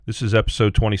This is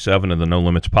episode 27 of the No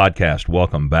Limits podcast.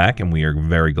 Welcome back, and we are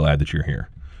very glad that you're here.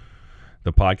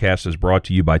 The podcast is brought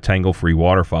to you by Tangle Free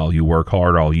Waterfowl. You work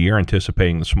hard all year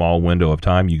anticipating the small window of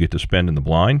time you get to spend in the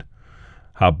blind.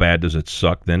 How bad does it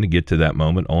suck then to get to that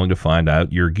moment only to find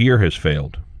out your gear has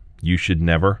failed? You should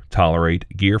never tolerate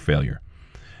gear failure.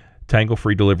 Tangle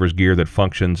Free delivers gear that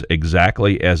functions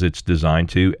exactly as it's designed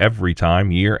to every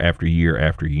time, year after year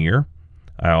after year.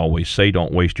 I always say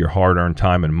don't waste your hard-earned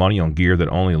time and money on gear that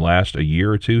only lasts a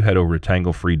year or two. Head over to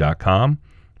tanglefree.com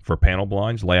for panel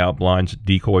blinds, layout blinds,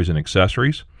 decoys, and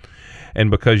accessories.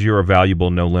 And because you're a valuable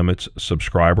No Limits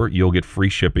subscriber, you'll get free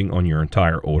shipping on your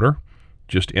entire order.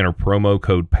 Just enter promo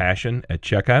code PASSION at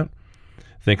checkout.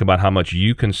 Think about how much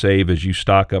you can save as you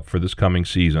stock up for this coming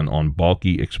season on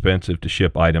bulky,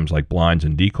 expensive-to-ship items like blinds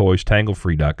and decoys.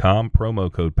 Tanglefree.com,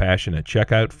 promo code PASSION at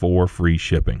checkout for free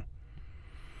shipping.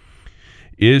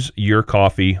 Is your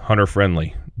coffee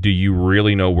hunter-friendly? Do you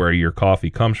really know where your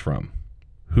coffee comes from?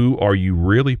 Who are you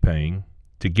really paying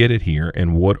to get it here,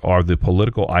 and what are the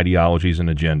political ideologies and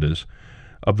agendas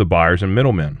of the buyers and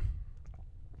middlemen?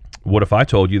 What if I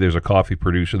told you there's a coffee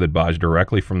producer that buys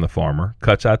directly from the farmer,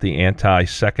 cuts out the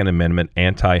anti-Second Amendment,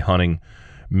 anti-hunting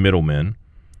middlemen,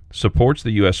 supports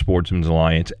the U.S. Sportsman's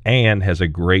Alliance, and has a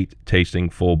great-tasting,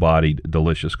 full-bodied,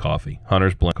 delicious coffee?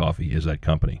 Hunter's Blend Coffee is that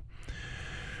company.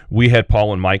 We had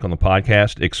Paul and Mike on the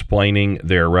podcast explaining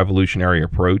their revolutionary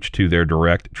approach to their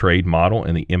direct trade model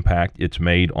and the impact it's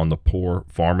made on the poor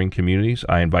farming communities.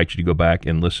 I invite you to go back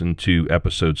and listen to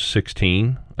episode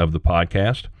 16 of the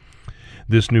podcast.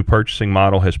 This new purchasing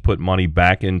model has put money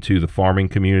back into the farming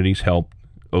communities, helped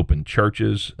open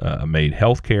churches, made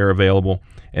health care available,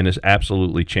 and has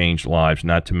absolutely changed lives,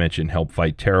 not to mention help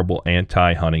fight terrible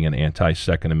anti-hunting and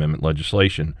anti-Second Amendment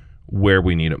legislation where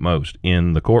we need it most,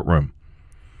 in the courtroom.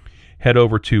 Head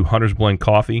over to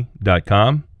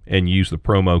huntersblendcoffee.com and use the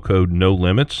promo code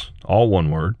NOLIMITS, all one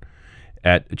word,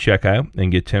 at checkout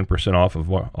and get 10%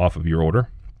 off of your order.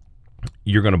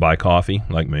 You're going to buy coffee,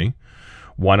 like me.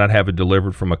 Why not have it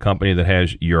delivered from a company that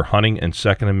has your hunting and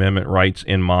Second Amendment rights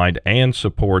in mind and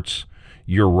supports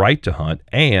your right to hunt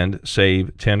and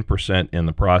save 10% in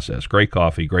the process? Great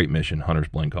coffee, great mission, Hunter's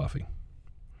Blend Coffee.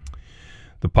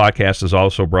 The podcast is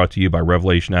also brought to you by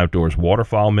Revelation Outdoors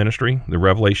Waterfowl Ministry. The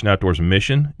Revelation Outdoors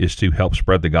mission is to help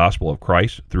spread the gospel of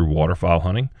Christ through waterfowl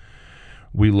hunting.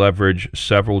 We leverage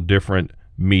several different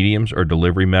mediums or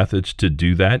delivery methods to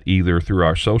do that, either through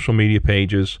our social media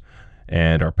pages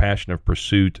and our Passion of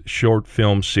Pursuit short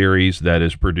film series that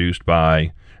is produced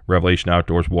by Revelation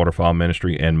Outdoors Waterfowl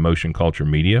Ministry and Motion Culture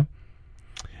Media.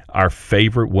 Our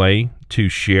favorite way to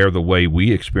share the way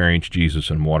we experience Jesus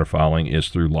in waterfowling is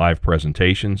through live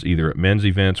presentations, either at men's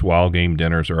events, wild game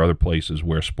dinners, or other places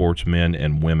where sportsmen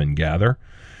and women gather.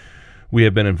 We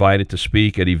have been invited to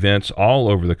speak at events all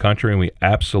over the country, and we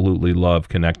absolutely love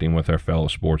connecting with our fellow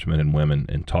sportsmen and women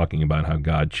and talking about how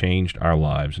God changed our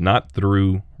lives, not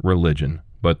through religion,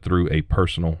 but through a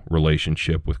personal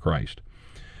relationship with Christ.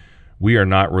 We are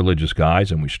not religious guys,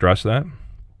 and we stress that.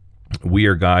 We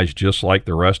are guys just like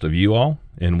the rest of you all,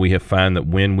 and we have found that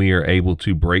when we are able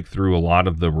to break through a lot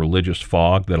of the religious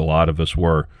fog that a lot of us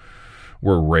were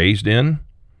raised in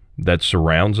that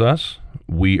surrounds us,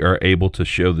 we are able to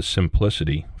show the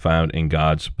simplicity found in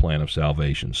God's plan of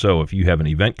salvation. So if you have an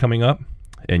event coming up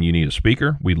and you need a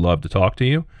speaker, we'd love to talk to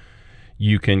you.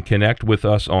 You can connect with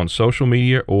us on social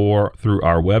media or through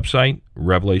our website,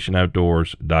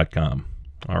 revelationoutdoors.com.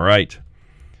 All right.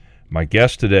 My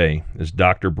guest today is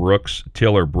Dr. Brooks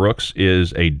Tiller. Brooks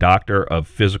is a doctor of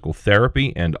physical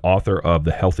therapy and author of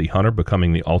The Healthy Hunter,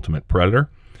 Becoming the Ultimate Predator,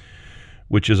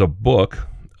 which is a book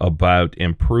about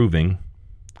improving,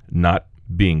 not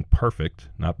being perfect,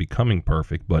 not becoming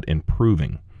perfect, but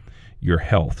improving your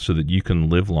health so that you can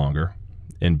live longer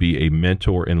and be a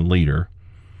mentor and leader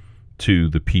to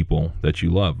the people that you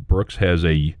love. Brooks has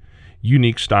a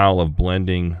unique style of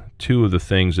blending two of the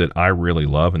things that I really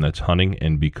love, and that's hunting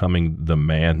and becoming the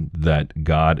man that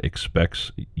God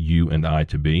expects you and I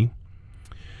to be.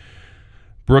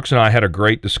 Brooks and I had a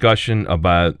great discussion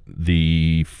about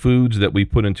the foods that we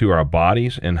put into our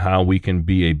bodies and how we can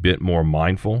be a bit more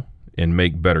mindful and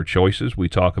make better choices. We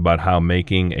talk about how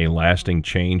making a lasting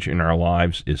change in our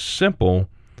lives is simple,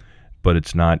 but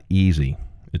it's not easy.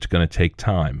 It's going to take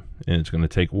time, and it's going to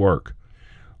take work.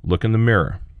 Look in the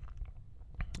mirror.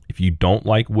 If you don't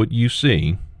like what you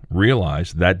see,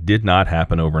 realize that did not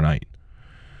happen overnight.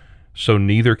 So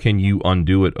neither can you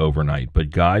undo it overnight. But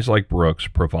guys like Brooks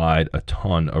provide a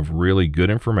ton of really good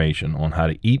information on how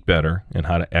to eat better and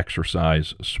how to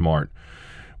exercise smart.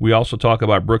 We also talk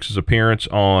about Brooks's appearance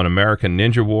on American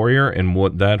Ninja Warrior and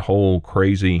what that whole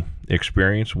crazy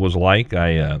experience was like.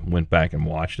 I went back and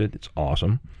watched it. It's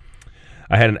awesome.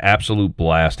 I had an absolute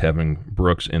blast having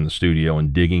Brooks in the studio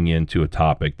and digging into a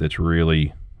topic that's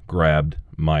really grabbed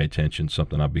my attention,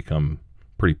 something I've become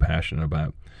pretty passionate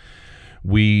about.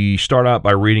 We start out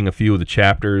by reading a few of the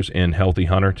chapters in Healthy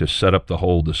Hunter to set up the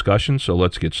whole discussion. So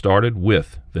let's get started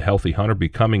with The Healthy Hunter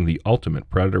Becoming the Ultimate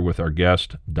Predator with our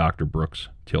guest, Dr. Brooks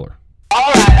Tiller.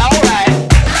 All right.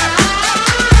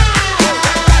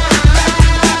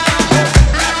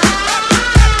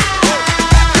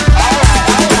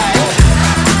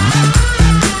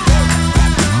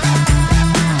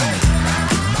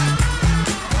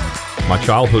 My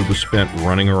childhood was spent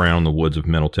running around the woods of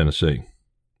Middle Tennessee.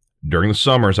 During the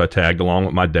summers, I tagged along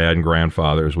with my dad and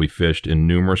grandfather as we fished in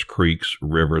numerous creeks,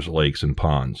 rivers, lakes, and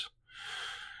ponds.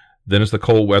 Then as the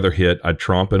cold weather hit, I'd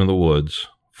tromp into the woods,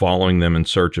 following them in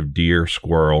search of deer,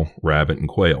 squirrel, rabbit, and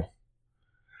quail.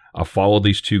 I followed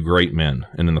these two great men,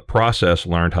 and in the process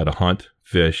learned how to hunt,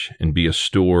 fish, and be a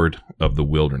steward of the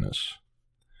wilderness.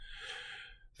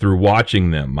 Through watching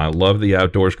them, my love of the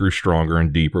outdoors grew stronger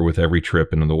and deeper with every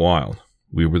trip into the wild.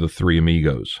 We were the three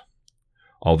amigos.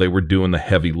 While they were doing the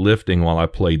heavy lifting while I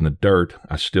played in the dirt,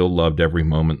 I still loved every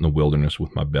moment in the wilderness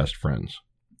with my best friends.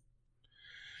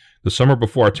 The summer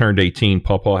before I turned 18,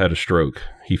 Pawpaw had a stroke.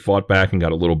 He fought back and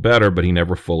got a little better, but he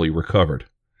never fully recovered.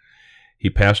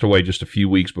 He passed away just a few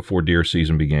weeks before deer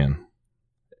season began.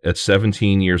 At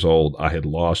 17 years old, I had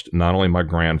lost not only my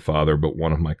grandfather, but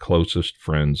one of my closest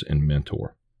friends and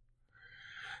mentor.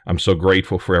 I'm so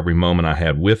grateful for every moment I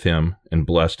had with him and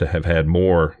blessed to have had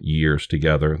more years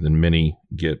together than many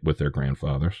get with their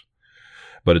grandfathers.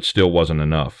 But it still wasn't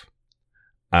enough.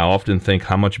 I often think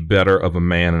how much better of a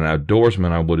man and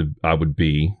outdoorsman I would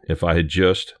be if I had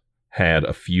just had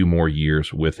a few more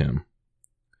years with him.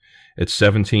 At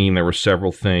 17, there were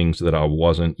several things that I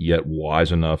wasn't yet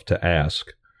wise enough to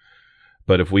ask.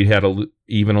 But if we had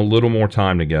even a little more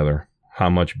time together,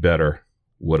 how much better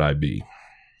would I be?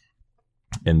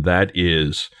 And that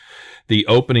is the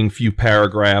opening few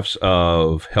paragraphs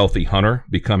of Healthy Hunter,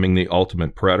 Becoming the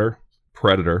Ultimate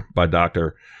Predator by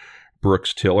Dr.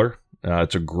 Brooks Tiller.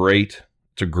 It's a great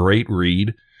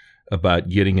read about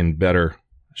getting in better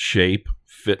shape,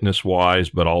 fitness-wise,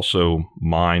 but also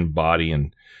mind, body,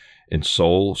 and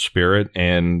soul, spirit.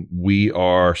 And we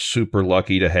are super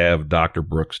lucky to have Dr.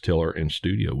 Brooks Tiller in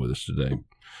studio with us today.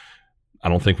 I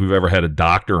don't think we've ever had a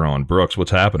doctor on. Brooks, what's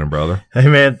happening, brother? Hey,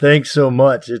 man, thanks so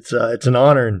much. It's an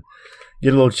honor, and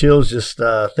get a little chills just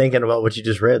thinking about what you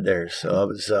just read there.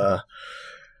 So it's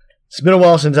been a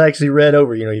while since I actually read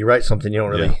over. You know, you write something, you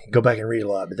don't really go back and read a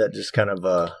lot, but that just kind of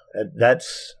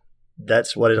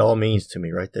that's what it all means to me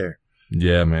right there.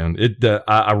 Yeah, man.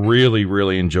 I really,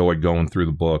 really enjoyed going through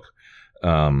the book.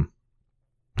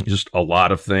 Just a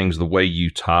lot of things, the way you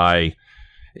tie.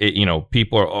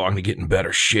 People are, I'm going to get in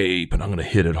better shape and I'm going to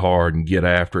hit it hard and get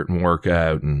after it and work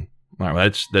out. And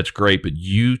that's great. But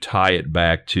you tie it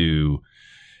back to,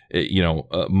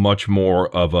 much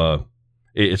more of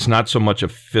it's not so much a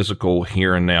physical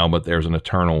here and now, but there's an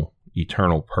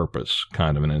eternal purpose,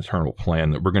 kind of an eternal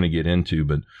plan that we're going to get into.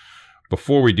 But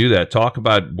before we do that, talk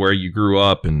about where you grew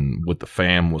up and what the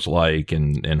fam was like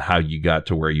and how you got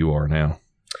to where you are now.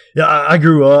 Yeah, I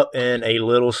grew up in a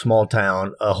little small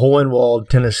town, Hohenwald,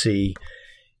 Tennessee,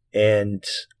 and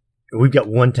we've got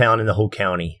one town in the whole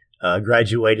county.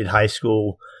 Graduated high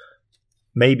school,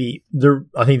 I think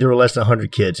there were less than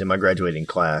 100 kids in my graduating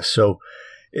class. So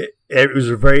it was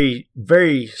a very,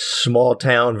 very small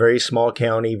town, very small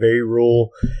county, very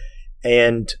rural.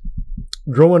 And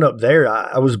growing up there,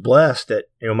 I was blessed that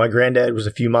my granddad was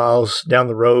a few miles down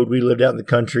the road. We lived out in the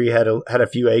country, had a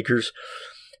few acres,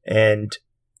 and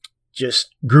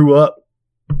just grew up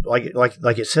like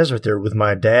it says right there with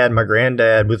my dad, my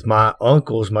granddad, with my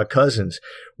uncles, my cousins.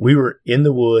 We were in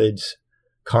the woods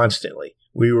constantly.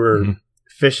 We were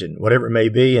fishing, whatever it may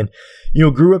be, and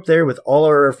grew up there with all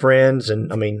our friends.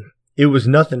 And I mean, it was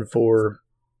nothing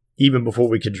even before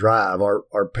we could drive.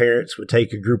 Our parents would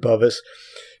take a group of us,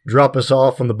 drop us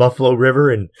off on the Buffalo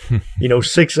River, and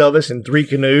 6 of us in 3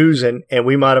 canoes, and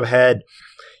we might have had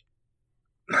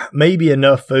maybe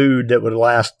enough food that would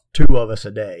last 2 of us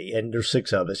a day, and there's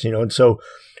 6 of us, and so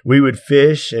we would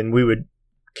fish and we would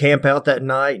camp out that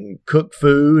night and cook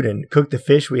food and cook the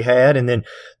fish we had. And then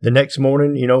the next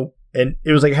morning, and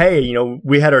it was like, hey,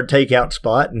 we had our takeout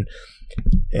spot,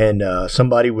 and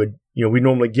somebody would, we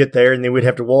normally get there and then we'd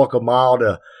have to walk a mile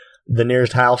to the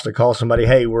nearest house to call somebody,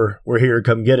 hey, we're here,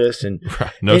 come get us. And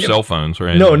right. No cell phones,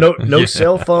 right? No yeah.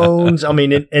 Cell phones. I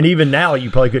mean, and even now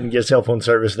you probably couldn't get cell phone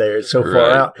service there. It's so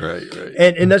far out. Right.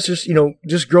 And that's just,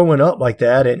 just growing up like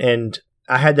that. And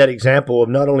I had that example of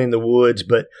not only in the woods,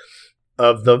 but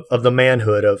of the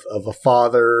manhood of a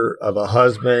father, of a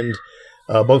husband,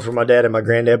 both for my dad and my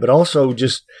granddad, but also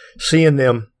just seeing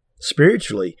them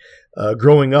spiritually,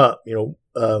 growing up,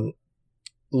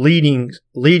 leading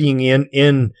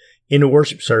in a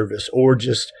worship service, or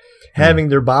just having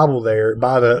their Bible there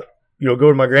by the, go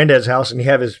to my granddad's house and he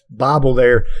have his Bible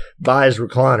there by his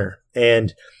recliner,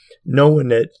 and knowing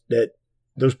that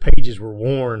those pages were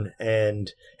worn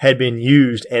and had been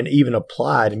used and even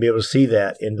applied, and be able to see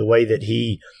that in the way that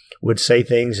he would say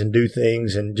things and do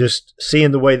things, and just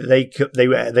seeing the way that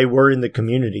they were in the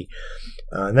community.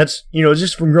 And that's,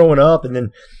 just from growing up. And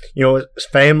then,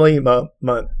 family, my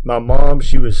mom,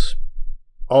 she was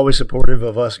always supportive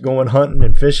of us going hunting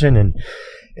and fishing,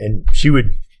 and she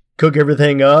would cook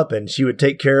everything up, and she would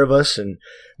take care of us and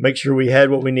make sure we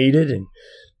had what we needed. And,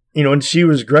 and she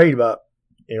was great about,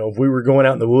 if we were going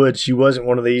out in the woods, she wasn't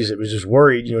one of these that was just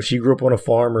worried. She grew up on a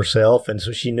farm herself, and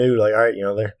so she knew, like, all right,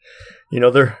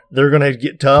 they're going to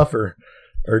get tough or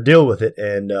deal with it.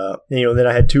 And then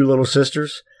I had two little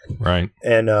sisters, right?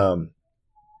 And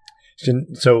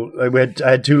so I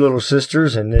had two little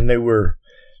sisters, and then they were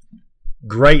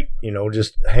great,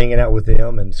 just hanging out with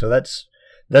them. And so that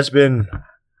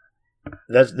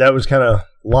was kind of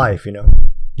life,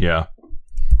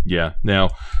 Yeah.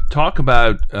 Now, talk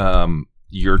about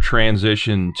your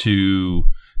transition to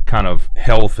kind of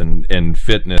health and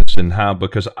fitness, and how,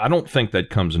 because I don't think that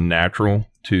comes natural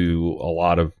to a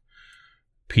lot of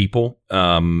people.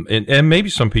 And maybe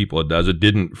some people it does. It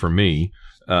didn't for me.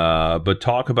 But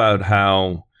talk about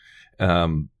how,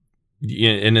 and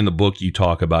in the book you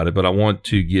talk about it, but I want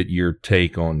to get your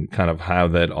take on kind of how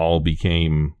that all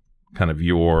became kind of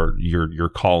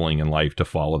your calling in life to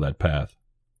follow that path.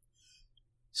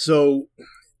 So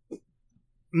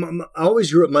I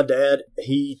always grew up, my dad,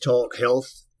 he taught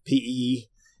health, PE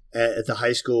at the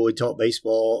high school. He taught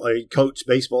baseball. He coached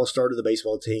baseball, started the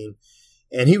baseball team.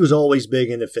 And he was always big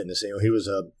into fitness. He was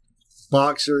a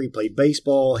boxer. He played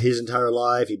baseball his entire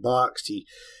life. He boxed.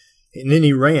 And then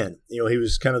he ran. He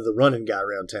was kind of the running guy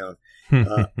around town.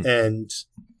 And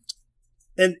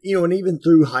even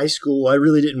through high school, I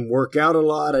really didn't work out a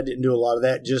lot. I didn't do a lot of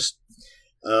that. Just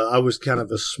I was kind of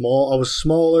I was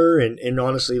smaller and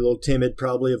honestly a little timid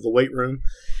probably of the weight room.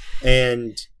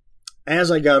 And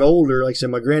as I got older, like I said,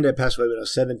 my granddad passed away when I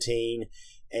was 17,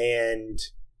 and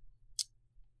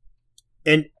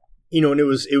it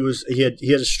was he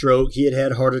had a stroke, he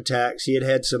had heart attacks, he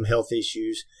had some health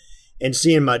issues, and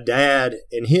seeing my dad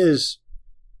and his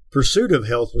pursuit of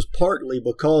health was partly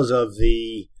because of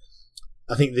the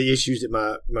issues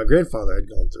that my grandfather had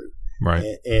gone through.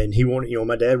 Right. And he wanted,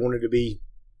 my dad wanted to be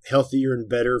healthier and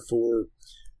better for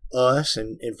us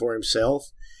and for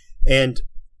himself. And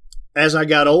as I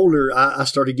got older, I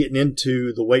started getting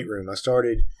into the weight room. I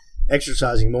started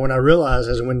exercising more, and I realized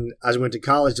as I went to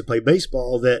college to play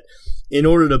baseball that in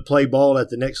order to play ball at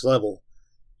the next level,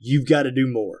 you've got to do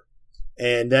more.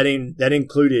 And that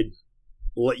included,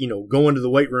 going to the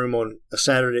weight room on a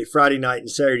Friday night and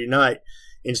Saturday night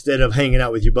instead of hanging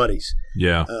out with your buddies.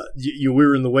 Yeah. We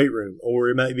were in the weight room, or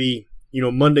it might be,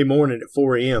 Monday morning at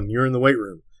 4 a.m. You're in the weight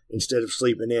room instead of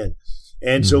sleeping in.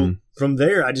 And so from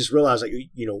there, I just realized,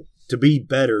 to be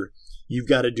better, you've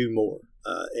got to do more.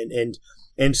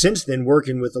 And since then,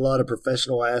 working with a lot of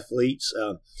professional athletes,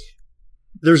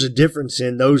 there's a difference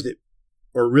in those that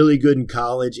are really good in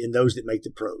college and those that make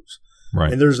the pros.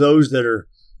 Right. And there's those that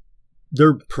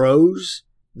they're pros,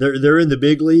 they're in the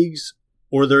big leagues,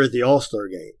 or they're at the All-Star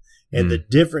game. And the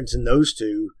difference in those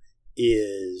two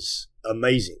is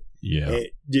amazing. Yeah.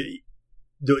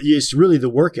 It's really the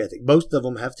work ethic. Both of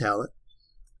them have talent,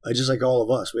 just like all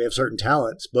of us. We have certain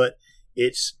talents, but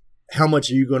it's how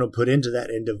much are you going to put into that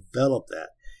and develop that?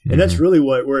 And that's really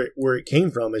where it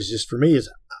came from, is just for me, is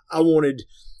I wanted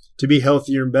to be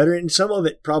healthier and better. And some of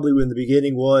it probably in the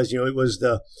beginning was, it was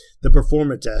the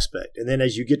performance aspect. And then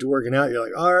as you get to working out, you're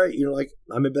like, all right,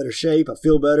 I'm in better shape. I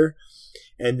feel better.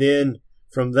 And then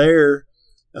from there,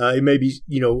 it may be,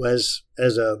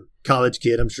 as a college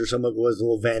kid, I'm sure some of it was a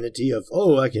little vanity of,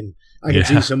 I can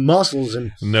see some muscles,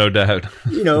 and no doubt,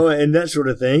 and that sort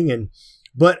of thing.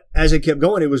 But as it kept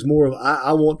going, it was more of,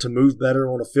 I want to move better,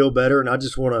 I want to feel better, and I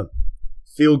just want to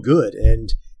feel good.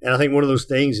 And I think one of those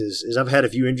things is I've had a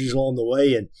few injuries along the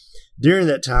way, and during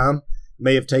that time,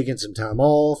 may have taken some time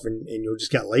off and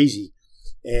just got lazy.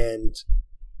 And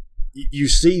you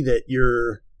see that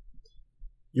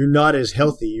you're not as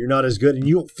healthy, you're not as good, and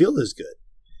you don't feel as good.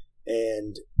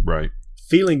 And Right.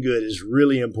 feeling good is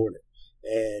really important.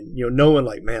 And, knowing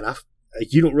like, man,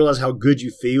 you don't realize how good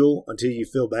you feel until you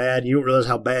feel bad. You don't realize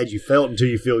how bad you felt until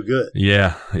you feel good.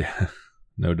 Yeah. Yeah.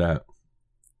 No doubt.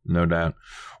 No doubt.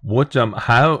 What,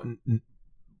 how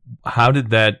did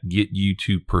that get you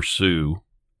to pursue,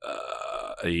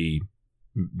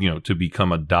 to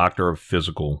become a doctor of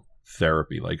physical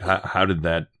therapy? Like how did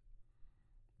that,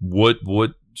 what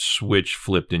switch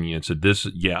flipped in you and said this,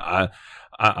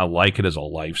 I like it as a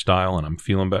lifestyle and I'm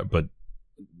feeling better, but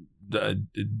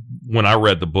when I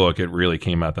read the book, it really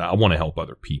came out that I want to help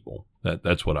other people.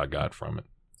 That's what I got from it.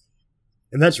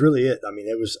 And that's really it. I mean,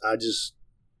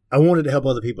 I wanted to help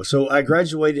other people. So I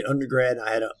graduated undergrad.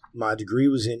 My degree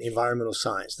was in environmental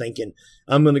science, thinking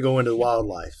I'm going to go into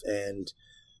wildlife and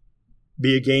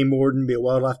be a game warden, be a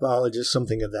wildlife biologist,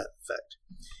 something of that effect.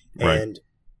 Right. And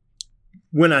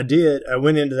when I did, I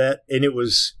went into that and it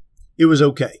was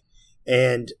okay.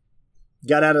 And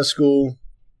got out of school,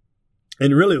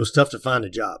 and really it was tough to find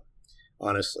a job,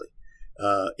 honestly,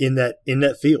 in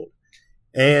that field.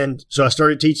 And so I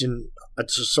started teaching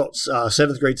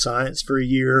seventh grade science for a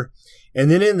year, and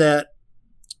then in that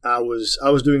I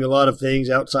was doing a lot of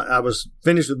things outside. I was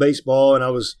finished with baseball, and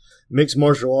I was mixed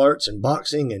martial arts and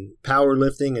boxing and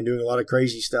powerlifting and doing a lot of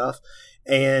crazy stuff.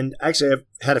 And actually, I've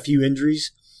had a few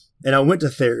injuries, and I went to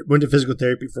physical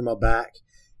therapy for my back.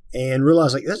 And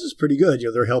realized like this is pretty good.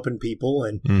 They're helping people,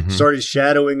 and started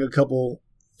shadowing a couple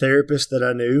therapists that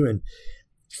I knew. And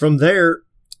from there,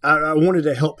 I wanted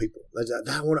to help people. I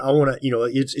want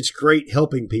to, it's great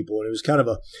helping people. And it was kind of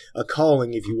a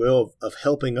calling, if you will, of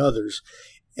helping others.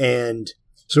 And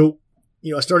so,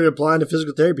 I started applying to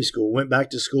physical therapy school, went back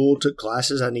to school, took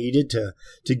classes I needed to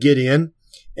get in,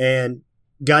 and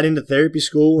got into therapy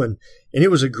school. And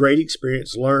it was a great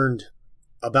experience, learned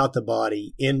about the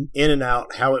body in and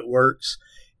out, how it works,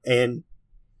 and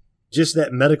just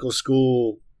that medical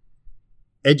school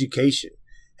education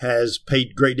has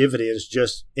paid great dividends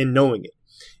just in knowing it.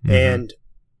 Mm-hmm. And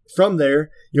from there,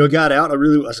 got out. I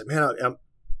was like, man,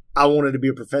 I wanted to be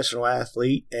a professional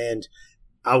athlete, and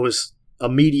I was a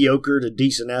mediocre to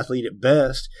decent athlete at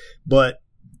best, but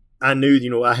I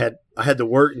knew, I had the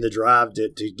work and the drive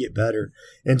to get better.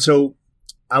 And so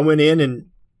I went in, and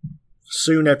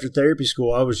soon after therapy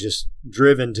school, I was just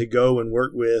driven to go and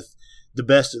work with the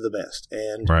best of the best.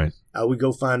 And right. I would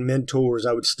go find mentors.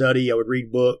 I would study. I would read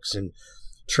books and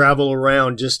travel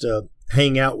around just to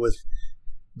hang out with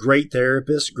great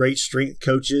therapists, great strength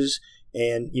coaches,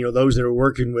 and, those that are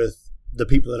working with the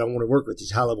people that I want to work with,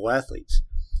 these high-level athletes.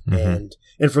 Mm-hmm.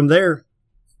 And from there,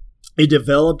 it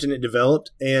developed.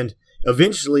 And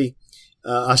eventually,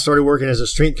 I started working as a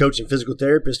strength coach and physical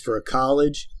therapist for a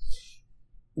college,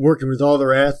 working with all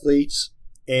their athletes,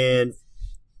 and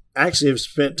actually have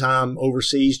spent time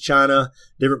overseas, China,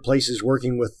 different places,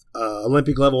 working with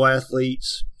Olympic level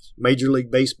athletes, Major League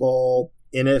Baseball,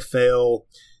 NFL,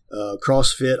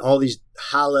 CrossFit, all these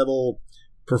high level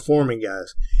performing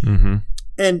guys. Mm-hmm.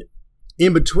 And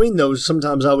in between those,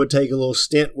 sometimes I would take a little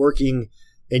stint working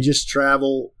and just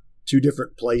travel to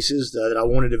different places that I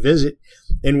wanted to visit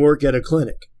and work at a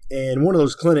clinic. And one of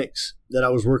those clinics that I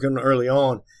was working early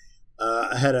on,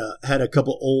 I had a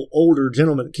couple older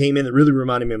gentlemen that came in that really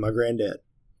reminded me of my granddad.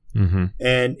 Mm-hmm.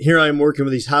 And here I am working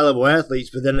with these high-level athletes,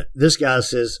 but then this guy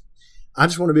says, I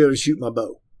just want to be able to shoot my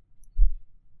bow.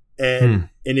 And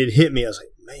it hit me. I was like,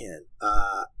 man,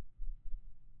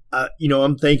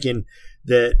 I'm thinking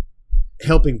that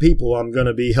helping people, I'm going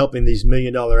to be helping these $1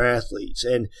 million athletes.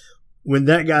 And when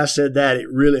that guy said that, it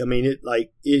really,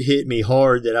 it hit me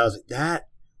hard that I was like,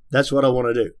 that's what I want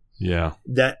to do. Yeah.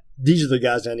 These are the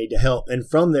guys I need to help. And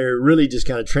from there, really just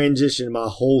kind of transitioned my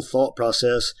whole thought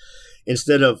process.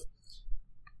 Instead of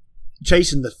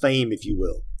chasing the fame, if you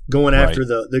will, going after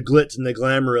the glitz and the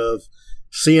glamour of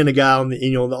seeing a guy on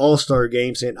the All-Star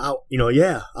game saying, I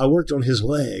worked on his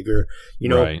leg, or he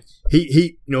got a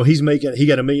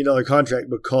 $1 million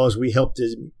contract because we helped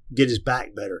him get his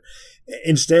back better.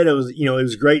 Instead, it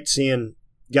was great seeing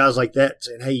guys like that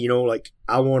saying, hey,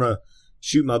 I want to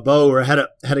shoot my bow. Or I had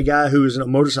a guy who was in a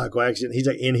motorcycle accident. He's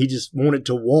like, and he just wanted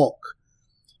to walk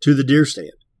to the deer stand.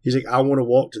 He's like, I want to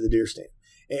walk to the deer stand.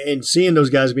 And seeing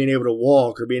those guys being able to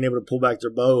walk or being able to pull back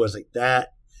their bow, I was like,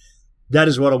 that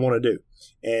is what I want to do.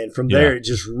 And from there, it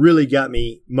just really got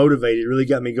me motivated, really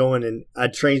got me going. And I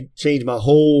changed my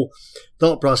whole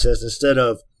thought process. Instead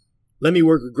of let me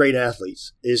work with great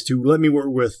athletes, is to let me work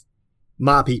with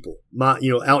my people, my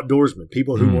outdoorsmen,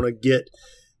 people who want to get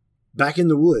back in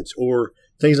the woods or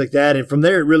things like that. And from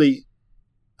there,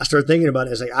 I started thinking about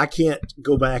it. It's like, I can't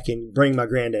go back and bring my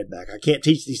granddad back. I can't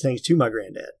teach these things to my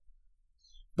granddad,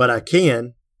 but I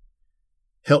can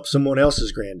help someone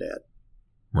else's granddad.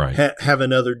 Right. Have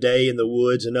another day in the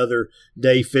woods, another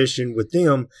day fishing with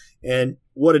them. And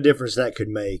what a difference that could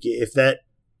make. If that,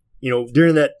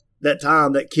 during that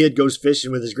time, that kid goes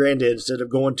fishing with his granddad instead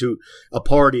of going to a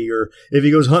party, or if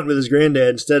he goes hunting with his granddad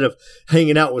instead of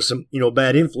hanging out with some,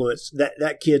 bad influence,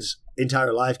 that kid's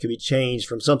entire life could be changed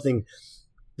from something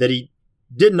that he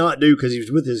did not do because he was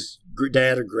with his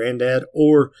dad or granddad,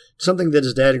 or something that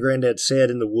his dad and granddad said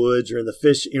in the woods or in the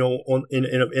fish, in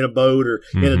a boat or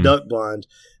in a duck blind,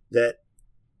 that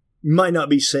might not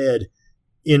be said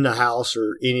in the house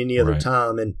or in any other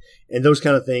time. And those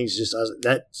kind of things,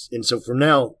 and so from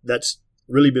now, that's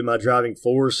really been my driving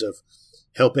force of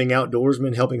helping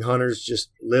outdoorsmen, helping hunters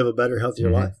just live a better, healthier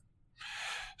life.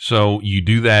 So you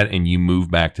do that and you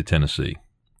move back to Tennessee,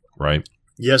 right?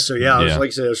 Yes, sir. Yeah. Like I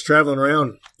said, I was traveling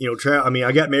around,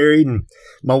 I got married, and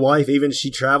my wife, even she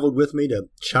traveled with me to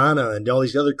China and all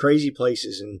these other crazy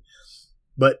places.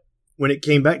 But when it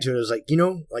came back to it, I was like,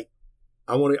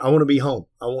 I want to be home.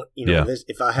 I want, this,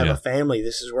 if I have a family,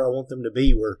 this is where I want them to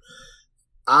be, where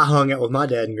I hung out with my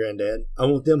dad and granddad. I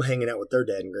want them hanging out with their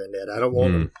dad and granddad. I don't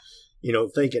want them,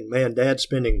 thinking, man, dad's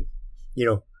spending,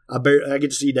 I get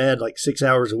to see dad like 6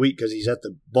 hours a week because he's at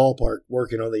the ballpark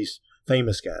working on these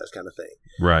famous guys, kind of thing.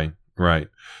 Right.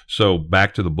 So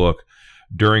back to the book.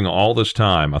 During all this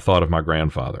time, I thought of my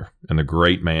grandfather and the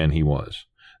great man he was.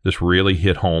 This really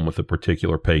hit home with a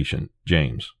particular patient,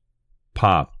 James.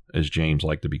 Pop, as James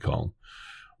liked to be called,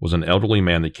 was an elderly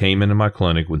man that came into my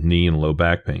clinic with knee and low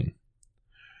back pain.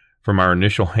 From our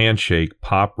initial handshake,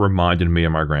 Pop reminded me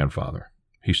of my grandfather.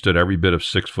 He stood every bit of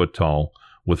 6 foot tall,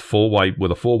 with a full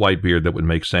white beard that would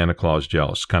make Santa Claus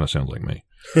jealous. Kind of sounds like me.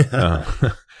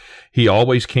 He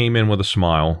always came in with a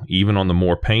smile, even on the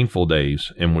more painful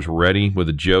days, and was ready with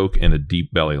a joke and a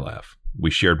deep belly laugh.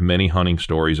 We shared many hunting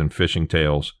stories and fishing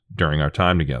tales during our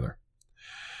time together.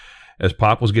 As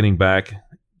Pop was getting back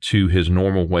to his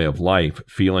normal way of life,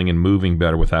 feeling and moving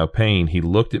better without pain, he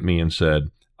looked at me and said,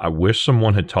 "I wish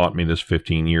someone had taught me this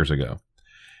 15 years ago."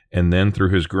 And then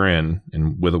through his grin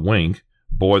and with a wink,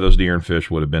 boy, those deer and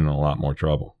fish would have been in a lot more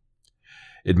trouble.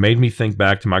 It made me think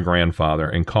back to my grandfather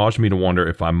and caused me to wonder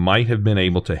if I might have been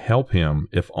able to help him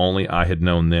if only I had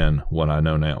known then what I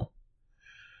know now.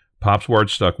 Pop's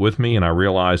words stuck with me, and I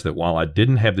realized that while I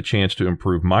didn't have the chance to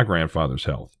improve my grandfather's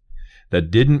health,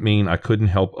 that didn't mean I couldn't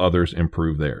help others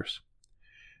improve theirs.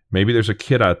 Maybe there's a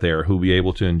kid out there who'll be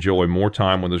able to enjoy more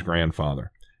time with his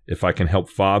grandfather if I can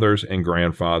help fathers and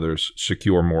grandfathers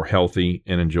secure more healthy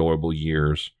and enjoyable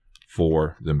years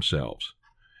for themselves.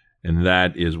 And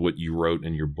that is what you wrote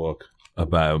in your book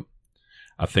about,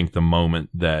 I think, the moment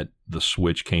that the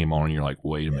switch came on and you're like,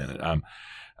 wait a minute,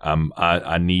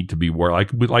 I need to be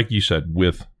like you said,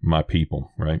 with my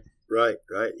people, right? Right.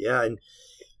 Yeah. And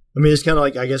I mean, it's kind of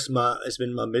like, I guess it's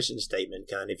been my mission statement,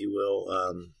 kind of, if you will,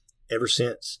 ever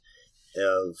since.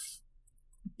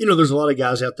 There's a lot of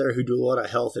guys out there who do a lot of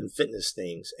health and fitness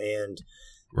things, and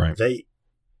they,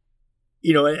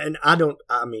 and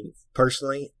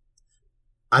personally,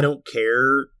 I don't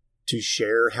care to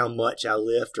share how much I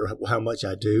lift or how much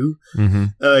I do,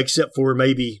 except for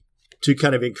maybe to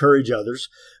kind of encourage others.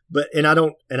 And I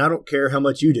don't care how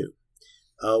much you do.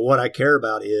 What I care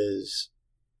about is,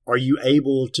 are you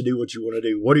able to do what you want to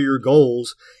do? What are your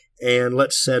goals? And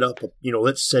let's set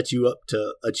you up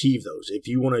to achieve those. If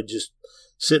you want to just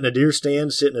sit in a deer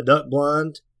stand, sit in a duck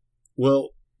blind,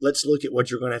 well, let's look at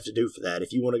what you're going to have to do for that.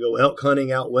 If you want to go elk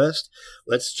hunting out west,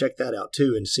 let's check that out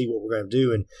too and see what we're going to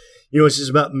do. And, it's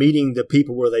just about meeting the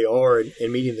people where they are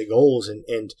and meeting the goals.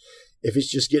 And if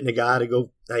it's just getting a guy to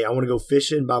go, hey, I want to go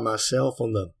fishing by myself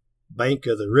on the bank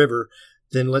of the river,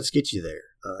 then let's get you there.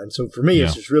 And so for me,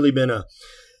 it's just really been it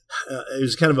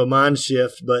was kind of a mind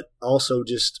shift, but also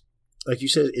just, like you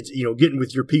said, it's, getting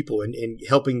with your people and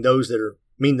helping those that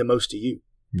mean the most to you.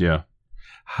 Yeah.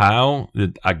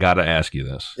 I got to ask you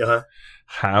this.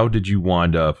 How did you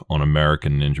wind up on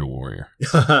American Ninja Warrior?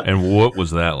 And what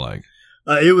was that like?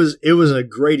 It was a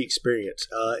great experience,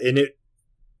 and it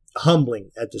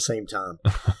humbling at the same time.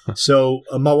 So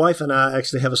my wife and I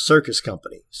actually have a circus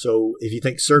company. So if you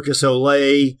think Circus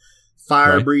Olay,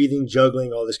 fire breathing,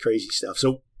 juggling, all this crazy stuff.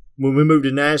 So when we moved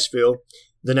to Nashville,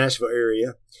 the Nashville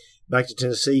area, back to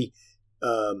Tennessee,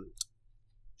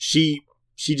 she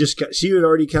had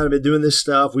already kind of been doing this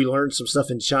stuff. We learned some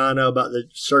stuff in China about the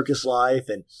circus life.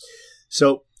 And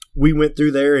so we went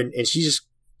through there, and she just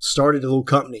started a little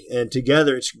company, and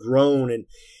together it's grown.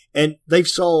 And they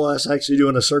saw us actually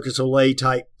doing a Circus Olay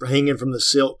type hanging from the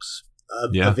silks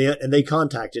event, and they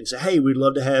contacted and said, "Hey, we'd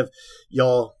love to have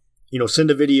y'all,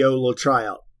 send a video, a little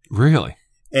tryout." Really?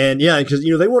 And yeah, because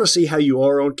they want to see how you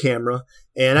are on camera.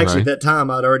 And actually, Right. at that time,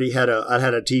 I'd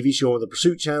had a TV show on the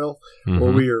Pursuit Channel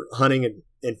where we were hunting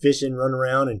and fishing, running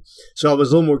around, and so I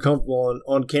was a little more comfortable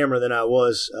on camera than I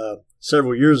was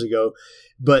several years ago.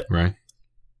 But Right.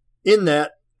 in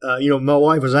that, my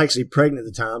wife was actually pregnant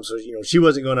at the time, so she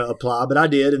wasn't going to apply, but I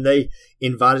did, and they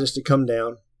invited us to come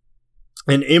down.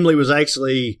 And Emily was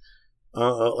actually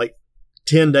like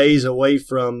 10 days away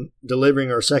from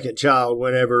delivering our second child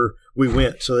whenever we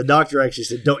went. So the doctor actually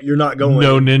said, you're not going.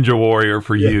 No Ninja Warrior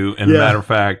for Yeah. you. And Yeah. matter of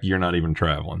fact, you're not even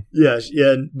traveling. Yes,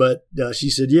 yeah, but she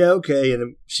said, yeah, okay, and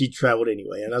then she traveled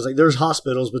anyway. And I was like, there's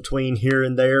hospitals between here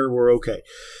and there. We're okay.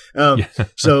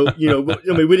 So, but,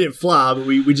 we didn't fly, but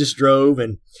we just drove,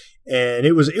 and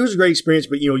it was a great experience.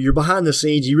 But, you're behind the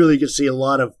scenes. You really get to see a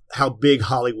lot of how big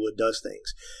Hollywood does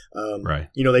things. Right.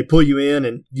 They pull you in,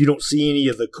 and you don't see any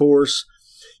of the course.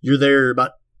 You're there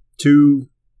about 2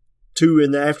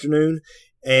 in the afternoon,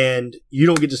 and you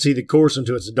don't get to see the course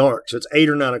until it's dark. So it's 8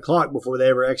 or 9 o'clock before they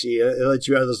ever actually let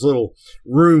you out of this little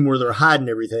room where they're hiding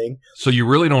everything. So you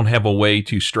really don't have a way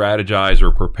to strategize or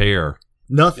prepare.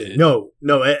 Nothing. No.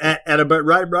 At about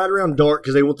right around dark,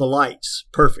 because they want the lights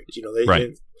perfect.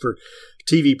 Right. For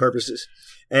TV purposes.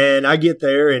 And I get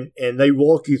there, and they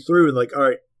walk you through, and like, all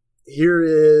right, here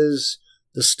is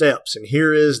the steps, and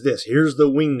here is this, here's the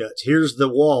wing nuts, here's the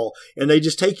wall, and they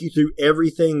just take you through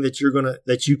everything that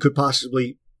you could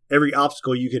possibly, every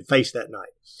obstacle you could face that night,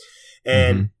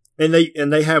 and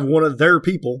they have one of their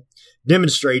people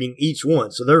demonstrating each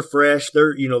one, so they're fresh,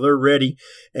 they're ready,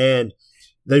 and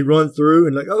they run through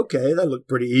and like, okay, that looked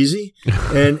pretty easy,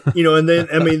 and and then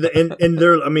and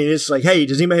they're it's like, hey,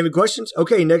 does anybody have any questions?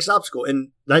 Okay, next obstacle,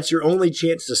 and that's your only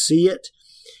chance to see it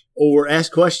or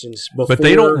ask questions before. But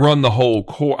they don't run the whole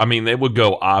course. They would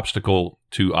go obstacle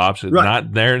to obstacle.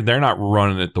 Right. They're not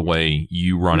running it the way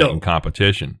you run it in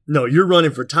competition. No, you're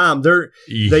running for time.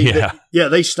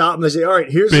 They stop and they say, all right,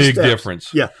 here's the Big steps.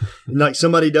 difference. Yeah. And like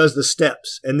somebody does the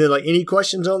steps, and then like, any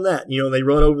questions on that? They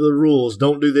run over the rules.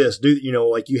 Don't do this.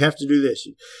 Like you have to do this,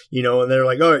 and they're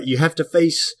like, all right, you have to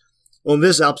face on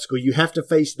this obstacle. You have to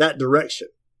face that direction.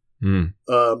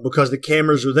 Because the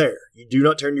cameras are there. You do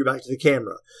not turn your back to the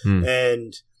camera.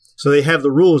 And so they have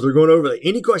the rules. They're going over like,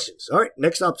 any questions? All right,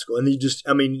 next obstacle. And you just,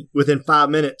 within 5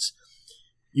 minutes,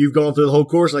 you've gone through the whole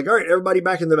course. Like, all right, everybody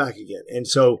back in the back again. And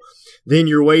so then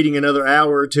you're waiting another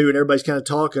hour or two, and everybody's kind of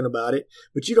talking about it,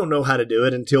 but you don't know how to do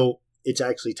it until it's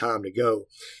actually time to go.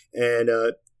 And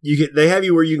they have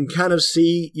you where you can kind of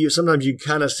see, sometimes you can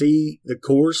kind of see the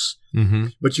course,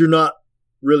 but you're not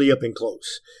really up and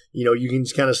close. You can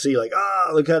just kind of see like,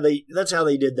 look how that's how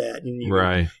they did that. And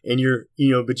Right. And you're,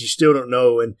 but you still don't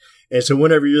know. And so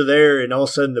whenever you're there and all of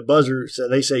a sudden the buzzer, so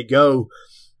they say go,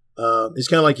 it's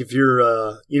kind of like if you're,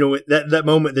 that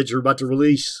moment that you're about to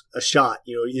release a shot,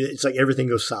 it's like everything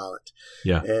goes silent.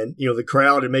 Yeah. And, the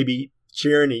crowd and maybe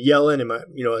cheering and yelling,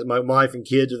 and my wife and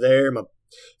kids are there.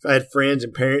 I had friends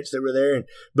and parents that were there,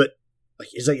 but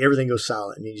it's like everything goes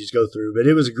silent and you just go through. But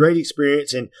it was a great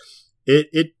experience, and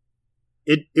it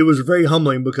was very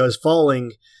humbling, because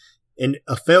falling and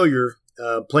a failure,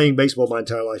 playing baseball my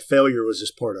entire life, failure was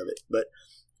just part of it. But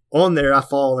on there, I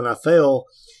fall and I fail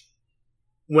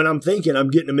when I'm thinking I'm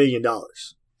getting $1 million.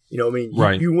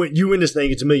 Right. You win this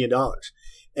thing, it's $1 million.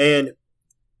 And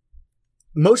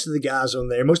most of the guys on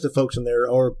there, most of the folks on there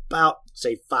are about,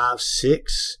 say, 5'6",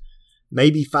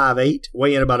 maybe 5'8",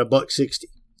 weighing about $160.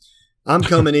 I'm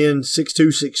coming in 6'2",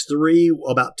 6'3",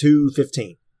 about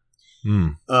 215.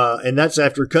 And that's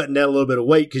after cutting down a little bit of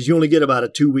weight, because you only get about a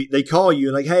 2 week. They call you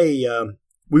and like, hey,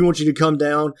 we want you to come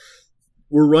down.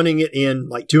 We're running it in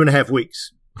like 2.5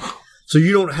 weeks. So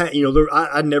you don't have,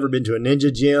 I'd never been to a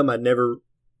ninja gym. I'd never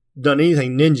done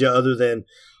anything ninja other than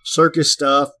circus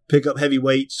stuff, pick up heavy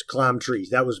weights, climb trees.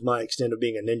 That was my extent of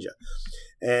being a ninja.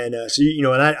 And so,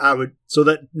 and I would, so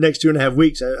that next 2.5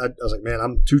 weeks, I was like, man,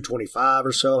 I'm 225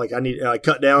 or so. Like I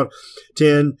cut down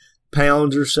 10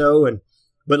 pounds or so.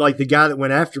 But like the guy that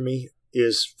went after me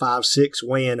is 5'6",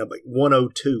 weighing up like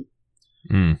 102.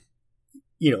 And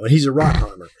he's a rock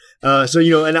climber.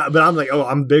 But I'm like, oh,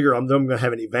 I'm bigger. I'm going to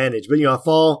have an advantage. But I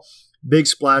fall, big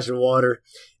splash of water,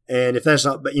 and if that's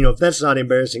not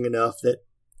embarrassing enough that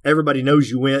everybody knows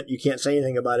you went, you can't say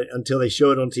anything about it until they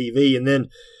show it on TV, and then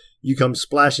you come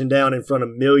splashing down in front of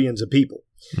millions of people.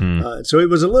 So it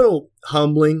was a little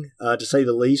humbling, to say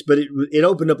the least, but it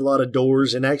opened up a lot of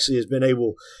doors, and actually has been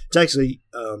able. It's actually,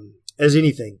 as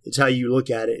anything, it's how you look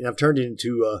at it, and I've turned it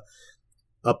into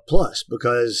a plus,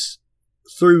 because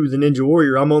through the Ninja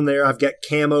Warrior, I'm on there. I've got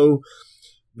camo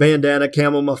bandana,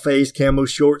 camo on my face, camo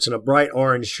shorts, and a bright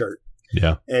orange shirt.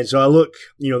 Yeah. And so I look,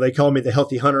 they call me the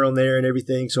healthy hunter on there and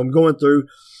everything. So I'm going through.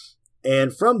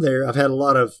 And from there, I've had a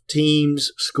lot of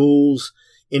teams, schools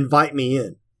invite me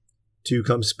in to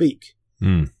come speak.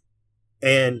 Mm.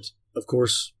 And of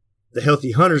course, the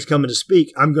healthy hunters coming to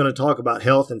speak, I'm going to talk about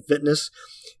health and fitness.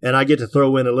 And I get to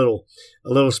throw in a little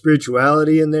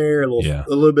spirituality in there, a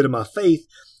little bit of my faith,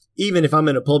 even if I'm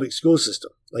in a public school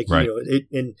system. Like, right.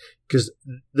 And because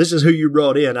this is who you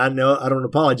brought in. I know I don't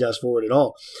apologize for it at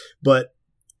all. But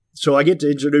so I get to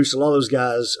introduce a lot of those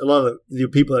guys, a lot of the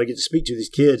people that I get to speak to, these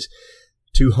kids,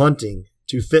 to hunting,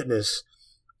 to fitness,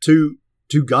 to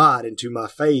God, and to my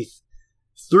faith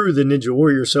through the Ninja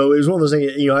Warrior. So it was one of those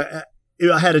things,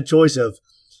 I had a choice of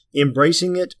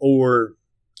embracing it or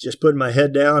just putting my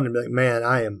head down and be like, man,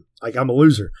 I'm a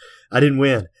loser. I didn't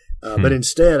win. But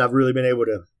instead, I've really been able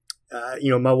to,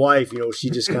 my wife,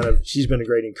 she's been a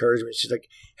great encouragement. She's like,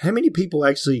 how many people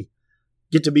actually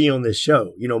get to be on this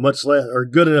show, much less, or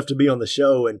good enough to be on the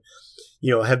show and,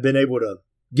 have been able to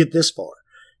get this far.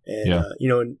 And,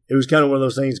 and it was kind of one of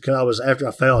those things because after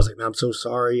I fell, I was like, man, I'm so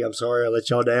sorry. I'm sorry I let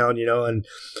y'all down,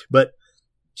 but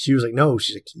she was like, no,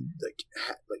 she's like,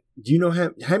 do you know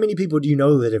how many people do you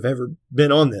know that have ever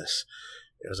been on this?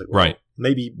 And I was like, well, right.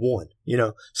 Maybe one,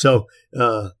 so,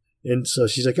 and so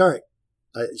she's like, all right.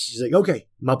 She's like, okay,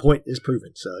 my point is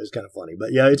proven. So it's kind of funny,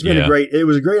 but yeah, it's been it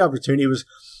was a great opportunity.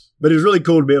 But it was really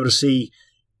cool to be able to see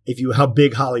how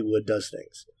big Hollywood does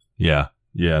things. Yeah.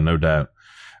 Yeah. No doubt.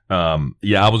 I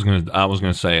was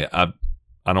gonna say I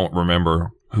don't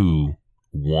remember who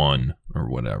won or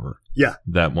whatever. Yeah,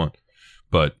 that one,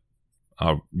 but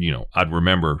I'd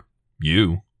remember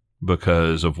you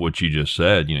because of what you just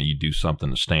said. You do something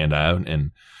to stand out,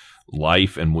 and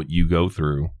life and what you go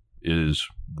through is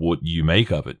what you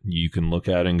make of it. You can look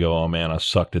at it and go, "Oh man, I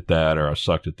sucked at that, or I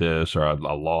sucked at this, or I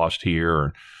lost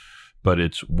here." But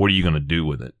it's what are you going to do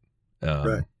with it?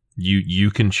 Right.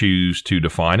 You can choose to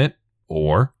define it,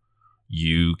 or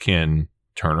you can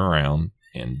turn around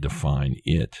and define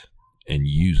it and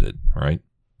use it, right?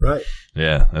 Right.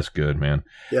 Yeah, that's good, man.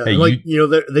 Yeah, hey,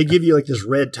 they give you like this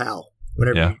red towel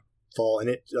whenever you fall, and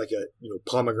it's like a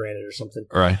pomegranate or something.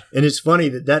 Right. And it's funny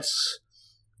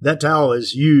that towel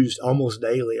is used almost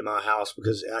daily at my house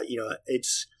because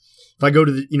it's if I go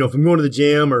to if I'm going to the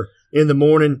gym or in the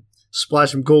morning,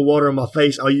 splash some cold water on my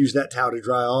face, I'll use that towel to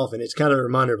dry off, and it's kind of a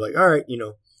reminder of like, all right,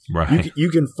 right. you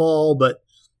can fall, but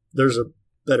there's a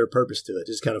better purpose to it.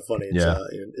 It's kind of funny. It's,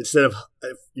 instead of,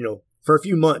 for a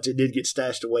few months it did get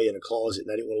stashed away in a closet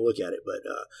and I didn't want to look at it,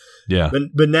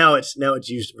 but now it's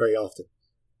used very often.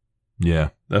 Yeah,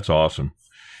 that's awesome.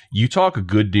 You talk a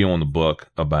good deal in the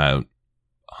book about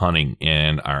hunting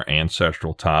and our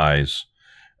ancestral ties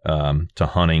to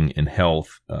hunting and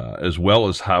health, as well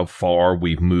as how far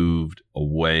we've moved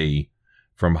away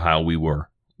from how we were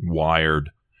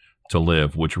wired to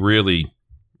live, which really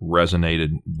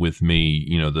resonated with me.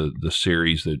 The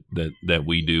series that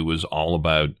we do was all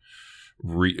about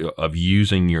of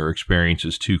using your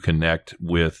experiences to connect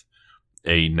with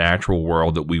a natural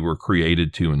world that we were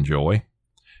created to enjoy.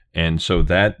 And so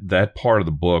that part of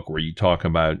the book where you talk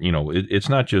about, it's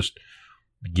not just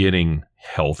getting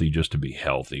healthy just to be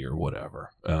healthy or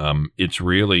whatever. It's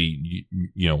really,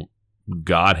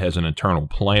 God has an eternal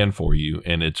plan for you,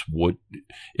 and it's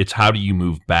how do you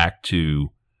move back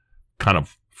to kind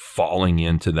of falling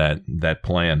into that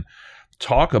plan.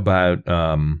 Talk about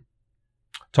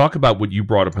what you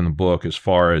brought up in the book as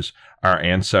far as our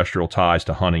ancestral ties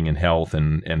to hunting and health,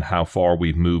 and how far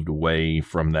we've moved away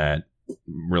from that,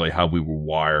 really how we were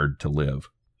wired to live.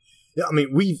 Yeah, I mean,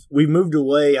 we've moved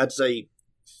away, I'd say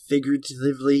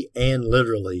figuratively and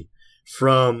literally,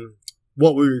 from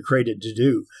what we were created to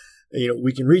do.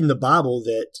 We can read in the Bible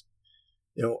that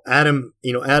Adam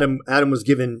was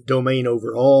given domain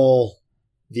over all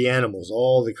the animals,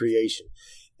 all the creation,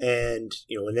 and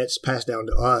and that's passed down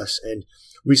to us. And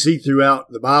we see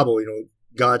throughout the Bible,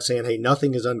 God saying, "Hey,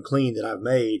 nothing is unclean that I've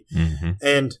made." Mm-hmm.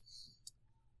 And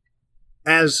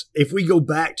as if we go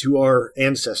back to our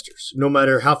ancestors, no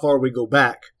matter how far we go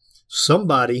back,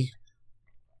 somebody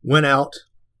went out,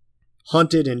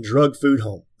 hunted, and drug food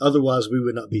home. Otherwise, we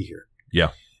would not be here.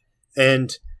 Yeah.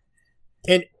 And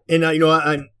I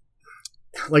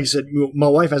like I said, my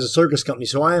wife has a circus company,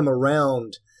 so I am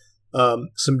around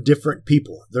some different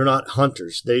people. They're not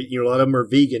hunters. They, a lot of them are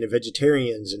vegan and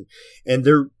vegetarians, and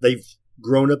they've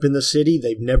grown up in the city.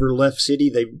 They've never left city.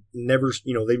 They've never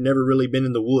really been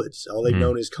in the woods. All they've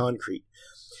known is concrete.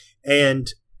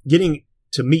 And getting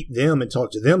to meet them and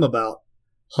talk to them about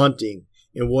hunting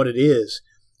and what it is,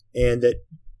 and that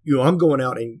I'm going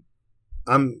out and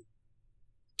I'm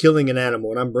killing an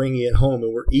animal and I'm bringing it home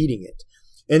and we're eating it.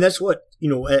 And that's what,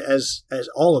 as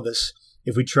all of us,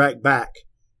 if we track back,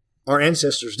 our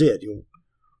ancestors did.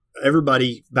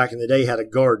 Everybody back in the day had a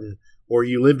garden or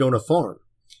you lived on a farm.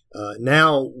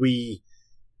 Now we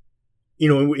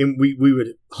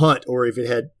would hunt, or if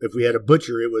we had a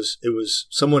butcher, it was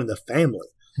someone in the family.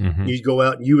 Mm-hmm. You'd go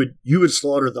out and you would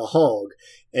slaughter the hog,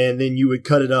 and then you would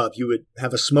cut it up. You would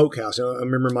have a smokehouse. I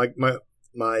remember my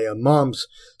mom's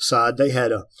side, they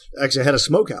had a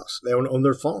smokehouse there on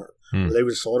their farm. Where they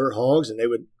would slaughter hogs and they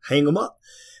would hang them up,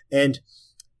 and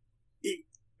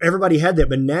everybody had that.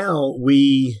 But now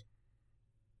we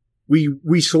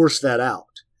source that out.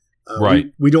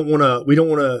 Right. We don't want to. We don't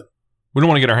want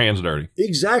to get our hands dirty.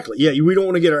 Exactly. Yeah. We don't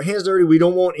want to get our hands dirty. We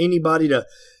don't want anybody to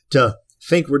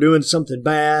think we're doing something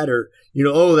bad, or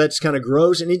that's kind of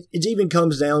gross. And it even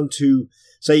comes down to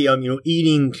say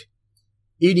eating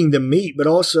the meat, but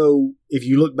also if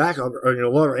you look back on a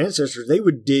lot of our ancestors, they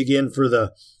would dig in for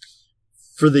the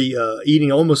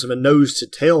eating almost of a nose to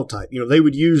tail type. They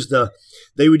would use the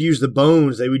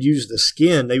bones, they would use the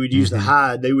skin, they would use the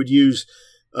hide, they would use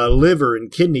liver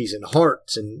and kidneys and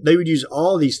hearts, and they would use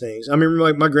all these things. I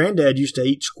remember my granddad used to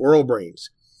eat squirrel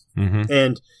brains,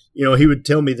 and he would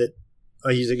tell me that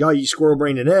he's like, "Oh, you eat squirrel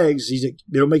brain and eggs." He's like,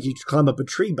 "It'll make you climb up a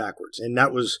tree backwards," and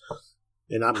that was.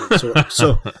 And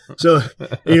so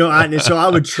I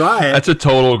would try it. That's a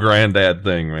total granddad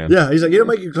thing, man. Yeah, he's like, it'll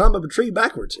make you climb up a tree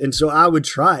backwards, and so I would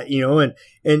try it,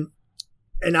 and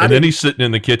then he's sitting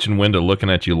in the kitchen window looking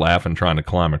at you, laughing, trying to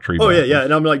climb a tree. Oh backwards. yeah,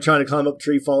 and I'm like trying to climb up a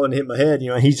tree, fall and hit my head.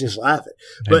 He's just laughing.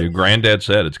 But your granddad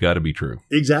said it's got to be true.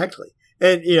 Exactly,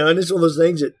 and and it's one of those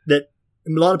things that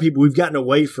a lot of people we've gotten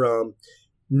away from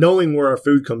knowing where our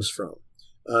food comes from.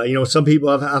 Some people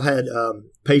I've had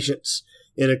patients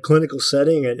in a clinical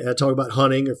setting, and I talk about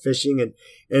hunting or fishing, and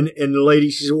the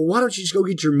lady, she said, "Well, why don't you just go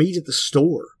get your meat at the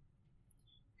store?"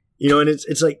 And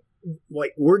it's like,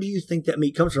 where do you think that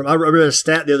meat comes from? I read a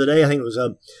stat the other day. I think it was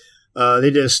they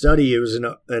did a study. It was in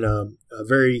a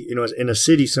very in a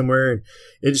city somewhere, and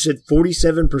it said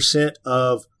 47%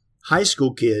 of high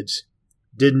school kids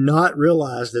did not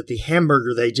realize that the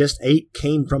hamburger they just ate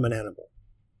came from an animal.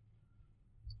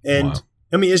 And wow.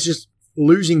 It's just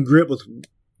losing grip with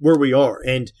where we are.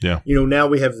 And, now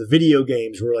we have the video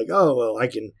games. We're like, oh, well, I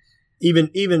can,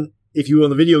 even if you own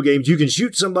the video games, you can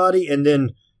shoot somebody and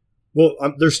then,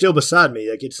 they're still beside me.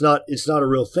 Like, it's not a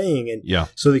real thing. And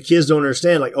so the kids don't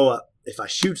understand, like, if I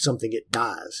shoot something, it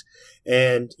dies.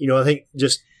 And, I think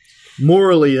just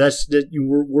morally,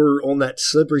 we're on that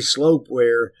slippery slope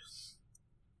where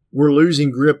we're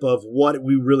losing grip of what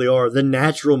we really are. The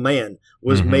natural man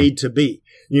was made to be.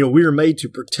 We were made to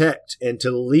protect and to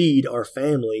lead our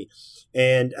family.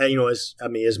 And, as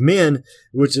men,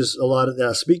 which is a lot of that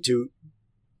I speak to,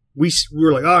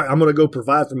 we're like, all right, I'm going to go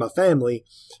provide for my family.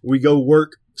 We go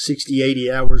work 60,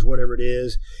 80 hours, whatever it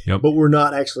is, but we're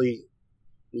not actually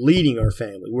leading our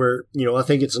family. I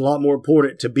think it's a lot more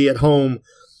important to be at home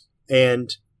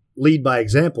and lead by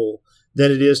example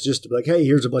than it is just to be like, hey,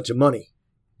 here's a bunch of money.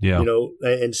 Yeah.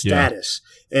 And status.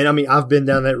 And I've been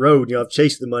down that road. I've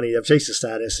chased the money, I've chased the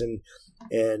status, and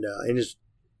just,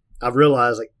 I've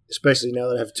realized, like, especially now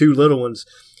that I have two little ones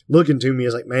looking to me,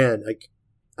 is like, man, like,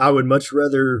 I would much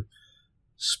rather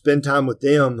spend time with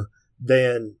them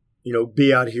than,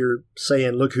 be out here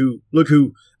saying, look who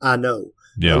I know.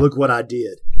 Yeah. Look what I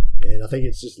did. And I think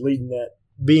it's just leading that,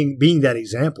 being that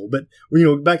example. But,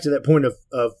 back to that point of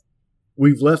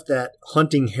we've left that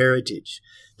hunting heritage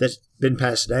that's been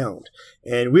passed down.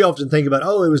 And we often think about,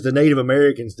 it was the Native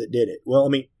Americans that did it. Well,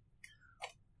 and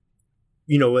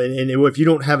if you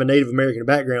don't have a Native American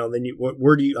background, then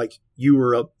where do you, like, you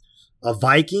were a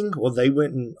Viking? Well, they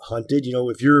went and hunted.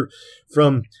 If you're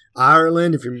from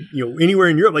Ireland, if you're, anywhere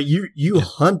in Europe, like you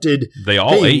hunted. They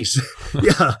all things. ate.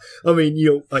 Yeah.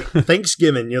 Like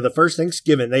Thanksgiving, the first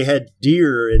Thanksgiving, they had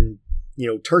deer and,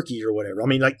 turkey or whatever.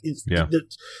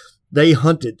 They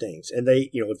hunted things, and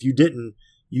they, if you didn't,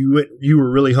 you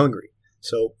were really hungry.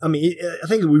 So, I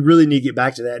think we really need to get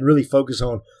back to that and really focus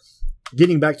on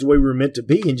getting back to the way we were meant to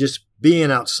be and just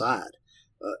being outside,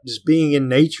 just being in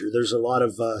nature. There's a lot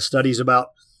of studies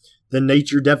about the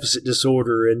nature deficit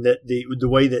disorder, and that the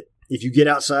way that if you get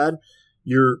outside,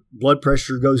 your blood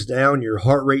pressure goes down, your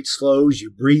heart rate slows,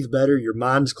 you breathe better, your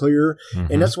mind's clearer.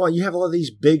 And that's why you have a lot of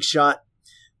these big shot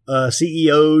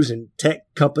CEOs and tech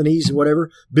companies and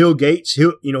whatever. Bill Gates,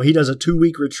 he does a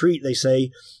 2-week retreat, they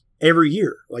say, every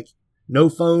year. Like, no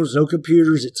phones, no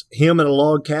computers. It's him in a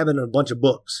log cabin and a bunch of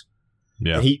books.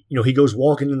 Yeah. And he goes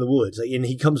walking in the woods, and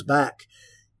he comes back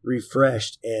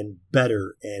refreshed and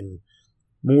better and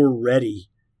more ready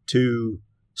to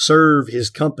serve his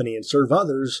company and serve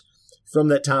others from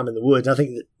that time in the woods. I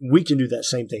think that we can do that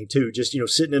same thing too. Just,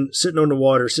 sitting on the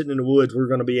water, sitting in the woods, we're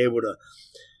going to be able to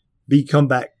come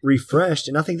back refreshed.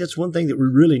 And I think that's one thing that we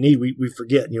really need. We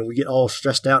forget, we get all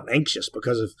stressed out and anxious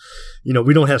because of,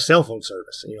 we don't have cell phone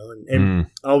service, and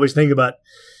I always think about,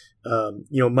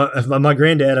 my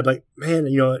granddad, I'm like, man,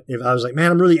 if I was like,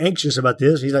 man, I'm really anxious about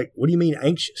this. He's like, what do you mean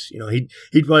anxious?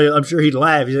 He'd probably, I'm sure he'd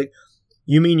laugh. He's like,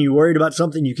 you mean you worried about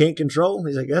something you can't control?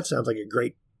 He's like, that sounds like a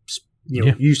great,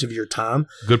 use of your time.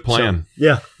 Good plan.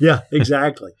 So, yeah,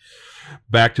 exactly.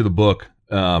 Back to the book.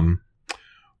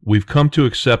 We've come to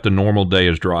accept a normal day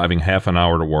as driving half an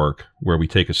hour to work, where we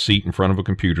take a seat in front of a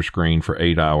computer screen for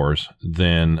 8 hours,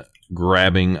 then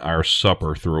grabbing our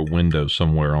supper through a window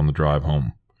somewhere on the drive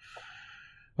home.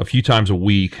 A few times a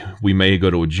week, we may go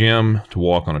to a gym to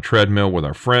walk on a treadmill with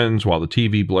our friends while the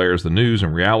TV blares the news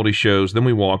and reality shows. Then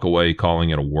we walk away calling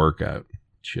it a workout.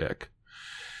 Check.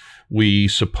 We're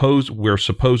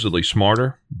supposedly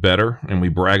smarter, better, and we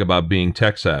brag about being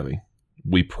tech savvy.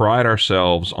 We pride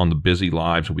ourselves on the busy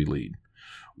lives we lead.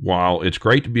 While it's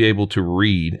great to be able to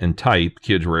read and type,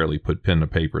 kids rarely put pen to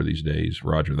paper these days,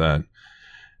 roger that.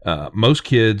 Most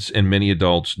kids and many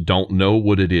adults don't know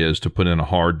what it is to put in a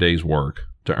hard day's work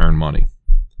to earn money,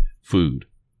 food,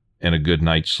 and a good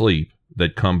night's sleep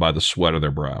that come by the sweat of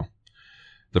their brow.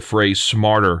 The phrase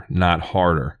smarter, not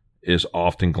harder is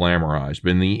often glamorized,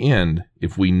 but in the end,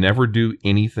 if we never do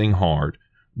anything hard,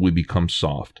 we become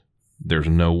soft. There's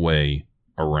no way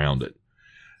around it.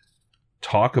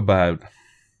 Talk about,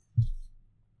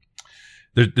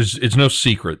 it's no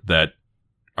secret that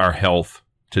our health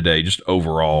today, just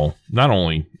overall, not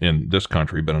only in this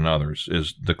country, but in others,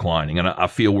 is declining. And I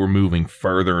feel we're moving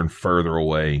further and further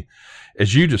away,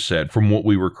 as you just said, from what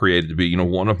we were created to be.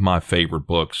 One of my favorite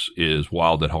books is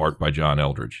Wild at Heart by John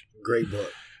Eldredge. Great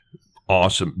book.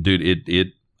 Awesome.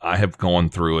 Dude, I have gone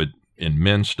through it in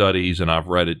men's studies, and I've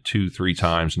read it 2-3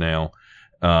 times now.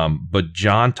 But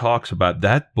John talks about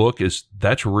that book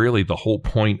that's really the whole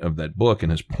point of that book.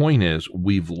 And his point is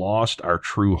we've lost our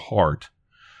true heart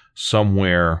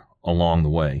somewhere along the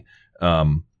way.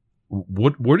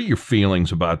 What are your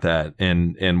feelings about that,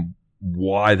 and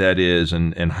why that is,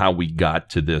 and how we got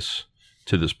to this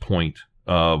point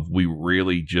of we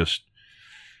really just,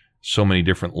 so many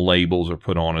different labels are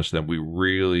put on us that we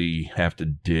really have to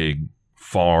dig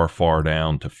far, far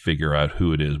down to figure out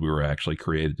who it is we were actually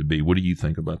created to be. What do you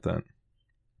think about that?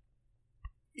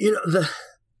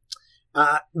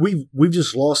 We've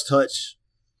just lost touch,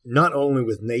 not only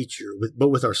with nature, but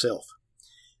with ourselves.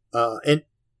 And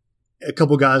a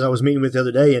couple of guys I was meeting with the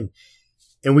other day,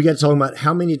 and we got talking about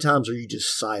how many times are you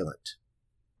just silent?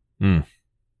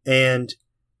 And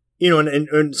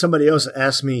and somebody else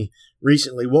asked me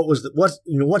recently,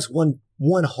 what's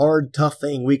one hard, tough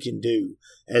thing we can do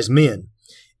as men?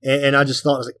 And I just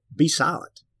thought, I was like, be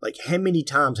silent. Like, how many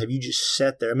times have you just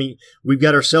sat there? I mean, we've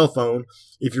got our cell phone.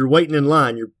 If you're waiting in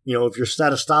line, if you're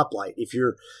at a stoplight, if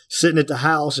you're sitting at the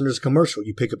house and there's a commercial,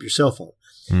 you pick up your cell phone.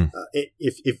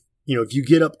 If you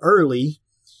get up early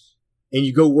and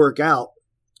you go work out,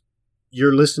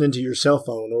 you're listening to your cell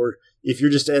phone. Or if you're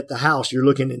just at the house, you're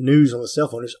looking at news on the cell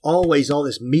phone. There's always all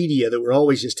this media that we're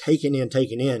always just taking in,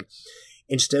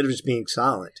 instead of just being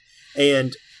silent.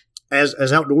 And as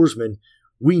outdoorsmen,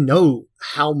 we know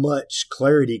how much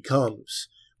clarity comes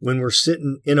when we're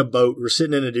sitting in a boat, we're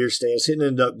sitting in a deer stand, sitting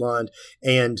in a duck blind,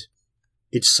 and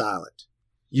it's silent.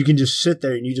 You can just sit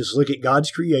there and you just look at God's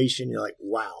creation. You're like,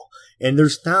 wow. And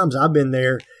there's times I've been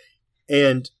there,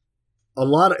 and a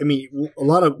lot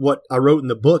of what I wrote in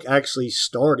the book actually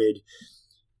started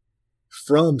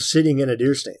from sitting in a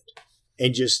deer stand,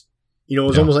 and just, it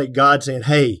was almost like God saying,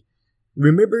 hey,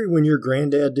 remember when your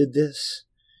granddad did this?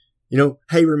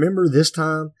 Hey, remember this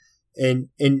time? And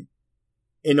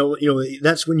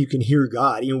that's when you can hear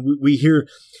God. We hear,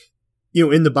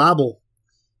 in the Bible,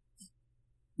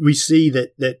 we see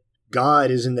that God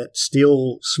is in that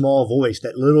still small voice,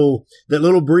 that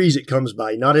little breeze that comes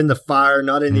by, not in the fire,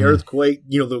 not in the earthquake,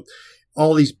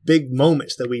 all these big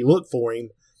moments that we look for him.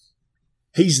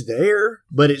 He's there,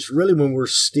 but it's really when we're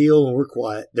still and we're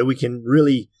quiet that we can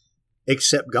really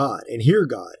accept God and hear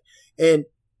God. And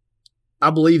I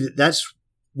believe that that's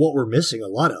what we're missing a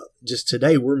lot of. Just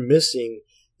today, we're missing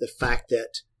the fact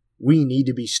that we need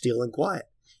to be still and quiet.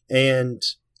 And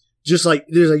just like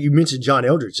you mentioned John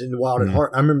Eldredge in The Wild at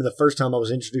Heart, I remember the first time I was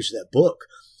introduced to that book,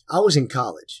 I was in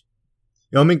college.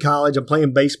 I'm in college, I'm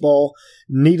playing baseball.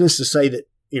 Needless to say that,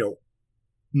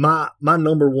 my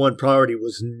number one priority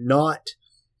was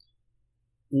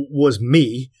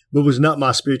me, but was not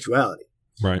my spirituality.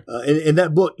 Right. And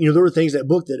that book, there were things in that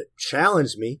book that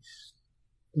challenged me.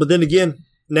 But then again,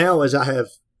 now as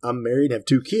I'm married, have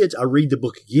 2 kids, I read the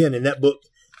book again, and that book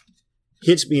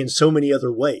hits me in so many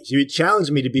other ways. It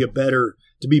challenged me to be better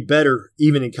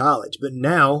even in college. But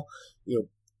now,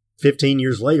 15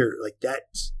 years later, like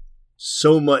that's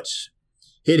so much,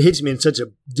 it hits me in such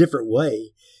a different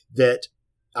way that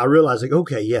I realize like,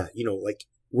 okay, yeah, like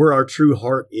where our true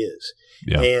heart is.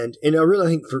 Yeah. And I really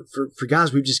think for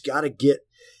guys, we've just got to get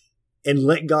and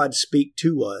let God speak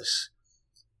to us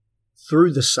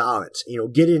through the silence,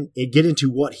 get into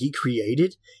what he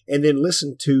created and then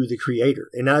listen to the creator.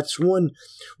 And that's one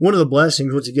of the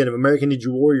blessings, once again, of American Ninja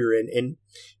Warrior and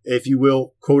if you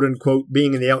will, quote unquote,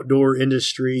 being in the outdoor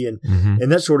industry and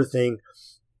that sort of thing,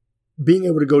 being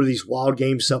able to go to these wild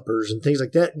game suppers and things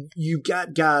like that. You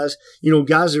got guys,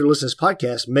 guys that are listening to this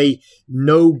podcast may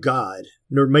know God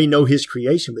or may know his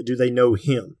creation, but do they know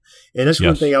him? And that's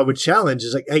one thing I would challenge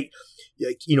is like, hey,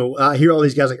 I hear all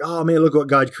these guys like, oh man, look what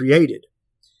God created.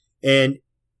 And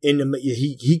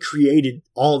he created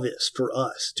all this for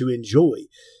us to enjoy,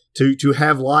 to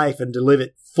have life and to live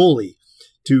it fully,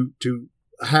 to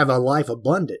have a life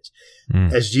abundant,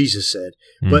 as Jesus said.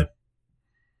 But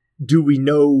do we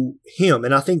know him?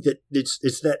 And I think that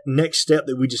it's that next step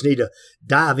that we just need to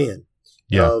dive in.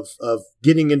 Of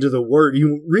getting into the word.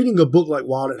 Reading a book like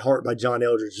Wild at Heart by John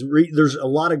Eldredge, there's a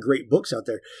lot of great books out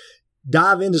there.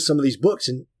 Dive into some of these books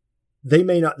and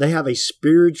they have a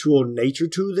spiritual nature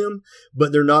to them,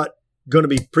 but they're not going to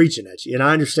be preaching at you. And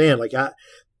I understand, like I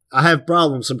have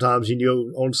problems sometimes,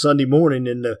 on Sunday morning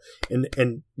and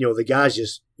the guys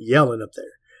just yelling up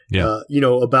there,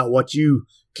 about what you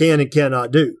can and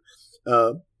cannot do.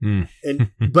 But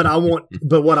what I want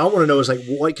to know is like,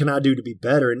 what can I do to be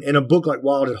better? And a book like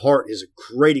Wild at Heart is a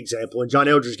great example. And John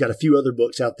Eldredge's got a few other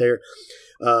books out there,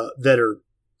 that are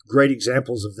great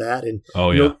examples of that. And,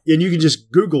 and you can just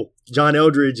Google John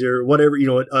Eldredge or whatever,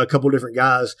 a couple of different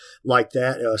guys like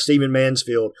that, Stephen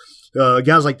Mansfield,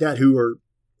 guys like that who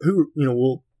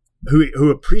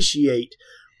appreciate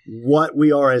what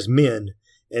we are as men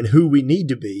and who we need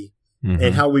to be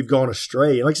and how we've gone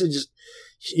astray. And like I said, just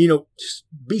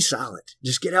be silent.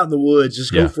 Just get out in the woods.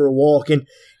 Just go for a walk. And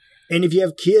if you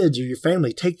have kids or your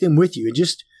family, take them with you and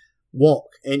just walk.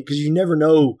 And because you never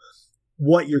know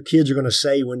what your kids are going to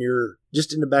say when you're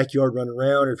just in the backyard running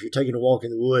around, or if you're taking a walk in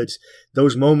the woods,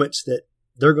 those moments that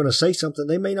they're going to say something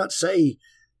they may not say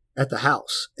at the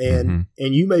house. And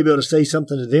you may be able to say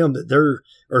something to them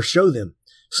or show them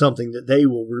something that they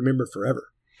will remember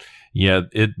forever. Yeah.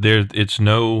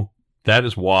 That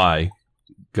is why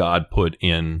God put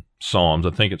in Psalms,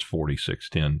 I think it's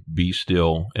 46:10, be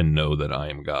still and know that I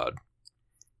am God.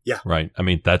 Yeah. Right. I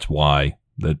mean, that's why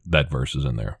that verse is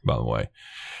in there, by the way.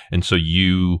 And so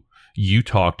you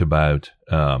talked about,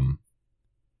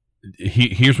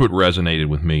 here's what resonated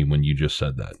with me when you just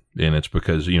said that. And it's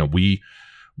because,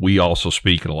 we also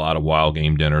speak at a lot of wild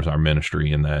game dinners, our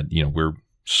ministry, in that, we're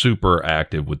super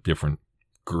active with different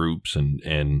groups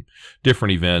and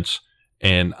different events.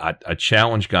 And I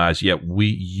challenge guys, a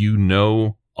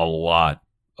lot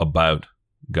about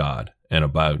God and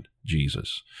about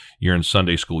Jesus. You're in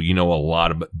Sunday school, you know a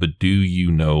lot about, but do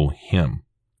you know him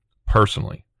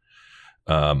personally?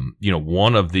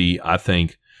 One of the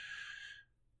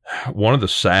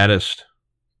saddest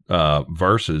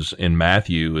verses in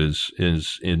Matthew is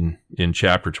in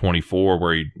chapter 24,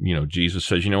 where Jesus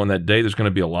says, in that day there's going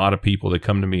to be a lot of people that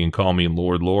come to me and call me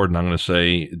Lord, Lord, and I'm going to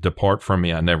say, depart from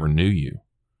me, I never knew you.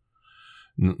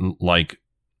 Like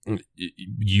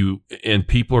you, and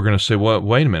people are going to say, well,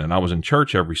 wait a minute, I was in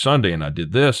church every Sunday and I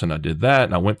did this and I did that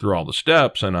and I went through all the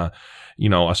steps and I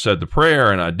said the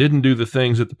prayer and I didn't do the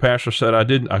things that the pastor said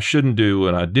I shouldn't do,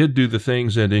 and I did do the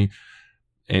things that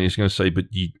he's going to say, but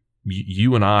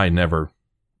you and I never,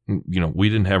 we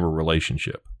didn't have a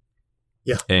relationship.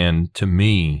 Yeah. And to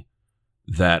me,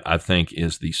 that I think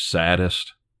is the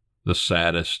saddest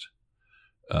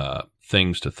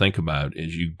things to think about,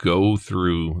 is you go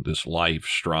through this life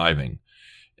striving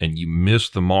and you miss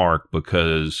the mark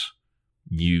because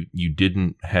you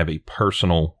didn't have a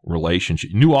personal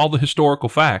relationship. You knew all the historical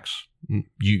facts.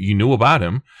 You knew about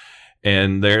him.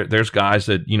 And there's guys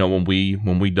that, when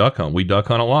we duck hunt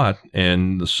a lot,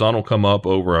 and the sun will come up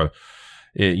over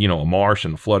a marsh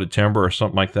and flooded timber or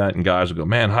something like that. And guys will go,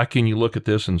 man, how can you look at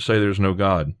this and say there's no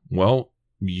God? Well,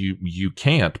 you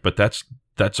can't, but that's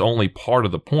only part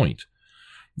of the point.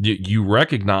 You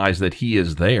recognize that he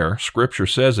is there. Scripture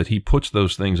says that he puts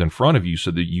those things in front of you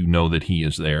so that you know that he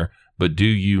is there. But do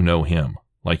you know him,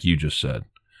 like you just said?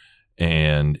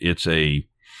 And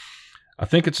I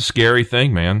think it's a scary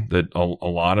thing, man, that a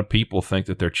lot of people think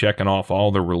that they're checking off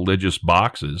all the religious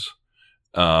boxes,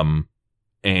 and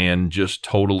just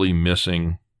totally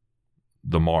missing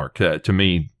the mark. To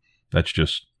me, that's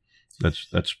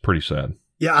pretty sad.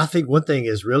 Yeah, I think one thing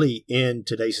is really in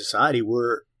today's society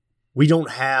where we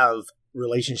don't have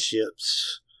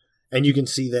relationships, and you can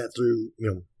see that through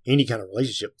any kind of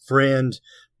relationship, friend,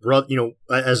 brother,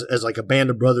 as like a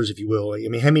band of brothers, if you will. I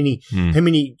mean, how many?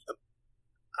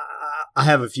 I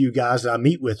have a few guys that I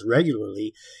meet with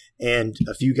regularly, and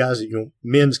a few guys that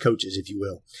men's coaches, if you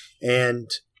will,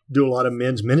 and do a lot of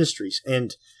men's ministries,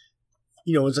 and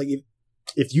it's like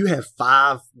if you have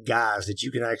 5 guys that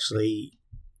you can actually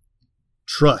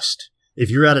trust. If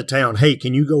you're out of town, hey,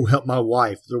 can you go help my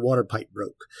wife? Their water pipe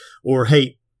broke. Or,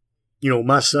 hey,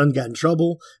 my son got in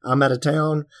trouble. I'm out of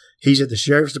town. He's at the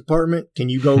sheriff's department. Can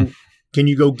you go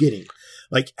get him?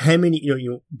 Like, how many,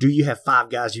 do you have 5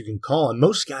 guys you can call? And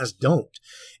most guys don't.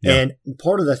 Yeah. And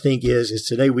part of the thing is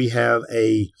today we have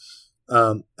a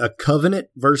covenant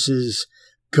versus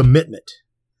commitment.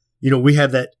 We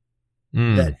have that.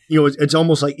 That it's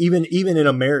almost like even in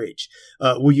a marriage,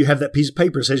 where you have that piece of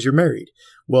paper that says you're married.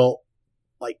 Well,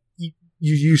 like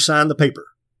you sign the paper.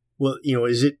 Well,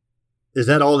 is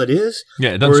that all it is? Yeah,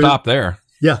 it doesn't stop there.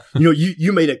 Yeah,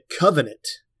 you made a covenant.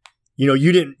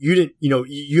 You didn't.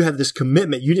 You have this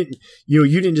commitment. You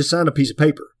didn't just sign a piece of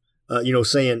paper.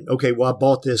 Saying, okay, well, I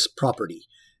bought this property.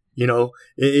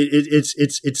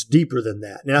 It's deeper than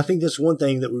that. And I think that's one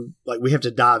thing that we have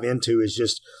to dive into is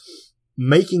just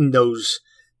making those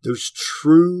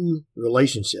true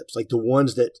relationships, like the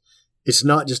ones that it's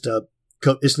not just a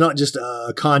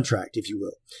contract, if you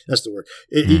will. That's the word.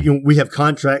 We have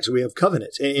contracts, we have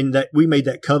covenants, and that we made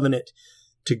that covenant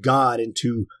to God and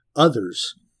to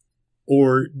others.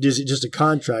 Or is it just a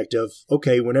contract of,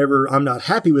 okay, whenever I'm not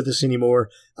happy with this anymore,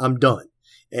 I'm done?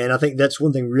 And I think that's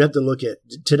one thing we have to look at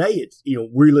today. It's,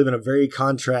 we live in a very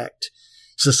contract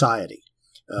society.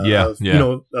 If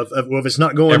it's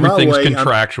not going my way, everything's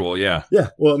contractual. Yeah.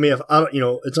 Well, I mean, if I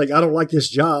don't, it's like, I don't like this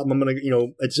job. I'm going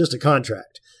to, it's just a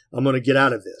contract. I'm going to get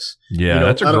out of this. Yeah.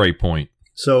 That's a great point.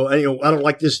 So, I don't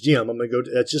like this gym. I'm going to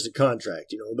go, that's just a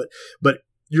contract, but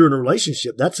you're in a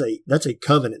relationship. That's a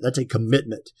covenant. That's a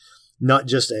commitment, not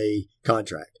just a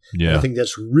contract. Yeah. And I think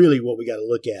that's really what we got to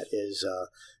look at is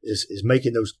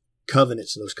making those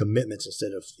covenants and those commitments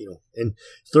instead of, and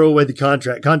throw away the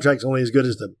contract. Contract's only as good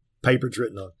as the paper it's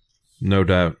written on. No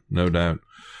doubt.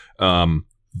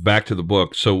 Back to the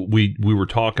book. So we were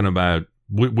talking about,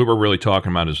 we were really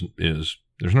talking about is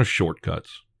there's no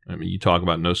shortcuts. I mean, you talk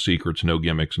about no secrets, no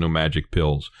gimmicks, no magic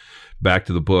pills. Back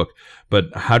to the book.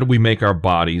 But how do we make our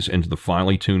bodies into the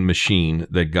finely tuned machine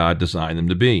that God designed them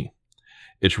to be?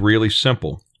 It's really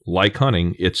simple. Like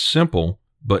hunting, it's simple,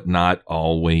 but not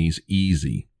always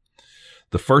easy.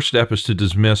 The first step is to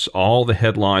dismiss all the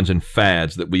headlines and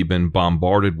fads that we've been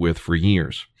bombarded with for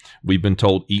years. We've been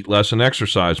told eat less and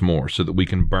exercise more so that we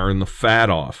can burn the fat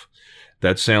off.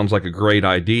 That sounds like a great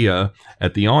idea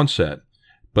at the onset.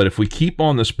 But if we keep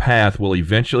on this path, we'll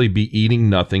eventually be eating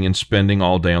nothing and spending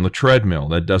all day on the treadmill.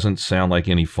 That doesn't sound like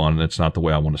any fun, and it's not the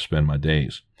way I want to spend my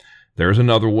days. There's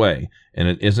another way, and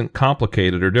it isn't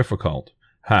complicated or difficult.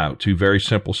 How? 2 very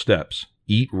simple steps.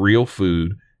 Eat real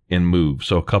food and move.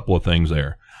 So a couple of things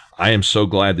there. I am so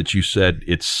glad that you said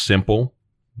it's simple,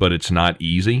 but it's not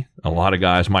easy. A lot of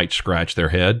guys might scratch their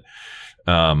head.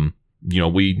 When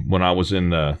I was in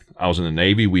the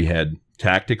Navy, we had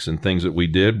tactics and things that we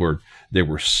did where they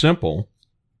were simple,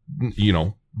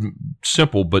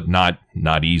 simple, but not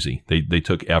easy. They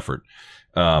took effort.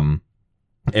 And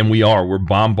we're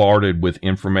bombarded with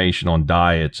information on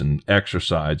diets and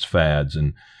exercise fads.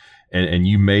 And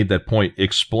you made that point.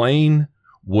 Explain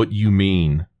what you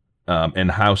mean,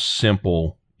 and how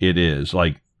simple it is,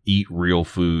 like eat real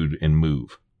food and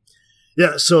move.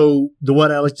 Yeah. So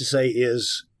what I like to say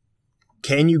is,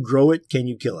 can you grow it? Can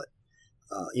you kill it?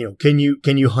 Can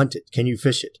you hunt it? Can you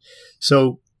fish it?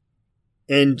 So,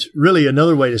 and really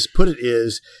another way to put it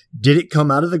is, did it come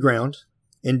out of the ground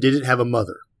and did it have a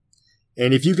mother?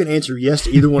 And if you can answer yes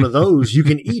to either one of those, you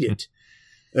can eat it.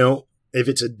 If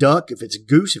it's a duck, if it's a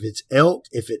goose, if it's elk,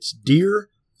 if it's deer,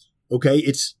 okay,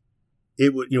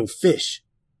 it would, fish.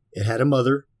 It had a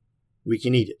mother. We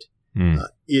can eat it.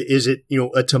 Is it,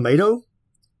 a tomato?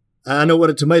 I know what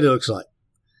a tomato looks like.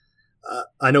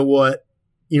 I know what,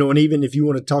 and even if you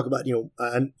want to talk about,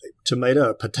 a tomato,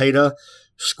 a potato,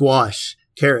 squash,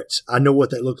 carrots, I know what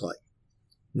they look like.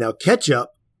 Now,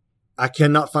 ketchup, I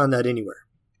cannot find that anywhere.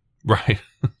 Right.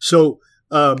 So,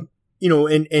 and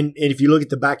if you look at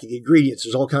the back of the ingredients,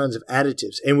 there's all kinds of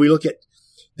additives. And we look at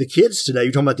the kids today,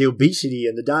 you're talking about the obesity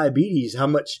and the diabetes, how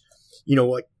much,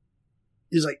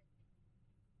 is like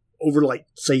over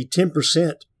say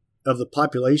 10% of the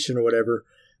population or whatever,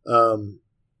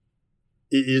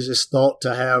 is thought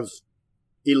to have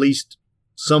at least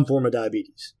some form of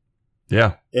diabetes.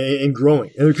 Yeah. And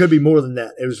growing. And there could be more than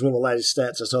that. It was one of the latest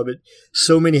stats I saw, but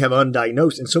so many have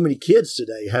undiagnosed, and so many kids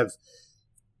today have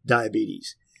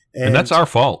diabetes. And that's our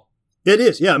fault. It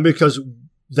is, yeah, because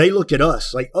they look at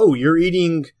us like, oh,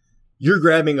 you're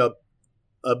grabbing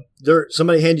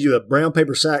somebody handed you a brown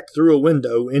paper sack through a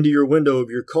window into your window of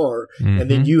your car, and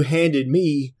then you handed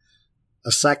me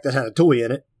a sack that had a toy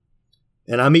in it,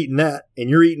 and I'm eating that, and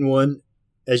you're eating one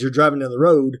as you're driving down the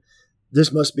road.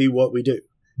 This must be what we do.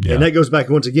 Yeah. And that goes back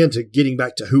once again to getting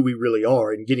back to who we really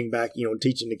are and getting back, and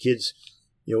teaching the kids,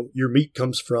 your meat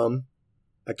comes from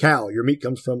a cow, your meat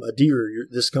comes from a deer,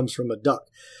 this comes from a duck.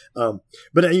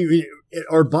 But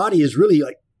our body is really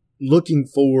like looking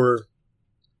for,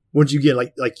 once you get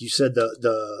like you said,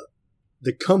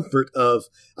 the comfort of,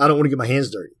 I don't want to get my hands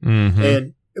dirty.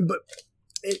 And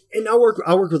I work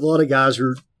with a lot of guys who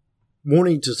are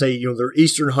wanting to say, they're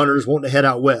Eastern hunters wanting to head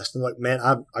out west. And like, man,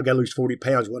 I've got to lose 40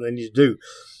 pounds, what I need to do.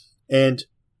 And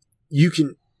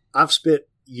I've spent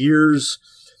years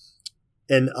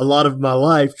and a lot of my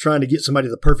life trying to get somebody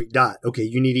the perfect diet. Okay,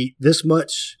 you need to eat this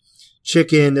much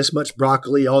chicken, this much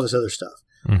broccoli, all this other stuff.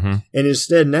 And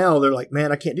instead now they're like,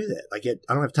 man, I can't do that.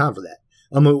 I don't have time for that.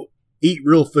 I'm going to eat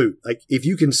real food. Like if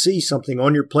you can see something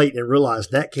on your plate and realize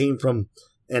that came from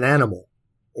an animal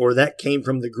or that came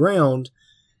from the ground,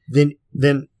 then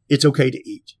it's okay to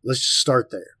eat. Let's just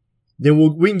start there.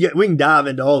 Then we can dive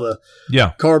into all the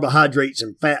carbohydrates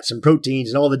and fats and proteins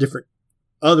and all the different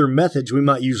other methods we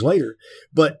might use later.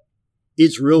 But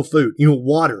it's real food.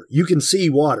 Water. You can see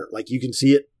water. Like you can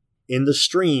see it in the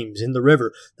streams, in the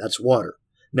river. That's water.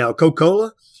 Now,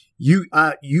 Coca-Cola, you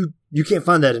can't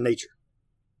find that in nature.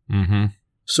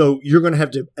 So you're going to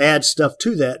have to add stuff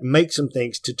to that, make some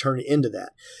things to turn it into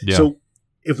that. Yeah. So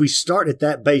if we start at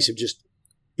that base of just,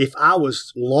 if I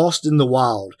was lost in the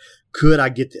wild, could I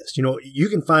get this? You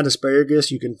can find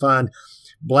asparagus, you can find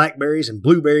blackberries and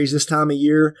blueberries this time of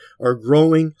year are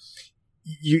growing.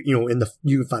 You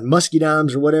can find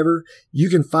muscadines or whatever. You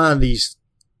can find these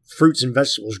fruits and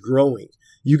vegetables growing.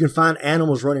 You can find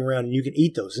animals running around and you can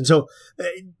eat those. And so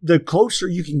the closer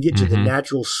you can get to the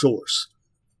natural source,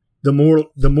 the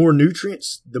more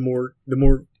nutrients, the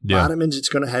more vitamins it's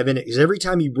going to have in it. Because every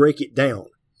time you break it down,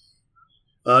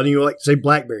 like say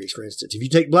blackberries, for instance, if you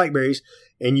take blackberries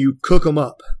and you cook them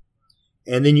up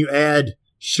and then you add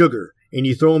sugar and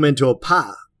you throw them into a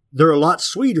pie, they're a lot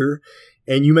sweeter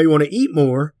and you may want to eat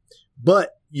more,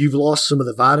 but you've lost some of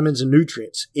the vitamins and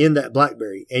nutrients in that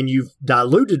blackberry and you've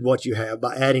diluted what you have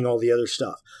by adding all the other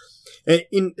stuff.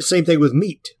 And same thing with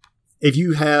meat. If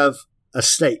you have a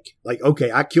steak, like,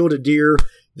 okay, I killed a deer.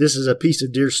 This is a piece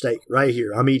of deer steak right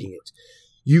here. I'm eating it.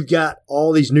 You've got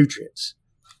all these nutrients.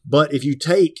 But if you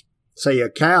take, say, a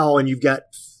cow and you've got,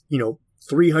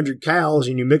 300 cows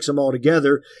and you mix them all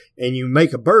together and you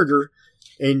make a burger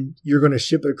and you're going to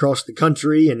ship it across the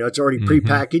country and it's already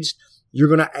prepackaged, you're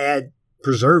going to add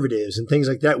preservatives and things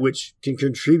like that, which can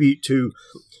contribute to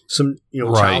some,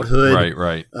 childhood.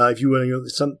 Right. If you will,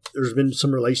 there's been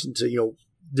some relation to,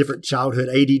 different childhood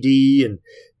ADD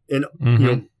and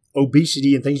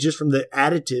obesity and things just from the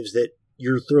additives that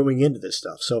you're throwing into this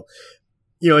stuff. So,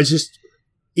 it's just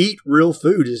eat real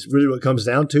food is really what it comes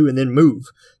down to, and then move.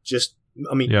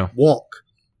 Walk.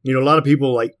 A lot of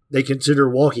people they consider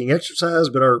walking exercise,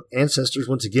 but our ancestors,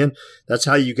 once again, that's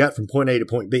how you got from point A to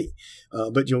point B.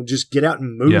 But just get out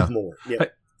and move more. Yeah.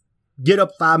 Get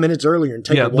up 5 minutes earlier and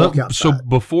take a walk outside.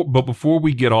 So before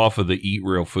we get off of the eat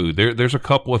real food, there's a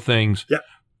couple of things. Yeah.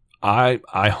 I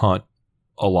hunt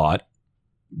a lot.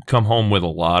 Come home with a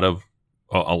lot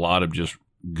of just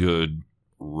good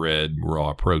red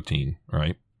raw protein,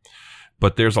 right?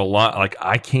 But there's a lot,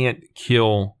 I can't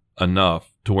kill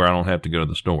enough to where I don't have to go to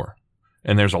the store.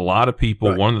 And there's a lot of people,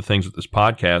 right. One of the things with this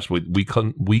podcast,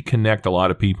 we connect a lot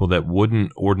of people that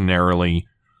wouldn't ordinarily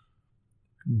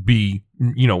be,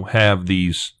 have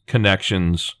these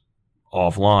connections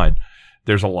offline.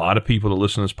 There's a lot of people that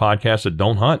listen to this podcast that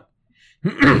don't hunt.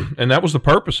 And that was the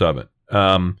purpose of it.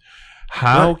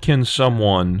 How can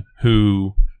someone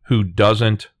who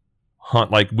doesn't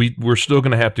hunt, we're still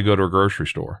going to have to go to a grocery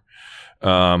store.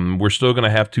 We're still going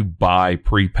to have to buy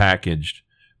prepackaged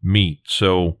meat.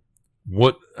 So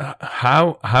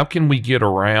how can we get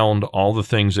around all the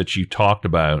things that you talked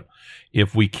about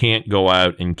if we can't go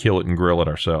out and kill it and grill it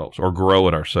ourselves or grow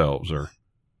it ourselves? Or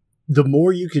the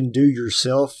more you can do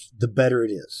yourself, the better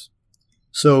it is.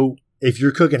 So if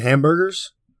you're cooking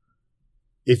hamburgers,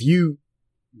 if you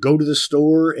go to the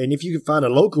store and if you can find a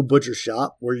local butcher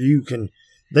shop where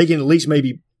they can at least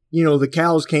maybe, the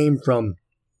cows came from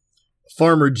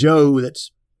Farmer Joe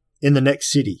that's in the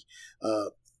next city.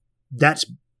 That's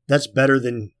that's better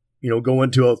than,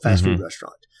 going to a fast food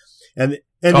restaurant. And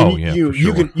then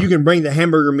you can bring the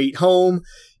hamburger meat home.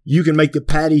 You can make the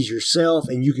patties yourself,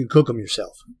 and you can cook them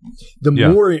yourself.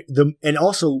 And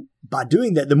also by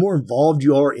doing that, the more involved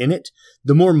you are in it,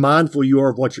 the more mindful you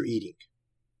are of what you're eating.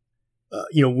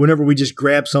 Whenever we just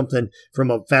grab something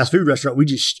from a fast food restaurant, we're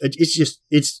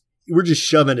just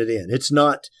shoving it in. It's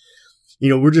not,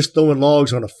 we're just throwing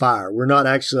logs on a fire. We're not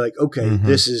actually like, okay,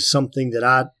 this is something that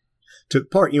I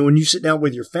took part. When you sit down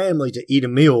with your family to eat a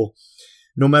meal,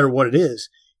 no matter what it is,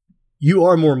 you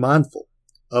are more mindful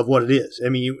of what it is. I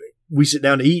mean, we sit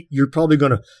down to eat, you're probably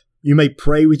you may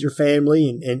pray with your family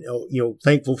and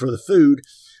thankful for the food.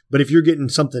 But if you're getting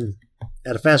something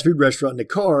at a fast food restaurant in the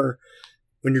car,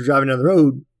 when you're driving down the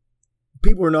road,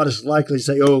 people are not as likely to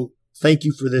say, oh, thank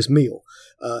you for this meal.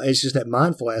 It's just that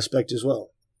mindful aspect as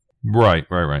well. Right.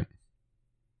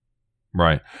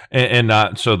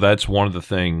 And so that's one of the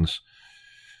things,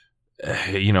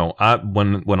 when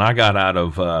I got out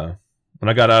of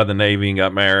the Navy and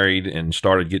got married and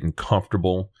started getting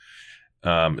comfortable,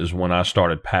 is when I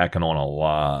started packing on a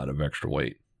lot of extra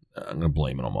weight. I'm going to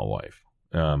blame it on my wife.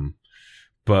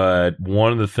 But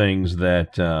one of the things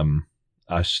that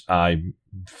I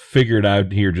figured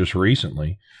out here just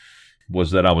recently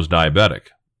was that I was diabetic.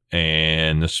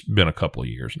 And it's been a couple of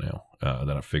years now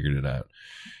that I figured it out.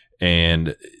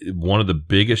 And one of the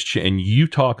biggest, and you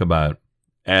talk about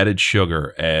added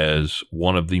sugar as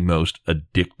one of the most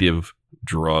addictive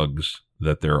drugs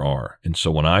that there are. And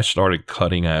so when I started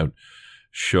cutting out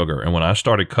sugar, and when I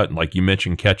started cutting, like you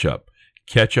mentioned, ketchup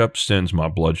sends my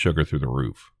blood sugar through the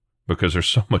roof because there's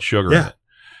so much sugar in it.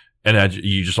 And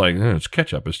you just like, it's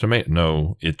ketchup, it's tomato.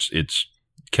 No, it's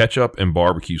ketchup and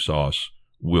barbecue sauce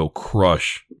will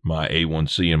crush my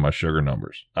A1C and my sugar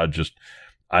numbers.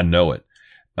 I know it.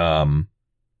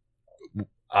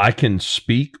 I can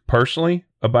speak personally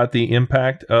about the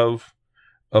impact of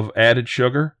added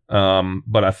sugar,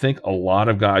 but I think a lot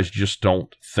of guys just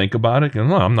don't think about it. And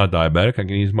no, I'm not diabetic. I can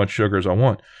eat as much sugar as I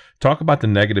want. Talk about the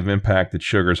negative impact that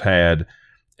sugar's had.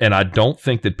 And I don't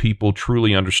think that people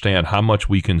truly understand how much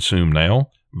we consume now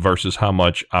versus how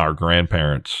much our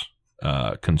grandparents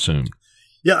consumed.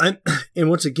 Yeah, and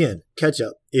once again,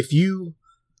 ketchup. If you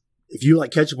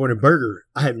like ketchup on a burger,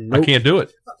 I can't do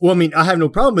it. Well, I mean, I have no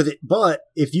problem with it. But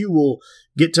if you will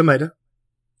get tomato,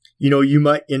 you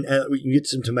might you can get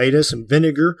some tomato, some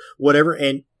vinegar, whatever.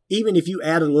 And even if you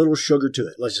add a little sugar to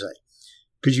it, let's say,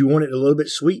 because you want it a little bit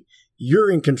sweet, you're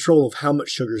in control of how much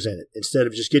sugar's in it instead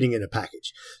of just getting in a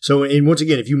package. So, and once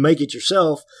again, if you make it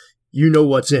yourself, you know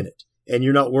what's in it, and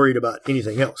you're not worried about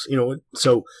anything else.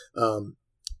 So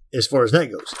as far as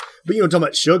that goes, but talking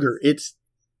about sugar, it's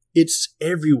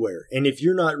everywhere, and if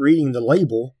you're not reading the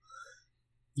label,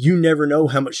 you never know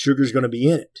how much sugar is going to be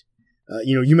in it.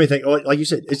 You may think, oh, like you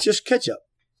said, it's just ketchup,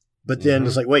 but then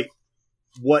it's like, wait,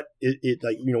 what?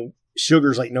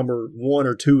 Sugar's like number 1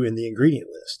 or 2 in the ingredient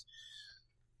list.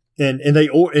 And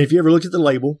if you ever look at the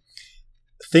label,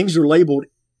 things are labeled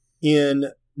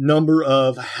in number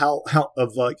of how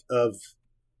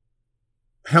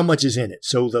much is in it.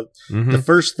 So the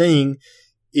first thing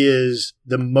is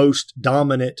the most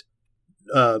dominant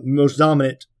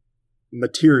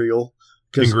material.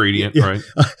 Ingredient, right?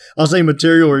 I'll say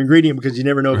material or ingredient because you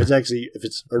never know if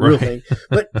it's a real thing.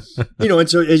 But and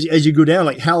so as you go down,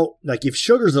 like if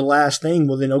sugar's the last thing,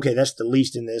 well then okay, that's the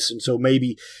least in this, and so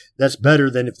maybe that's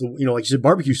better than if like you said,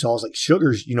 barbecue sauce, like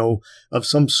sugar's of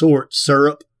some sort,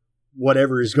 syrup,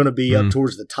 whatever is going to be up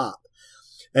towards the top.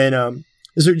 And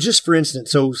so just for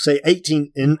instance, so say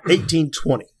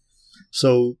 1820.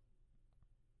 So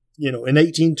in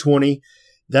 1820,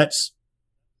 that's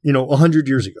 100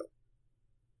 years ago.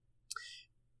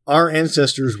 Our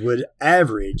ancestors would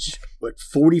average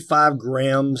 45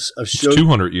 grams of sugar.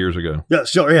 200 years ago. Yeah,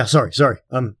 sorry.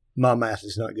 My math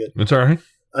is not good. It's all right.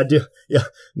 I do. Yeah,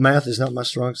 math is not my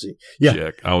strong suit. Yeah,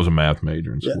 check. I was a math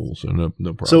major in school, so no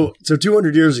problem. So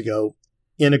 200 years ago,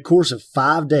 in a course of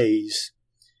 5 days,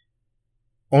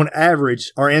 on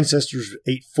average, our ancestors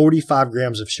ate 45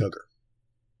 grams of sugar.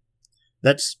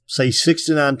 That's, say, 6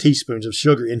 to 9 teaspoons of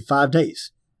sugar in 5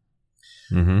 days.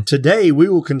 Mm-hmm. Today, we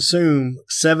will consume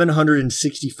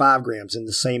 765 grams in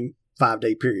the same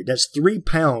 5-day period. That's 3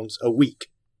 pounds a week.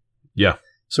 Yeah.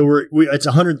 So it's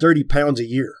 130 pounds a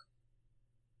year.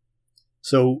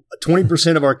 So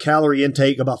 20% of our calorie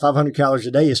intake, about 500 calories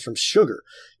a day, is from sugar.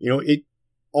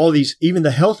 All these, even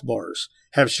the health bars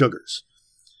have sugars.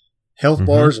 Health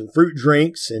bars and fruit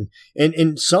drinks,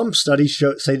 and some studies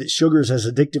say that sugar is as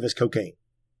addictive as cocaine.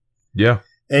 Yeah.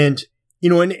 And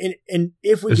and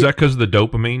if we is that because of the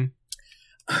dopamine?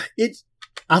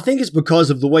 I think it's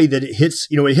because of the way that it hits.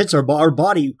 It hits our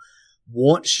body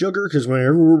wants sugar because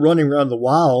whenever we're running around the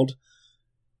wild,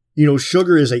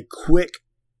 sugar is a quick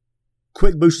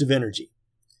boost of energy.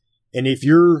 And if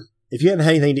you haven't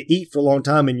had anything to eat for a long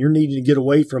time and you're needing to get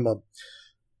away from a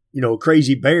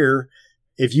crazy bear,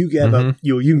 if you get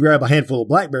you can grab a handful of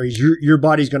blackberries, your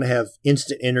body's going to have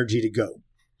instant energy to go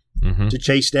to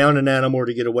chase down an animal or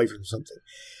to get away from something.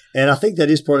 And I think that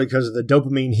is partly because of the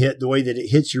dopamine hit, the way that it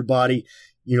hits your body,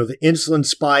 the insulin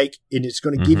spike, and it's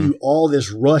going to give you all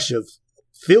this rush of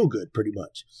feel good pretty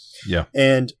much. Yeah.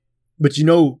 But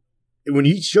when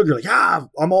you eat sugar, like, I'm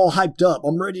all hyped up,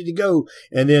 I'm ready to go.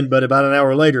 But about an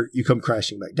hour later, you come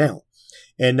crashing back down.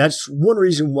 And that's one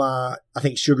reason why I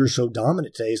think sugar is so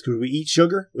dominant today is because we eat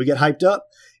sugar, we get hyped up.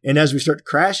 And as we start to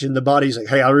crash, and the body's like,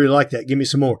 hey, I really like that. Give me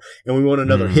some more. And we want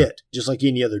another hit, just like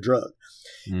any other drug.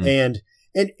 And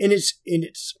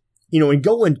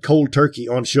going cold turkey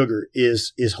on sugar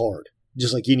is hard,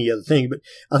 just like any other thing. But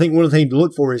I think one of the things to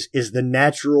look for is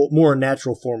the more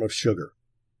natural form of sugar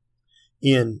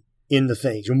in the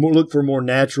things. And we'll look for a more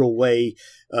natural way.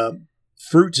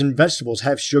 Fruits and vegetables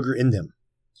have sugar in them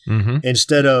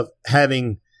instead of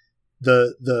having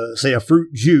the say a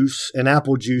fruit juice, an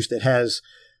apple juice that has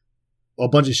a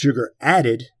bunch of sugar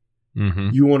added.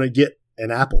 You want to get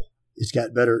an apple. It's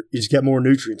got more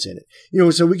nutrients in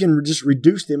it. So we can just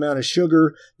reduce the amount of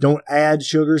sugar, don't add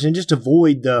sugars, and just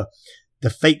avoid the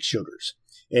fake sugars.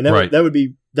 And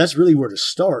that's really where to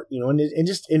start,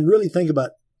 and really think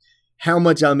about how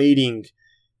much I'm eating,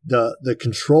 the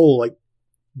control, like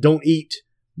don't eat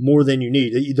more than you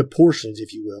need, the portions,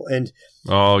 if you will. And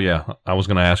oh yeah, I was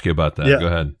going to ask you about that. Yeah. Go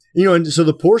ahead. And so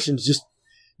the portions, just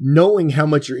knowing how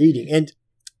much you're eating, and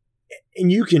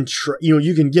you can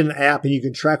you can get an app and you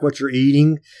can track what you're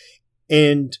eating,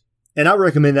 and I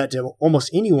recommend that to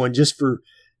almost anyone just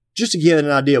to get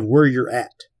an idea of where you're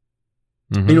at.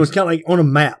 It's kind of like on a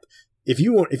map. If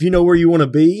you know where you want to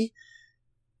be,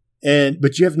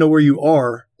 but you have to know where you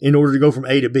are in order to go from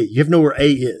A to B. You have to know where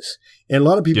A is, and a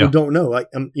lot of people don't know. Like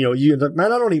you're like,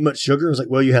 man, I don't eat much sugar. It's like,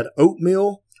 well, you had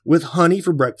oatmeal with honey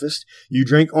for breakfast. You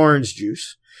drank orange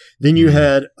juice. Then you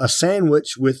had a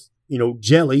sandwich with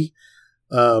jelly.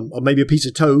 Or maybe a piece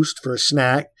of toast for a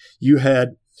snack. You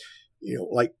had,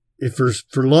 for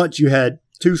lunch, you had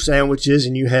 2 sandwiches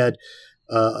and you had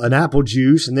an apple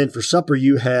juice. And then for supper,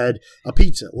 you had a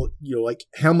pizza. Well,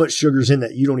 how much sugar's in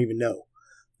that? You don't even know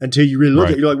until you really look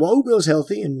at it. You're like, well, oatmeal's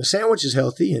healthy and the sandwich is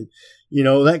healthy and,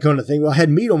 that kind of thing. Well, I had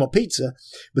meat on my pizza.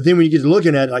 But then when you get to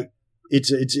looking at it, like,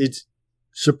 it's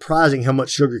surprising how much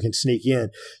sugar can sneak in.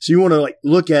 So you want to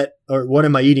look at, or what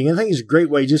am I eating? And I think it's a great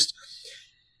way just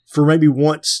for maybe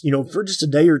once, for just a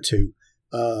day or two,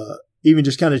 even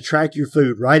just kind of track your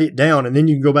food, write it down, and then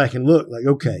you can go back and look like,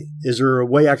 okay, is there a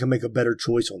way I can make a better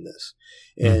choice on this?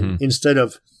 And instead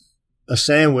of a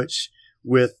sandwich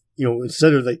with,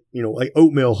 instead of like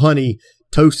oatmeal, honey,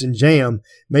 toast, and jam,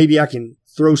 maybe I can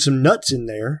throw some nuts in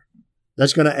there.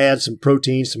 That's going to add some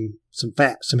protein, some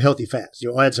fat, some healthy fats.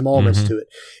 I'll add some almonds to it.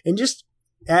 And just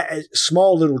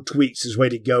small little tweaks is the way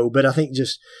to go. But I think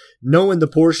just knowing the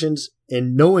portions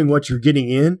and knowing what you're getting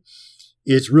in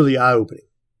is really eye-opening.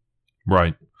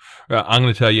 Right. I'm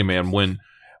going to tell you, man,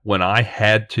 when I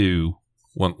had to,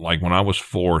 when I was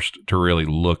forced to really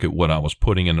look at what I was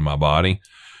putting into my body,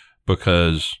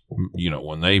 because,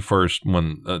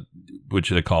 which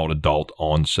they call it adult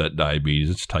onset diabetes,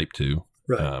 it's type 2.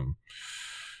 Right.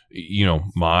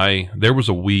 There was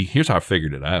a week, here's how I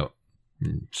figured it out.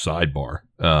 Sidebar.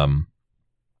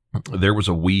 There was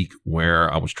a week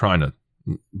where I was trying to,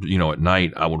 at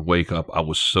night I would wake up. I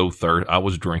was so thirsty. I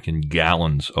was drinking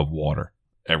gallons of water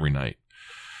every night.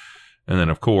 And then,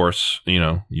 of course,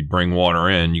 you bring water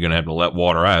in, you're going to have to let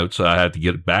water out. So I had to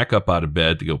get back up out of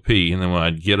bed to go pee. And then when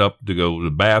I'd get up to go to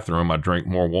the bathroom, I'd drink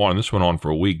more water. And this went on for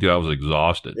a week. Dude, I was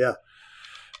exhausted. Yeah.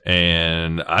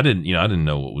 And I didn't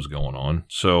know what was going on.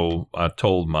 So I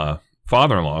told my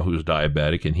father-in-law, who's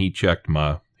diabetic, and he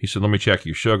said, let me check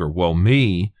your sugar. Well,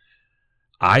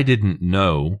 I didn't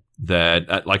know that,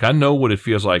 I know what it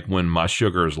feels like when my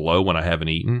sugar is low when I haven't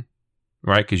eaten,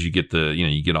 right? Because you get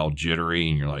you get all jittery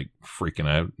and you're like freaking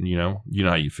out, you know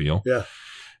how you feel. Yeah.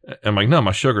 I'm like, no,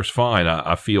 my sugar's fine.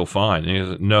 I feel fine. And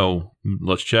he said, no,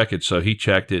 let's check it. So he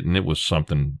checked it and it was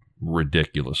something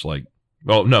ridiculous.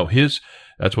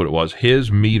 That's what it was.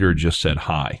 His meter just said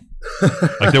high.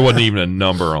 Like there wasn't even a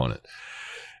number on it.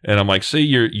 And I'm like, see,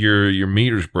 your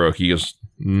meter's broke. He goes,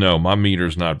 no, my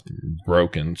meter's not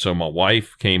broken. So my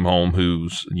wife came home,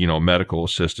 who's, a medical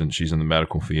assistant. She's in the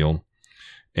medical field.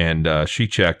 And she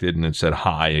checked it and it said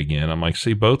high again. I'm like,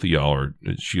 see, both of y'all are.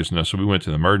 She goes, no. So we went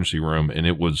to the emergency room and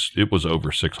it was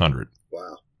over 600.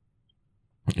 Wow.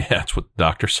 Yeah, that's what the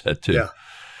doctor said too. Yeah.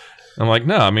 I'm like,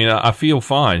 no, I mean, I feel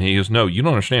fine. He goes, no, you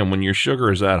don't understand. When your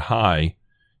sugar is that high,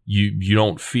 you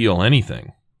don't feel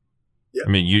anything. Yeah. I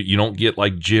mean, you don't get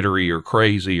like jittery or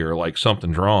crazy or like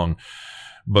something's wrong.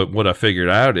 But what I figured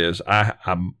out is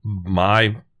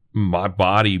my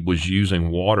body was using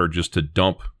water just to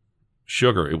dump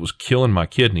sugar. It was killing my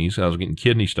kidneys. I was getting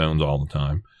kidney stones all the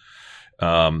time.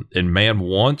 And man,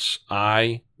 once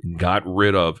I got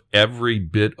rid of every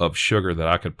bit of sugar that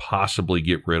I could possibly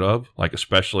get rid of, like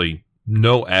especially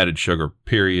no added sugar,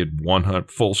 period, 100,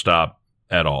 full stop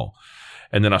at all.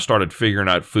 And then I started figuring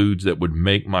out foods that would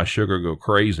make my sugar go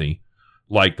crazy,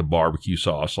 like the barbecue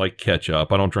sauce, like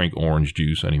ketchup. I don't drink orange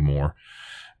juice anymore.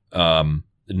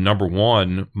 Number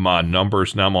one, my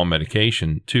numbers, now I'm on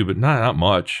medication too, but not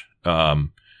much.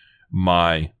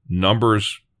 My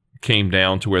numbers came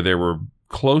down to where they were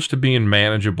close to being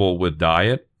manageable with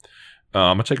diet.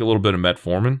 I'm going to take a little bit of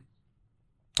metformin.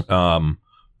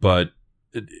 But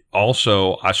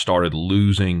also I started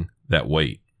losing that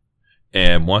weight.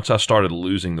 And once I started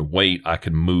losing the weight, I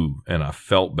could move and I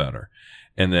felt better.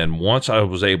 And then once I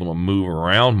was able to move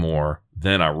around more,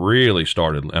 then I really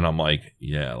started, and I'm like,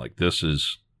 yeah, like this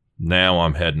is, now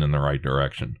I'm heading in the right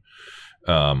direction.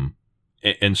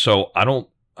 And so I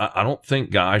don't think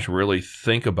guys really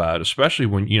think about it, especially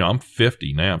when, you know, I'm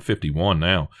 50 now, I'm 51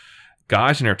 now.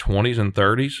 Guys in their 20s and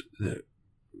 30s,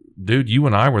 dude, you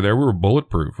and I were there. We were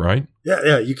bulletproof, right?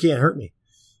 Yeah, you can't hurt me.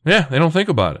 Yeah, they don't think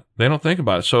about it. They don't think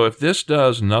about it. So if this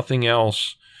does nothing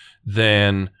else,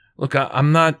 then look,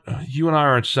 I'm not, you and I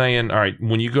aren't saying, all right,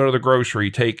 when you go to the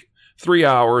grocery, take 3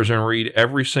 hours and read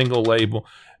every single label.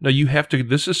 No, you have to,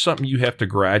 this is something you have to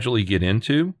gradually get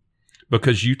into,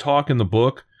 because you talk in the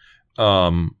book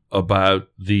about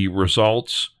the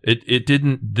results.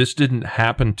 This didn't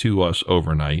happen to us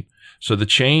overnight. So the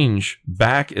change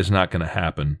back is not going to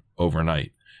happen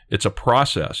overnight. It's a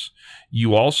process.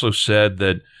 You also said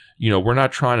that, you know, we're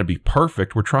not trying to be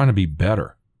perfect. We're trying to be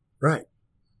better. Right.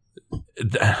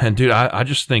 And dude, I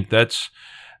just think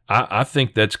I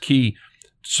think that's key.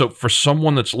 So for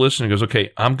someone that's listening, goes, okay,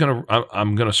 I'm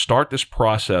gonna start this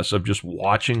process of just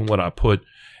watching what I put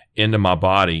into my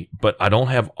body, but I don't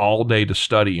have all day to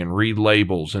study and read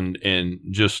labels and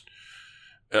just,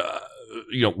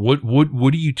 you know,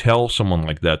 what do you tell someone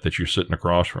like that you're sitting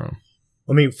across from?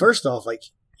 I mean, first off, like,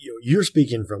 you know, you're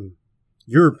speaking from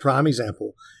your prime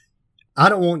example. I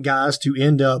don't want guys to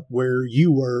end up where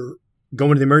you were,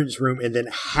 going to the emergency room and then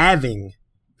having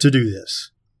to do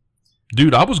this.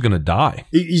 Dude, I was going to die.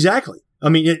 Exactly. I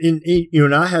mean, you know,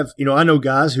 and I have, you know, I know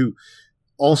guys who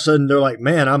all of a sudden they're like,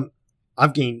 man,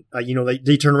 I've gained, you know,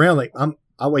 they turn around like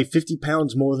I weigh 50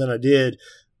 pounds more than I did,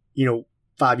 you know,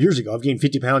 5 years ago. I've gained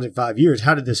 50 pounds in 5 years.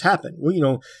 How did this happen? Well, you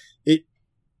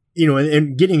know,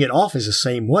 and getting it off is the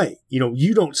same way. You know,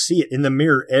 you don't see it in the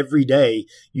mirror every day.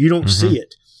 You don't see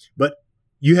it, but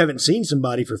you haven't seen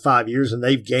somebody for 5 years and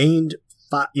they've gained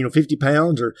 50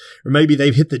 pounds, or maybe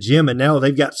they've hit the gym and now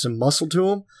they've got some muscle to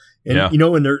them, and you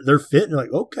know, and they're fit, and they're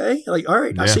like, okay, like, all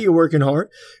right, I see you working hard,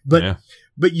 but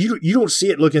you don't see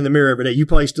it looking in the mirror every day. You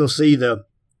probably still see the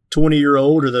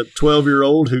 20-year-old or the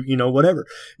 12-year-old who, you know, whatever.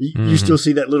 You still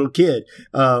see that little kid.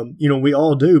 You know, we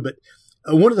all do, but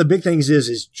one of the big things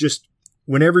is just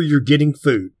whenever you're getting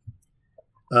food,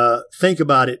 think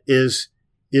about it is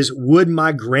would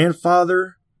my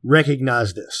grandfather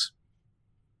recognize this?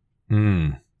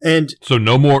 And so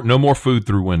no more food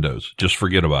through windows. Just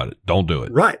forget about it. Don't do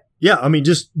it. Right. Yeah. I mean,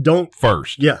 just don't.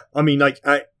 First. Yeah. I mean, like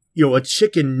you know, a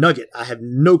chicken nugget, I have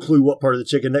no clue what part of the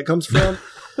chicken that comes from.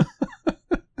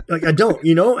 Like, I don't,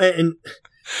 you know, and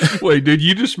wait, dude,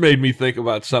 you just made me think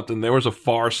about something. There was a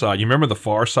Far Side. You remember the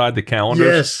Far Side, the calendars?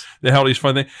 Yes. They had all these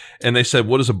fun things. And they said,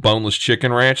 what does a boneless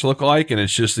chicken ranch look like? And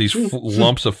it's just these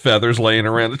lumps of feathers laying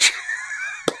around the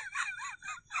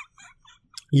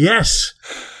Yes.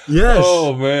 Yes.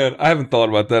 Oh, man. I haven't thought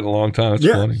about that in a long time. It's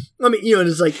funny. I mean, you know, and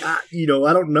it's like, you know,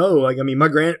 I don't know. Like, I mean, my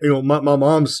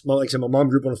mom's, like I said, my mom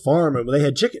grew up on a farm and they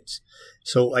had chickens.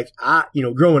 So, like, you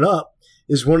know, growing up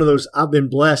is one of those, I've been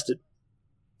blessed.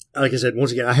 Like I said,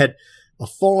 once again, I had a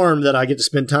farm that I get to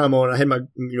spend time on. I had my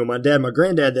dad, my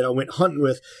granddad that I went hunting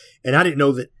with, and I didn't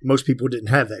know that most people didn't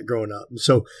have that growing up. And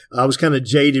so I was kind of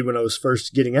jaded when I was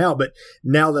first getting out. But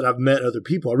now that I've met other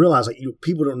people, I realize, like, you know,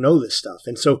 people don't know this stuff.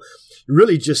 And so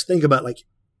really just think about, like,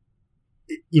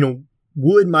 you know,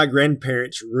 would my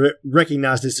grandparents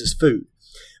recognize this as food?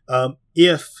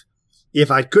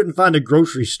 If I couldn't find a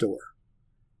grocery store,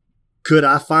 could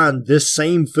I find this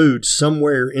same food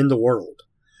somewhere in the world?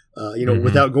 You know,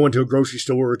 without going to a grocery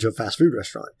store or to a fast food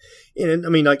restaurant. And I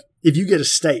mean, like, if you get a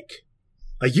steak,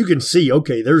 like, you can see,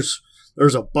 okay, there's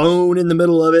there's a bone in the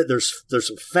middle of it. There's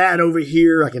some fat over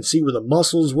here. I can see where the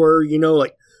muscles were,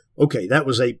 like, okay, that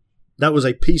was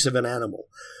a piece of an animal.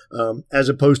 As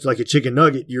opposed to like a chicken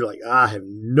nugget, you're like, I have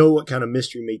no what kind of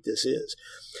mystery meat this is.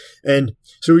 And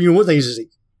so, one thing is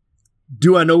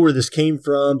do I know where this came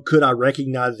from? Could I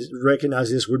recognize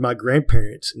this? Would my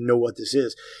grandparents know what this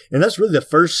is? And that's really the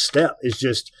first step, is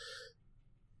just,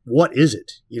 what is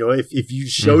it? If you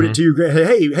showed it to your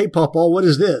hey, Papa, what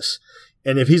is this?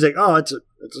 And if he's like, oh, it's a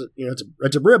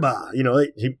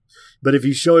ribeye, but if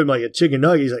you show him like a chicken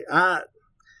nugget, he's like,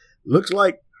 looks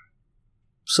like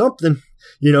something,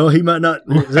 he might not,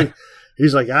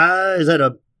 he's like, is that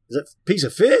a piece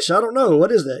of fish? I don't know.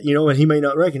 What is that? And he may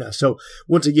not recognize. So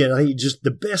once again, I think just the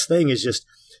best thing is just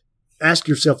ask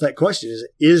yourself that question: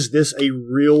 is this a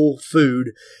real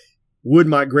food? Would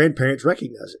my grandparents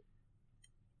recognize it?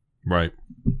 Right.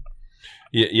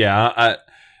 Yeah.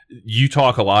 You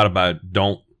talk a lot about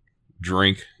don't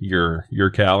drink your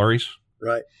calories.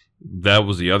 Right. That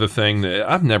was the other thing that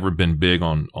I've never been big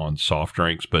on soft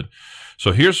drinks, but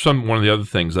so here's one of the other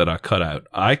things that I cut out.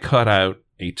 I cut out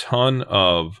a ton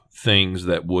of things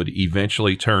that would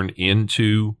eventually turn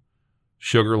into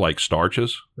sugar, like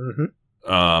starches.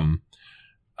 Mm-hmm.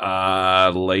 I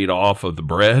laid off of the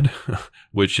bread,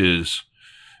 which is,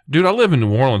 dude, I live in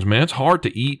New Orleans, man. It's hard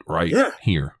to eat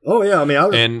here. Oh yeah, I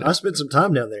mean, I spent some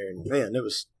time down there, and man, it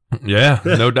was. Yeah,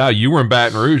 no doubt. You were in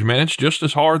Baton Rouge, man. It's just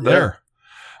as hard there.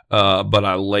 But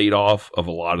I laid off of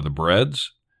a lot of the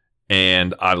breads,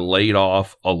 and I laid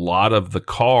off a lot of the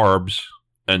carbs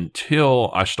until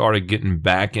I started getting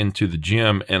back into the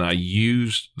gym, and I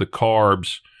used the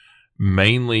carbs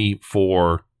mainly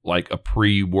for like a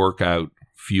pre-workout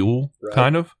fuel,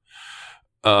 kind of.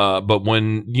 But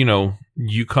when,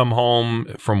 you come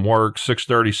home from work,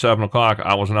 6:30, 7 o'clock,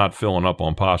 I was not filling up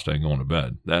on pasta and going to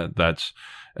bed. That's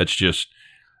just,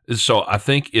 so I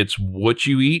think it's what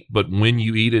you eat, but when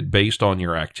you eat it based on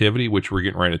your activity, which we're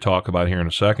getting ready to talk about here in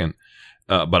a second.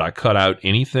 But I cut out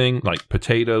anything like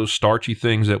potatoes, starchy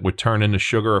things that would turn into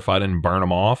sugar if I didn't burn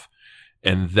them off.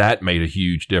 And that made a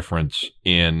huge difference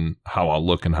in how I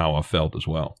look and how I felt as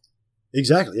well.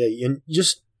 Exactly. Yeah. And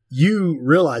just you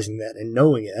realizing that and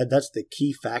knowing it, that's the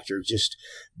key factor, just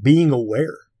being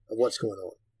aware of what's going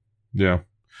on. Yeah.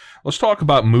 Let's talk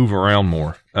about move around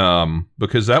more,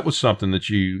 because that was something that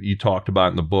you talked about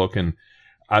in the book. And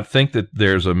I think that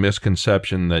there's a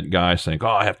misconception that guys think,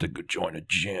 I have to go join a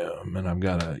gym and I've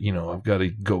got to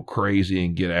go crazy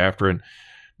and get after it.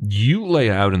 You lay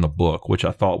out in the book, which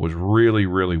I thought was really,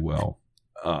 really well,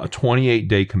 a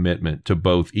 28-day commitment to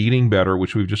both eating better,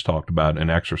 which we've just talked about, and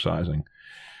exercising.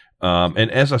 And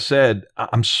as I said,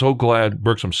 I'm so glad,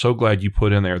 Brooks, you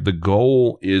put in there, the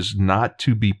goal is not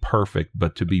to be perfect,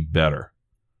 but to be better.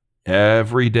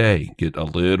 Every day, get a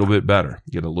little bit better,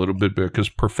 because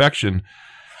perfection,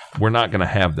 we're not going to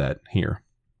have that here.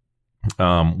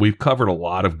 We've covered a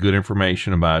lot of good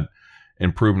information about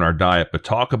improving our diet, but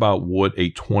talk about what a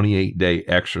 28-day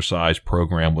exercise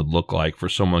program would look like for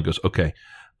someone who goes, okay,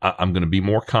 I'm going to be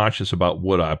more conscious about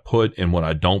what I put and what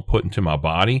I don't put into my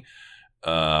body.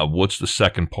 What's the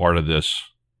second part of this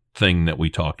thing that we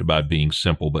talked about being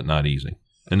simple but not easy?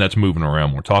 And that's moving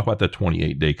around more. Talk about that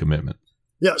 28-day commitment.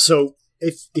 Yeah, so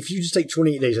if you just take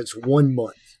 28 days, that's 1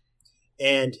 month.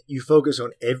 And you focus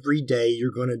on every day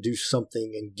you're going to do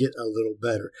something and get a little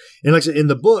better. And like I said, in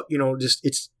the book,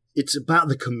 it's about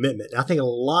the commitment. I think a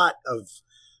lot of,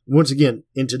 once again,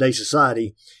 in today's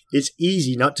society, it's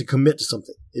easy not to commit to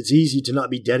something. It's easy to not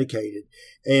be dedicated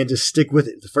and to stick with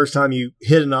it. The first time you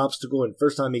hit an obstacle and the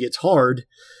first time it gets hard,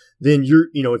 then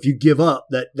if you give up,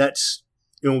 that's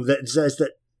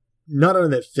that not only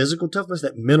that physical toughness,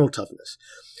 that mental toughness.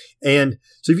 And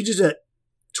so if you just had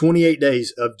 28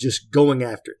 days of just going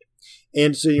after it.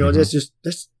 And so, that's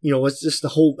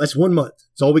that's 1 month.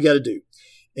 That's all we got to do.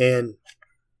 And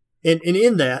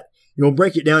in that,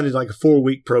 break it down into like a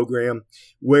 4-week program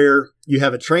where you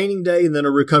have a training day and then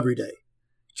a recovery day.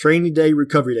 Training day,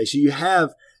 recovery day. So you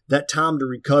have that time to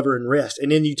recover and rest.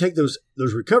 And then you take those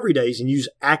recovery days and use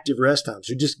active rest time.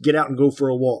 So just get out and go for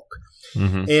a walk.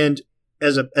 Mm-hmm. And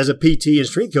as a PT and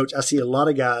strength coach, I see a lot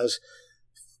of guys,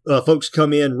 folks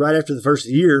come in right after the first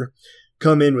of the year,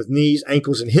 come in with knees,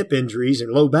 ankles, and hip injuries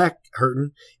and low back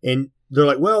hurting. And they're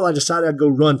like, well, I decided I'd go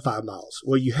run 5 miles.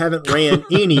 Well, you haven't ran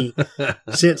any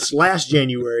since last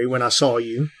January when I saw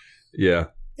you. Yeah.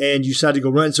 And you decided to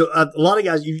go run. So a lot of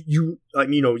guys, you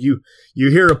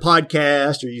hear a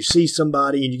podcast or you see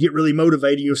somebody and you get really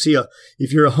motivated. You'll see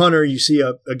if you're a hunter, you see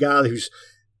a guy who's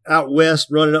out west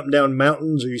running up and down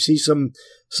mountains, or you see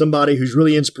somebody who's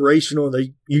really inspirational.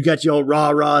 You got you all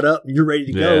rah-rahed up and you're ready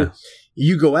to go.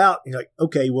 You go out and you're like,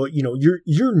 okay, well,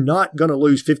 you're not going to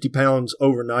lose 50 pounds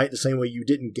overnight the same way you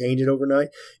didn't gain it overnight.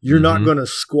 You're not going to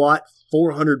squat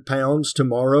 400 pounds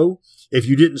tomorrow if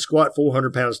you didn't squat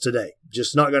 400 pounds today.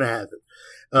 Just not going to happen.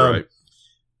 Right.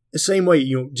 The same way,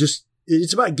 just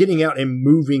it's about getting out and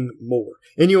moving more.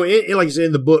 And, like I said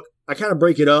in the book, I kind of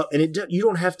break it up, and you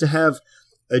don't have to have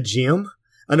a gym.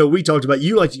 I know we talked about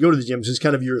you like to go to the gym, so it's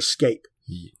kind of your escape.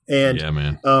 And, yeah,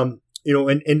 man.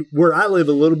 And where I live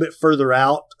a little bit further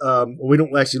out, we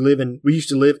don't actually we used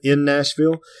to live in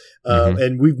Nashville,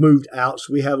 and we've moved out.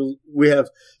 So we have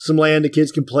some land the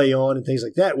kids can play on and things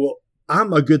like that. Well,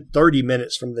 I'm a good 30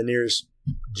 minutes from the nearest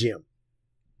gym.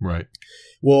 Right.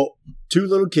 Well, 2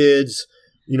 little kids,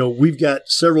 we've got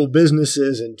several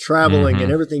businesses and traveling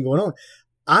and everything going on.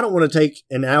 I don't want to take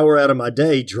an hour out of my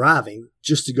day driving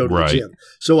just to go to the gym.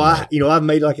 So I've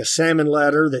made like a salmon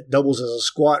ladder that doubles as a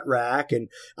squat rack, and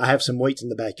I have some weights in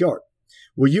the backyard.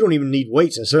 Well, you don't even need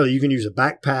weights necessarily. You can use a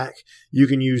backpack. You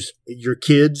can use your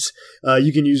kids.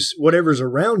 You can use whatever's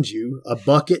around you, a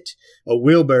bucket, a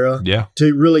wheelbarrow,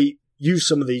 to really use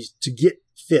some of these to get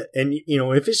fit. And,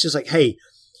 if it's just like, hey,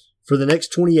 for the next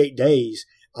 28 days,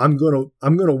 I'm going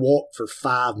to walk for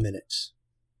 5 minutes.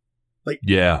 Like,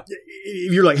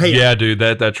 if you're like, hey, yeah, dude,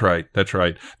 that's right.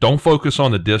 Don't focus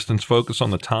on the distance. Focus on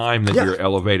the time that you're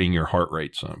elevating your heart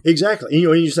rate some. Exactly. And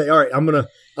you say, all right, I'm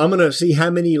gonna see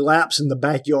how many laps in the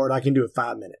backyard I can do in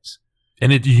 5 minutes.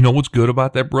 And what's good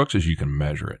about that, Brooks, is you can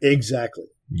measure it. Exactly.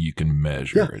 You can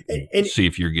measure it and see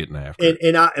if you're getting after it.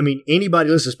 And I mean,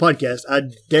 anybody listens to this podcast, I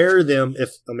dare them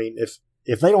if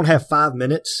they don't have 5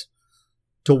 minutes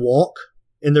to walk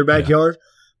in their backyard,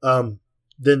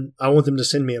 then I want them to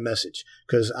send me a message,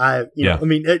 because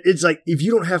it's like, if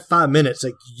you don't have 5 minutes,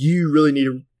 like, you really need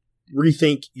to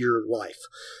rethink your life.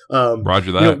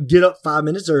 Roger that. Get up 5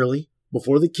 minutes early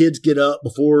before the kids get up,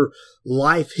 before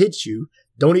life hits you.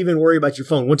 Don't even worry about your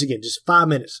phone. Once again, just 5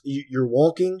 minutes. You're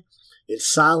walking. It's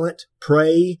silent.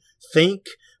 Pray. Think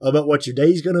about what your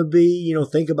day's going to be.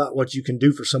 Think about what you can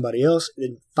do for somebody else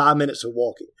in 5 minutes of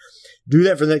walking. Do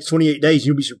that for the next 28 days.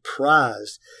 You'll be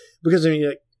surprised, because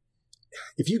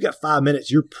if you've got 5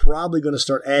 minutes, you're probably going to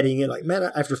start adding in, like,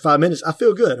 man, after 5 minutes, I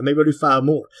feel good. Maybe I'll do 5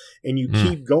 more. And you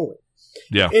keep going.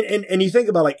 Yeah. And you think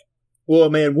about, like, well,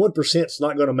 man, 1% is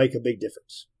not going to make a big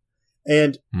difference.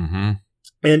 And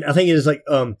and I think it is like,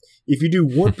 if you do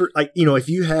 1%, like, if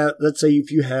you have, let's say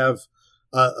if you have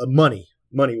money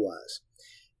wise,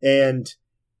 and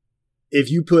if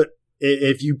you put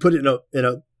it in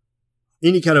a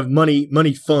any kind of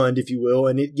money fund, if you will,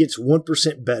 and it gets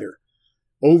 1% better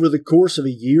over the course of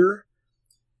a year,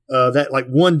 that like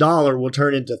 $1 will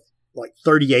turn into like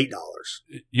 $38.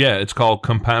 Yeah, it's called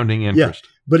compounding interest. Yeah.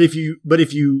 But if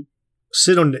you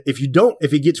sit on if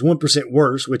it gets 1%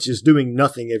 worse, which is doing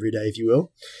nothing every day, if you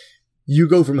will, you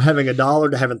go from having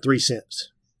 $1 to having 3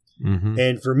 cents.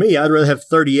 And for me, I'd rather have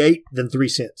 38 than 3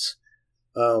 cents.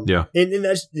 And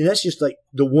that's just like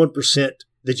the 1%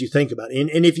 that you think about.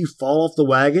 And if you fall off the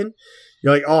wagon,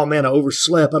 you're like, oh man, I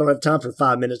overslept. I don't have time for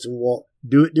 5 minutes and walk.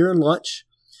 Do it during lunch.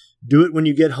 Do it when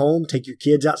you get home. Take your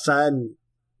kids outside, and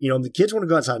the kids want to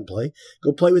go outside and play.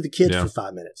 Go play with the kids for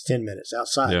 5 minutes, 10 minutes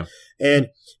outside, and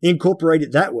incorporate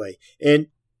it that way. And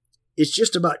it's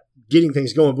just about getting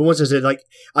things going. But once I said, like,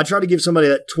 I try to give somebody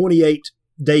that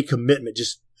 28-day commitment.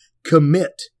 Just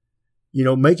commit.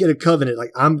 Make it a covenant.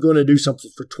 Like, I'm going to do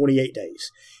something for 28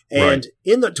 days. And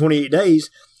in that 28 days,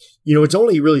 it's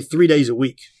only really 3 days a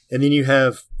week. And then you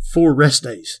have 4 rest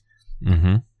days.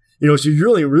 So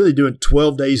you're really doing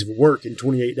 12 days of work in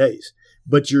 28 days.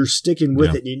 But you're sticking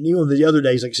with it. And the other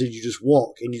days, like I said, you just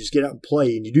walk and you just get out and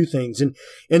play and you do things. And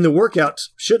the workouts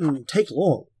shouldn't take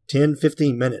long, 10,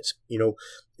 15 minutes,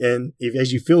 And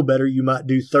as you feel better, you might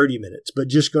do 30 minutes. But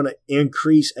just going to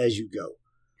increase as you go.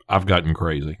 I've gotten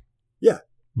crazy. Yeah.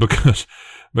 Because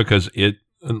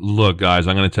look, guys,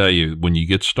 I'm going to tell you, when you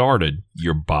get started,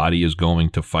 your body is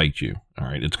going to fight you. All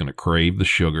right. It's going to crave the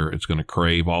sugar. It's going to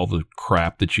crave all the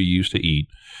crap that you used to eat.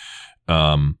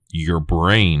 Your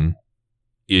brain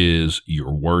is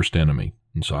your worst enemy.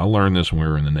 And so I learned this when we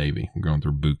were in the Navy, going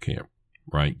through boot camp,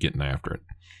 right? Getting after it.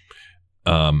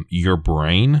 Your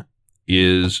brain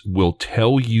will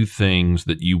tell you things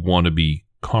that you want to be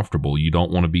comfortable. You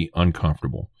don't want to be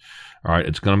uncomfortable. All right.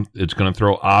 It's going to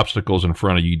throw obstacles in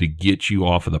front of you to get you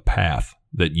off of the path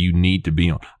that you need to be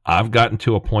on. I've gotten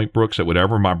to a point, Brooks, that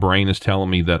whatever my brain is telling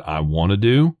me that I want to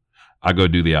do, I go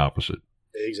do the opposite.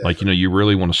 Exactly. Like, you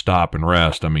really want to stop and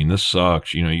rest. I mean, this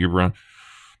sucks. You run,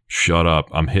 shut up.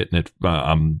 I'm hitting it.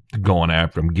 I'm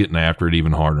getting after it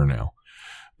even harder now,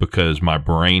 because my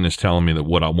brain is telling me that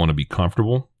what I want to be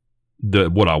comfortable,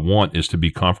 what I want is to be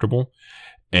comfortable.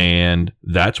 And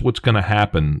that's what's going to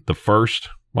happen the first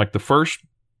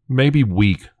maybe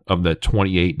week of that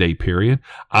 28-day period.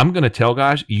 I'm going to tell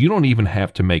guys, you don't even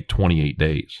have to make 28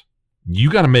 days. You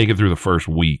got to make it through the first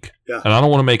week. Yeah. And I don't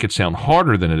want to make it sound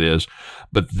harder than it is,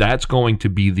 but that's going to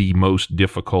be the most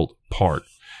difficult part.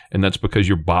 And that's because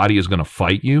your body is going to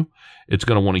fight you. It's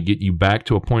going to want to get you back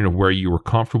to a point of where you were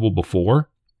comfortable before,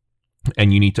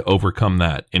 and you need to overcome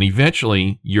that. And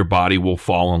eventually, your body will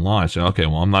fall in line. Say, okay,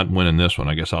 well, I'm not winning this one.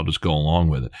 I guess I'll just go along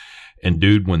with it. And,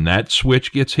 dude, when that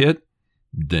switch gets hit,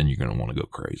 then you're going to want to go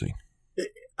crazy.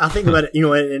 I think about it,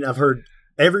 and I've heard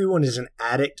everyone is an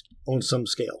addict on some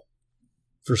scale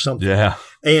for something. Yeah.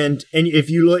 And if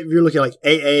you're looking at like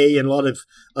AA and a lot of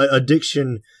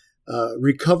addiction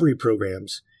recovery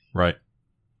programs, right?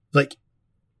 Like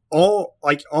all,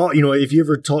 if you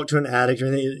ever talk to an addict or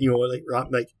anything,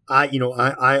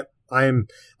 I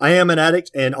am an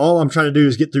addict, and all I'm trying to do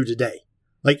is get through today.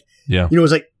 Like, yeah,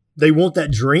 it's like they want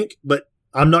that drink, but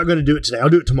I'm not going to do it today. I'll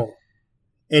do it tomorrow.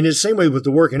 And it's the same way with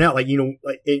the working out. Like,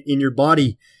 like in your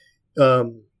body,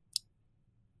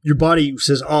 your body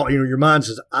says, your mind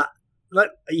says,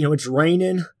 it's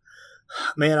raining.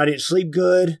 Man, I didn't sleep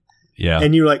good. Yeah.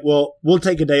 And you're like, well, we'll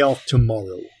take a day off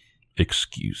tomorrow.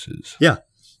 Excuses. Yeah.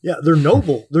 Yeah. They're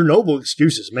noble. They're noble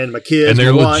excuses, man. My kids. And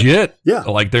they're legit. Yeah.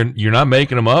 Like you're not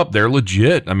making them up. They're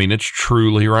legit. I mean, it's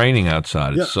truly raining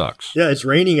outside. It sucks. Yeah. It's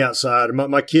raining outside.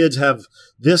 My kids have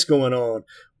this going on,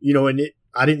 and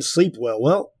I didn't sleep well.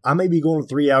 Well, I may be going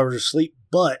 3 hours of sleep,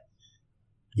 but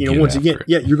once again,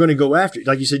 you're going to go after it.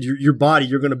 Like you said, your body,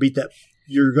 you're going to beat that.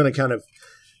 You're going to kind of,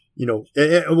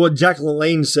 what Jack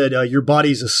LaLanne said, your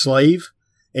body's a slave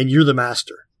and you're the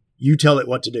master. You tell it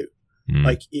what to do.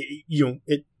 Like, and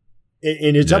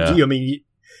it's up to you. I mean,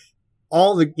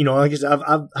 all the, like I said,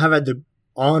 I've had the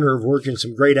honor of working with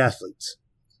some great athletes,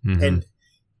 and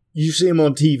you see them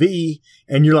on TV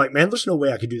and you're like, man, there's no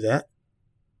way I could do that.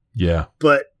 Yeah.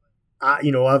 But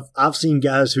I've seen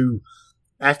guys who,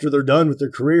 after they're done with their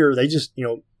career, they just,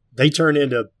 they turn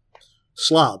into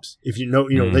slobs. If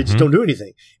they just don't do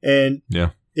anything. And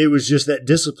it was just that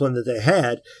discipline that they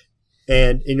had.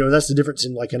 And, that's the difference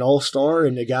in like an all-star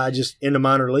and a guy just in the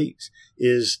minor leagues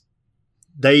is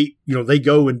they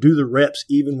go and do the reps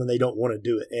even when they don't want to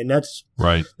do it. And that's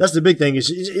right. That's the big thing and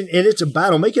it's a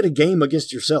battle. Make it a game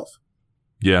against yourself.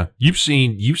 Yeah. You've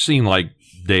seen like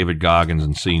David Goggins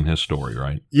and seen his story,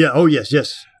 right? Yeah. Oh, yes.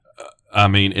 Yes. I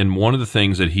mean, and one of the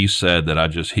things that he said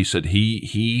he said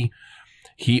he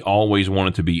always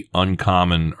wanted to be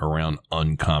uncommon around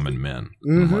uncommon men.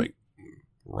 I'm like,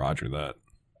 Roger that.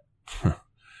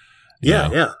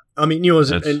 Yeah. I mean,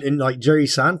 and like Jerry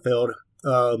Seinfeld,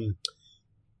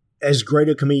 as great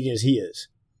a comedian as he is,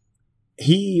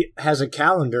 he has a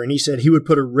calendar, and he said he would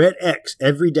put a red X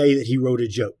every day that he wrote a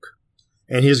joke.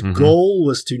 And his goal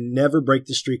was to never break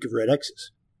the streak of red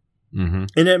X's.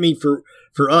 And I mean, for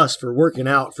us, for working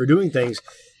out, for doing things,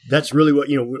 that's really what,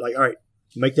 we're like, all right,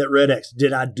 make that red X.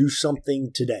 Did I do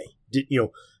something today? Did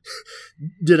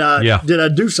I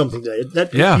do something today? It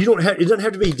doesn't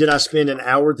have to be, did I spend an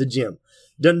hour at the gym?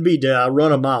 It doesn't be, did I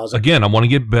run a mile? Again, I want to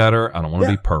get better. I don't want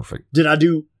to be perfect. Did I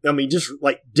do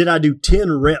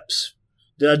 10 reps?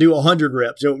 Did I do 100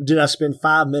 reps? Did I spend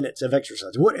 5 minutes of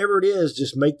exercise? Whatever it is,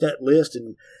 just make that list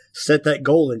and set that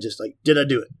goal and just like, did I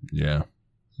do it? Yeah.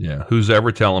 Yeah. Who's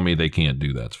ever telling me they can't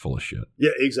do that's full of shit.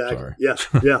 Yeah, exactly.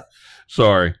 Sorry. Yeah.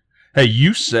 Sorry. Hey,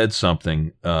 you said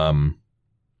something.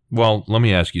 Well, let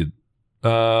me ask you.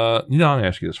 I'm going to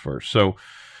ask you this first. So,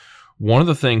 one of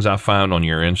the things I found on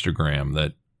your Instagram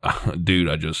that, dude,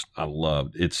 I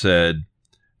loved. It said,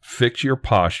 "Fix your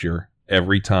posture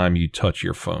every time you touch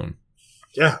your phone."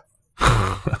 Yeah.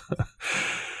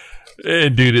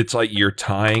 And dude, it's like you're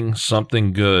tying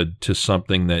something good to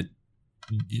something that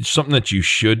you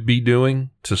should be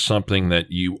doing to something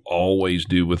that you always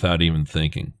do without even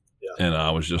thinking. Yeah. And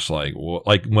I was just like, well,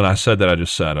 like when I said that, I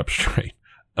just sat up straight.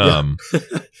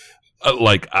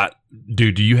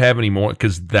 Dude, do you have any more?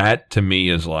 Because that to me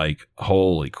is like,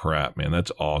 holy crap, man,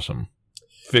 that's awesome.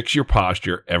 Fix your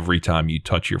posture every time you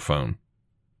touch your phone.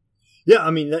 Yeah,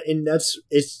 I mean,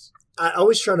 I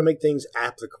always try to make things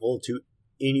applicable to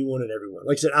anyone and everyone.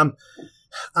 Like I said,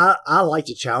 I like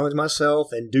to challenge myself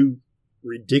and do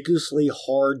ridiculously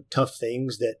hard, tough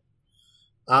things that,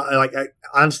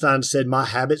 Einstein said, my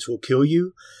habits will kill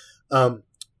you. And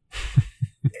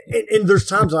there's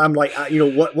times I'm like,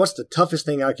 what's the toughest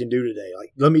thing I can do today?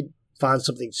 Like, let me find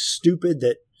something stupid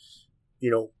that,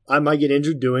 I might get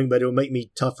injured doing, but it'll make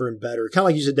me tougher and better. Kind of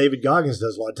like you said, David Goggins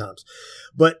does a lot of times.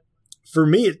 But for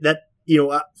me,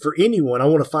 for anyone, I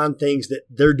want to find things that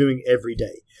they're doing every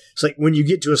day. It's like when you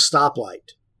get to a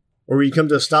stoplight Or when you come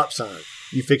to a stop sign,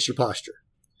 you fix your posture.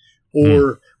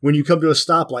 Or when you come to a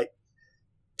stoplight,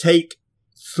 take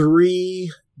 3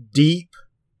 deep,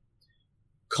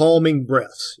 calming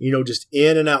breaths, just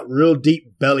in and out, real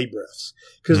deep belly breaths.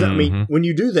 Because, when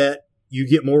you do that, you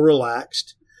get more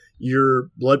relaxed, your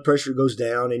blood pressure goes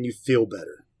down, and you feel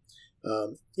better.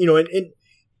 And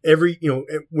every,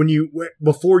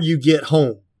 before you get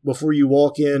home, before you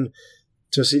walk in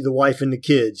to see the wife and the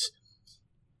kids,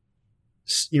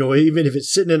 even if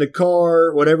it's sitting in a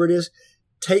car, whatever it is,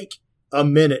 take a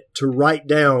minute to write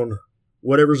down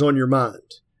whatever's on your mind.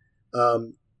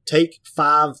 Take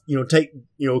a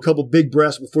couple big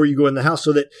breaths before you go in the house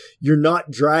so that you're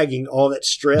not dragging all that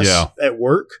stress at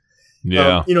work.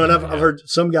 Yeah. And I've heard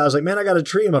some guys like, man, I got a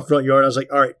tree in my front yard. I was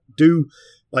like, all right,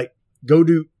 go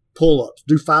do pull-ups,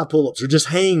 do 5 pull-ups, or just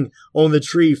hang on the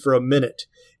tree for a minute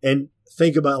and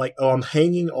think about I'm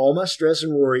hanging all my stress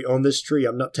and worry on this tree.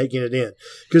 I'm not taking it in.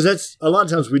 Because that's a lot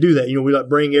of times we do that. We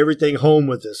bring everything home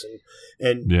with us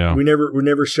and we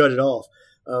never shut it off.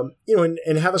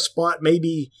 And have a spot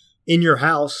maybe in your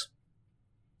house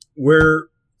where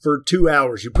for 2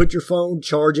 hours you put your phone,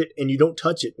 charge it, and you don't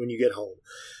touch it when you get home.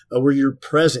 Where you're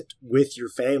present with your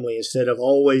family instead of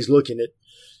always looking at,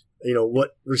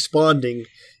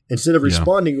 instead of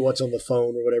responding to what's on the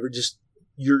phone or whatever, just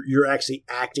you're actually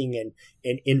acting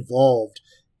and involved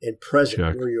and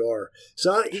present where you are.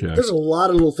 So there's a lot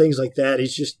of little things like that.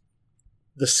 It's just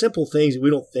the simple things that we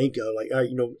don't think of,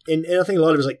 and I think a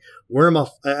lot of it's where am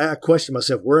I question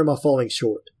myself, where am I falling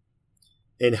short?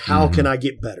 And how can I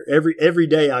get better? Every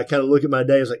day I kind of look at my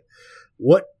day. It's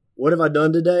what have I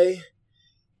done today?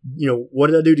 What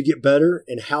did I do to get better?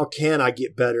 And how can I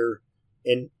get better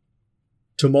and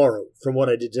tomorrow from what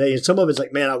I did today? And some of it's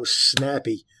man, I was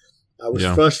snappy. I was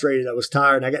frustrated. I was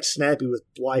tired. And I got snappy with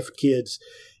wife and kids.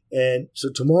 And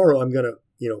so tomorrow I'm going to,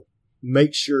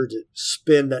 make sure to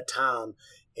spend that time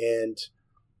and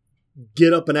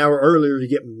get up an hour earlier to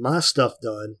get my stuff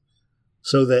done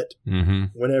so that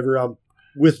whenever I'm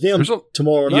with them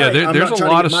tomorrow night, there's a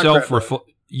lot of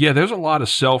there's a lot of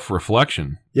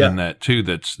self-reflection in that too.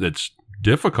 That's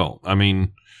difficult. I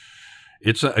mean,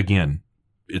 it's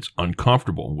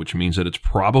uncomfortable, which means that it's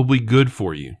probably good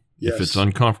for you. Yes. If it's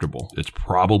uncomfortable, it's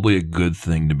probably a good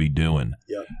thing to be doing.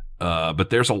 Yep. But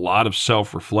there's a lot of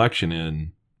self-reflection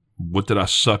in what did I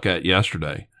suck at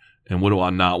yesterday, and what do I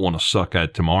not want to suck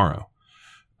at tomorrow.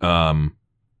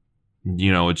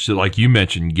 It's like you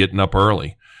mentioned, getting up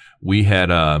early. We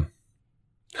had a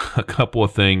couple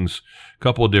of things, a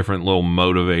couple of different little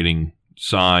motivating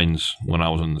signs when I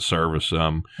was in the service.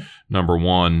 Number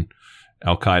one,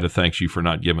 Al Qaeda thanks you for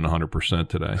not giving 100%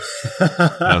 today.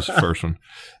 That was the first one.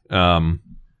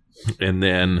 And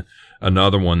then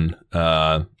another one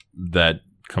that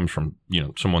comes from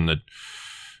someone that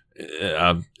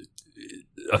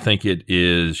I think it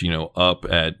is up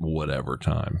at whatever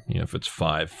time. If it's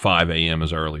 5 a.m.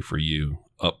 is early for you,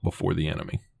 up before the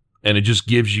enemy, and it just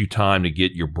gives you time to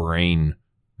get your brain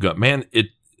go. Man,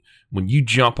 when you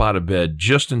jump out of bed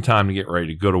just in time to get ready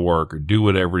to go to work or do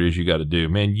whatever it is you got to do,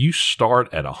 man, you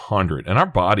start at 100, and our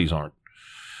bodies aren't.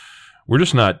 We're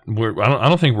just not. I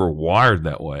don't think we're wired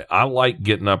that way. I like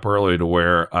getting up early to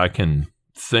where I can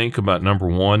think about, number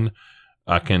one,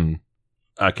 I can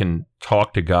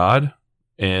talk to God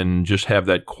and just have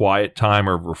that quiet time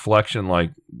of reflection.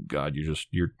 Like, God,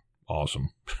 you're awesome,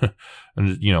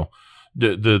 and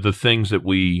the things that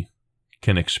we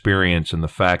can experience, and the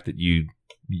fact that you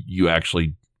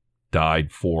actually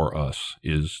died for us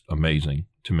is amazing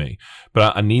to me.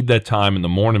 But I need that time in the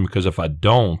morning, because if I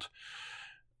don't,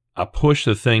 I push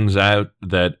the things out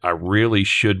that I really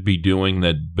should be doing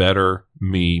that better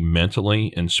me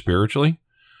mentally and spiritually,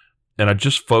 and I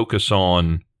just focus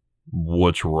on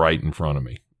what's right in front of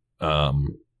me.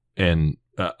 And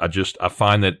I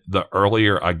find that the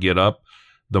earlier I get up,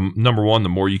 number one, the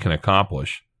more you can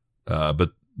accomplish,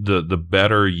 but the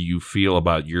better you feel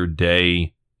about your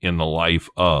day in the life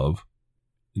of,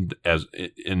 as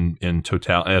in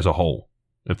total, as a whole,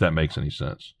 if that makes any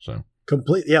sense. So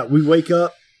completely, yeah. We wake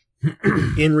up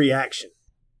in reaction.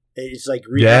 It's like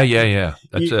reaction. Yeah.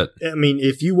 That's it. I mean,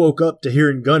 if you woke up to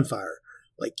hearing gunfire,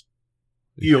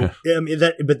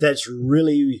 but that's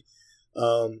really,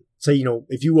 say,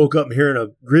 if you woke up and hearing a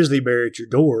grizzly bear at your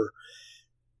door,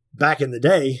 back in the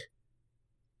day,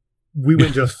 we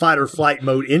went to a fight or flight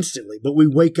mode instantly. But we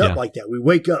wake up like that. We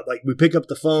wake up, we pick up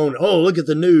the phone. Oh, look at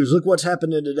the news. Look what's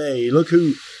happening today. Look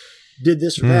who did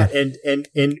this or that. And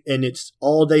it's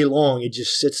all day long. It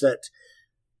just sits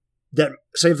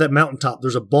say if that mountaintop,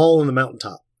 there's a ball on the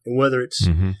mountaintop. And whether it's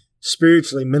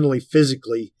spiritually, mentally,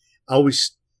 physically, I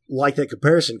always like that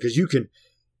comparison, because you can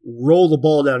roll the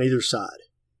ball down either side.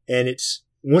 And it's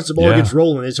once the ball gets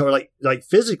rolling, it's hard. Like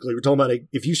physically, we're talking about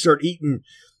if you start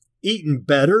eating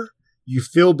better, you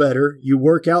feel better, you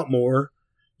work out more,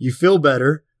 you feel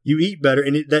better, you eat better,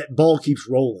 and that ball keeps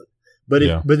rolling. But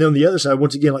then on the other side,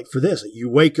 once again, like for this, you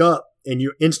wake up and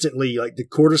you're instantly like the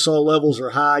cortisol levels are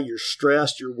high, you're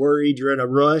stressed, you're worried, you're in a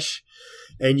rush,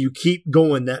 and you keep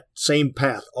going that same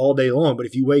path all day long. But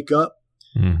if you wake up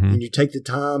and you take the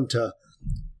time to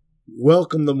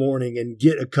welcome the morning and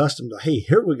get accustomed to, hey,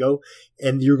 here we go,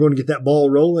 and you're going to get that ball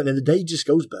rolling, and the day just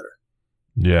goes better.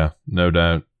 Yeah, no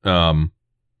doubt.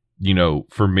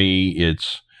 For me,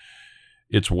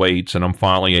 it's weights, and I'm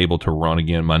finally able to run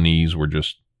again. My knees were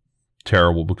just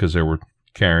terrible because they were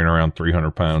carrying around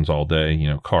 300 pounds all day.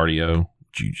 Cardio,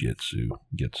 jiu-jitsu,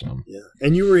 get some. Yeah,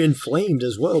 and you were inflamed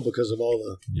as well because of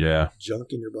all the junk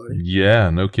in your body. Yeah,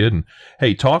 no kidding.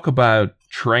 Hey, talk about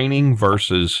training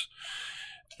versus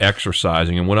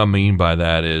exercising, and what I mean by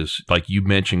that is, like you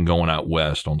mentioned, going out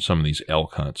west on some of these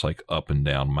elk hunts, like up and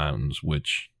down mountains,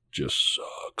 which just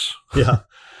sucks. Yeah,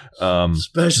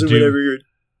 especially whenever you're at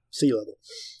sea level.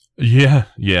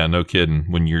 Yeah, no kidding.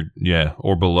 When you're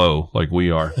or below, like we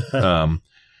are.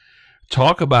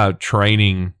 Talk about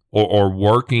training or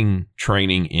working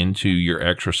training into your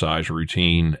exercise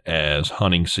routine as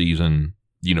hunting season,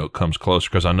 comes closer,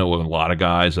 because I know a lot of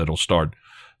guys that'll start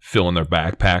filling their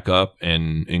backpack up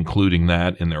and including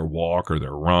that in their walk or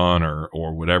their run or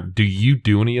whatever. Do you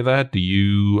do any of that?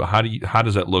 How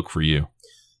does that look for you?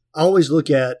 I always look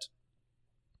at,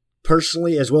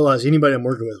 personally, as well as anybody I'm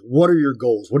working with, what are your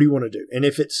goals? What do you want to do? And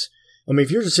if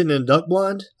you're just sitting in a duck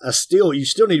blind, you still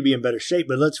need to be in better shape,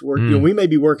 but let's work. We may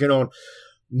be working on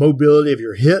mobility of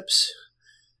your hips,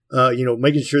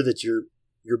 making sure that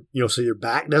so your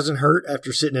back doesn't hurt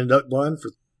after sitting in a duck blind for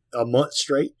a month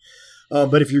straight.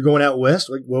 But if you're going out west,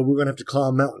 we're going to have to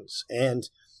climb mountains. And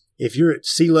if you're at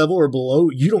sea level or below,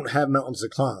 you don't have mountains to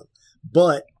climb.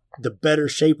 But the better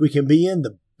shape we can be in,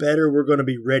 the better we're going to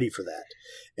be ready for that.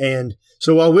 And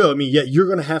so you're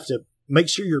going to have to make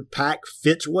sure your pack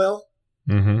fits well.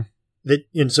 Mm-hmm.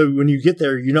 And so when you get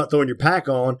there, you're not throwing your pack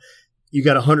on. You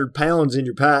got 100 pounds in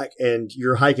your pack and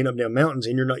you're hiking up down mountains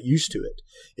and you're not used to it.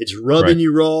 It's rubbing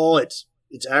you raw. It's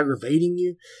aggravating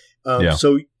you.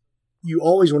 So you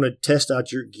always want to test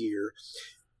out your gear,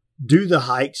 do the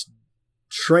hikes,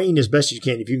 train as best you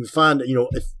can. If you can find,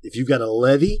 if you've got a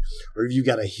levee or if you've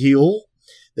got a hill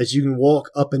that you can walk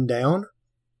up and down,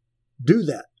 do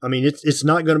that. I mean, it's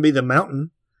not going to be the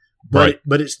mountain, but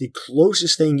it's the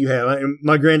closest thing you have.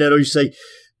 My granddad always say,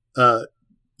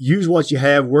 use what you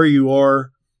have where you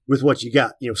are with what you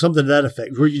got. Something to that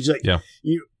effect. Where you say,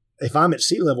 if I'm at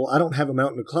sea level, I don't have a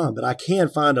mountain to climb, but I can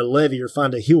find a levee or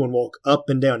find a hill and walk up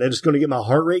and down. And it's going to get my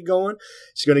heart rate going.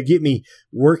 It's going to get me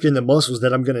working the muscles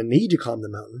that I'm going to need to climb the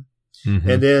mountain. Mm-hmm.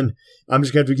 And then I'm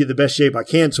just going to have to get the best shape I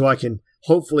can so I can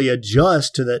hopefully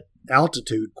adjust to that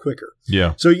altitude quicker.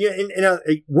 Yeah. So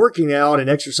working out and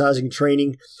exercising,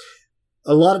 training,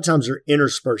 a lot of times they're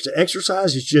interspersed. The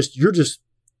exercise is just, you're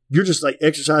just like,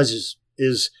 exercise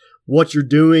is what you're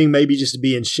doing, maybe just to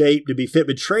be in shape, to be fit,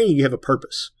 but training, you have a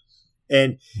purpose.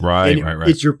 And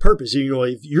it's your purpose.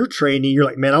 If you're training, you're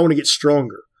like, man, I want to get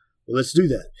stronger. Well, let's do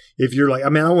that. If you're like, I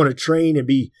want to train and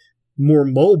be more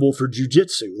mobile for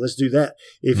jiu-jitsu, let's do that.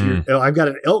 If I've got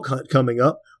an elk hunt coming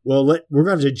up, well, we're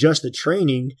going to adjust the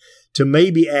training to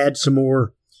maybe add some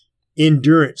more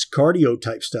endurance cardio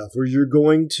type stuff where you're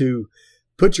going to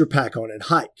put your pack on and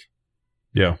hike.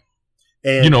 Yeah.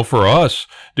 And for us,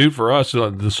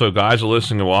 so guys are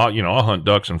listening, I'll hunt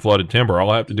ducks in flooded timber. All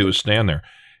I have to do is stand there.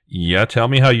 Yeah, tell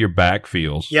me how your back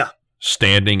feels. Yeah.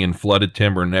 Standing in flooded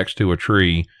timber next to a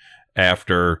tree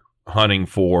after hunting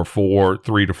for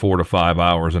 3 to 4 to 5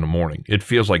 hours in the morning. It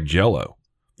feels like jello.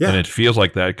 Yeah. And it feels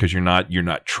like that because you're not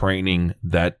training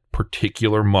that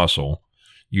particular muscle.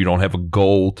 You don't have a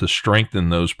goal to strengthen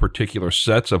those particular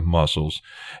sets of muscles,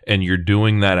 and you're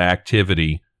doing that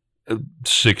activity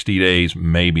 60 days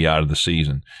maybe out of the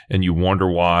season. And you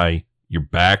wonder why you're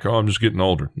back. I'm just getting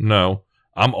older. No.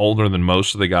 I'm older than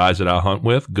most of the guys that I hunt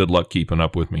with. Good luck keeping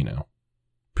up with me now.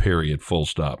 Period. Full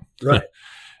stop. Right.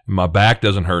 My back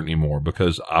doesn't hurt anymore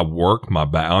because I work my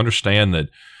back. I understand that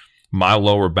my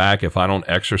lower back, if I don't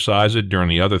exercise it during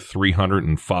the other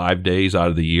 305 days out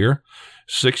of the year,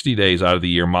 60 days out of the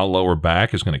year, my lower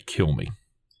back is going to kill me.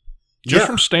 Just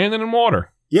from standing in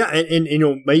water. Yeah. And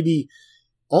maybe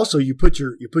also you put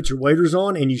your waders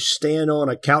on and you stand on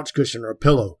a couch cushion or a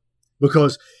pillow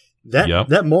because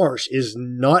that marsh is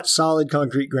not solid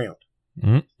concrete ground.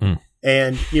 Mm-mm.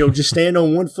 And, just stand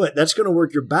on one foot. That's going to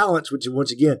work your balance, which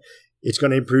once again, It's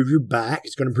going to improve your back.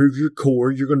 It's going to improve your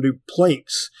core. You're going to do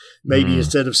planks maybe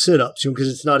instead of sit-ups, because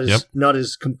it's not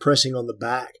as compressing on the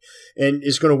back. And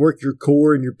it's going to work your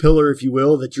core and your pillar, if you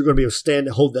will, that you're going to be able to stand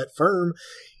and hold that firm.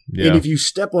 Yeah. And if you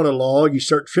step on a log, you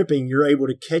start tripping, you're able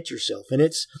to catch yourself. And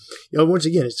it's, once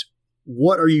again, it's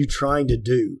what are you trying to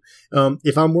do?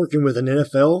 If I'm working with an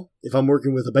NFL, if I'm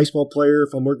working with a baseball player,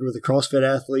 if I'm working with a CrossFit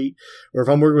athlete, or if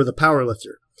I'm working with a power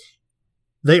lifter,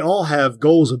 they all have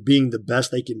goals of being the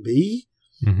best they can be,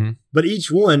 but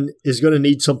each one is going to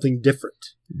need something different.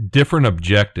 Different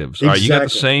objectives. Exactly. All right, you got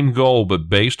the same goal, but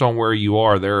based on where you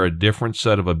are, there are a different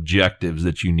set of objectives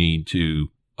that you need to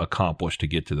accomplish to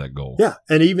get to that goal. Yeah,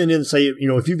 and even in, say,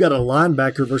 if you've got a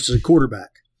linebacker versus a quarterback,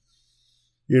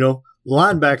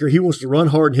 linebacker, he wants to run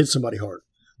hard and hit somebody hard.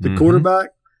 The quarterback,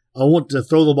 I want to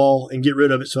throw the ball and get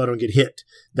rid of it so I don't get hit.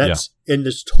 That's in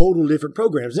this total different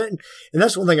programs. And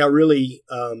that's one thing I really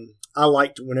I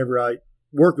liked whenever I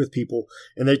work with people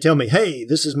and they tell me, hey,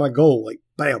 this is my goal. Like,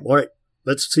 bam, all right,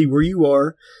 let's see where you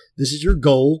are. This is your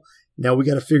goal. Now we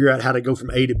got to figure out how to go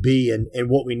from A to B and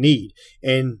what we need.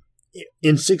 And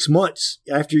in 6 months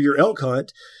after your elk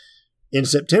hunt, in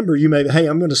September, you may, hey,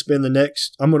 I'm going to spend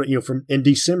from in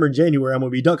December and January, I'm going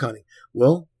to be duck hunting.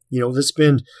 Well, let's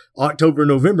spend October and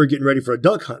November getting ready for a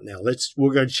duck hunt now.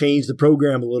 We're going to change the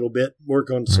program a little bit,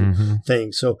 work on some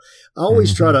things. So I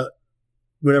always try to,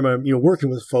 whenever I'm, working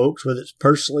with folks, whether it's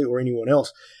personally or anyone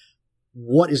else,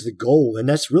 what is the goal? And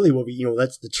that's really what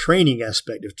that's the training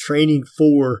aspect of training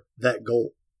for that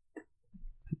goal.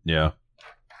 Yeah.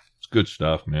 It's good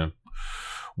stuff, man.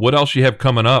 What else you have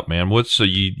coming up, man? What's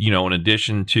in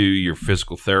addition to your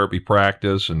physical therapy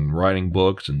practice and writing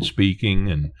books and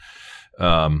speaking and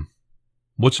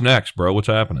what's next, bro? What's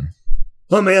happening?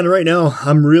 Well, man, right now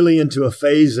I'm really into a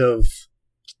phase of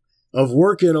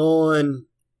working on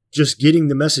just getting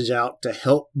the message out to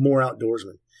help more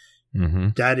outdoorsmen.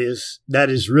 That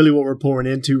is really what we're pouring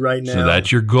into right now. So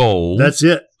that's your goal. That's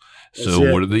it.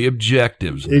 What are the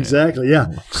objectives? Man? Exactly. Yeah.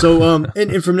 So,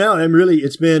 and from now,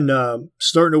 it's been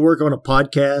starting to work on a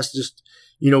podcast, just,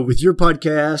 with your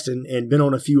podcast and been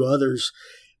on a few others.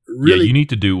 Really, you need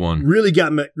to do one. Really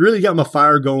got my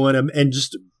fire going and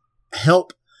just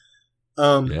help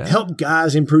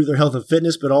guys improve their health and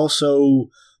fitness, but also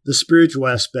the spiritual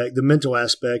aspect, the mental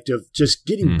aspect of just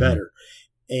getting better.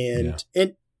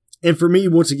 And for me,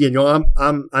 once again,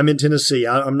 I'm in Tennessee.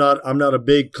 I'm not a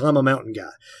big climb a mountain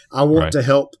guy. I want to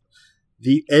help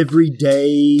the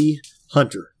everyday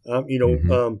hunter.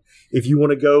 If you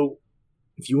want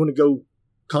to go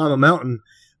climb a mountain,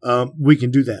 we can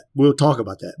do that. We'll talk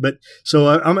about that. But so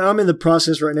I'm in the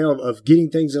process right now of getting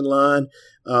things in line.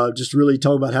 Just really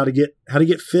talk about how to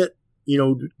get fit.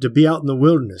 To be out in the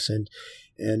wilderness and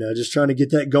just trying to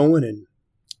get that going and.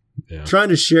 Yeah. Trying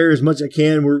to share as much as I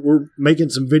can. We're making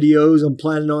some videos. I'm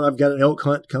planning on. I've got an elk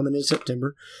hunt coming in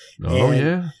September.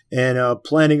 And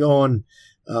planning on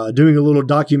doing a little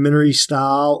documentary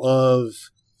style of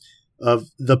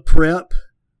the prep,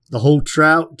 the whole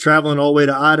traveling all the way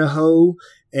to Idaho,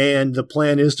 and the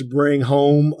plan is to bring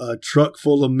home a truck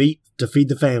full of meat to feed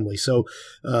the family. So,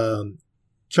 trying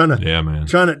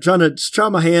to try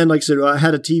my hand. Like I said, I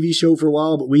had a TV show for a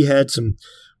while, but we had some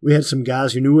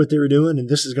guys who knew what they were doing, and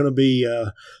this is going to be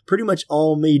pretty much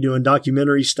all me doing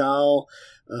documentary style.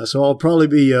 So I'll probably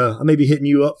be I may be hitting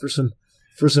you up for some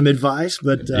advice,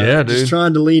 but just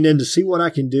trying to lean in to see what I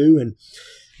can do. And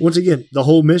once again, the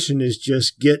whole mission is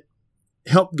just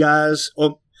help guys.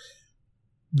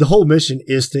 The whole mission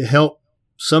is to help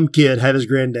some kid have his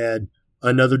granddad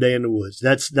another day in the woods.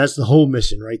 That's the whole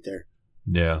mission right there.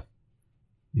 Yeah,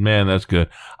 man, that's good.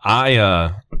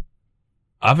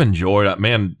 I've enjoyed it,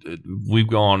 man. We've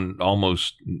gone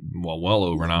almost well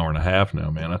over an hour and a half now,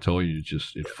 man. I tell you,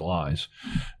 it flies.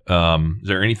 Is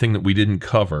there anything that we didn't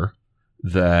cover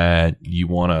that you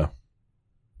want to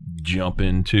jump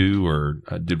into, or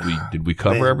did we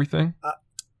cover everything?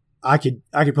 I could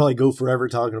probably go forever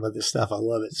talking about this stuff. I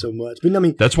love it so much. But I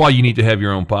mean, that's why you need to have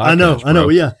your own podcast. I know,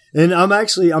 yeah. And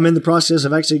I'm in the process.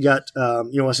 I've actually got,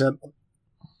 I said,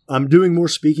 I'm doing more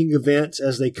speaking events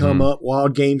as they come up,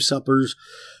 wild game suppers,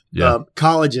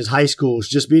 colleges, high schools,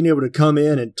 just being able to come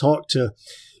in and talk to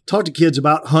kids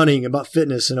about hunting, about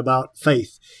fitness, and about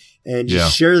faith, and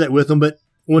just share that with them. But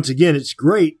once again, it's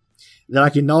great that I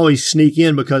can always sneak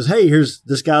in because, hey, here's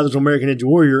this guy that's an American Ninja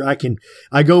Warrior.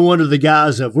 I go under the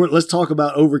guise of, let's talk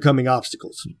about overcoming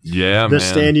obstacles. Yeah, that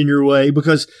stand in your way.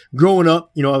 Because growing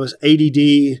up, I was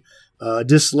ADD,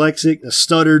 dyslexic,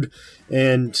 stuttered,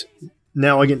 and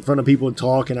now I get in front of people and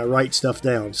talk, and I write stuff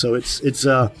down. So it's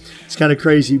kind of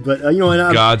crazy, but and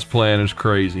God's plan is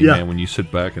crazy, man. When you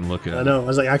sit back and look at it, I know. I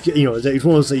was like, it's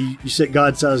one of those things, you set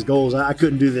God-sized goals. I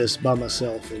couldn't do this by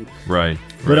myself, and right.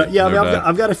 But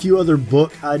I've got a few other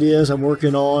book ideas I'm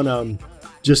working on.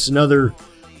 Just another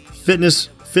fitness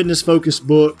focused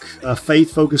book, a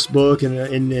faith focused book,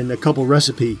 and a couple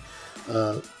recipe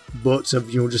books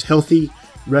of just healthy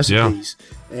recipes,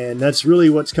 and that's really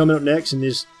what's coming up next.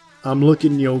 And I'm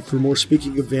looking for more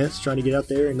speaking events, trying to get out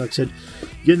there, and like I said,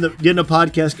 getting a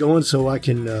podcast going so I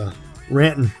can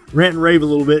rant and rave a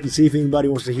little bit and see if anybody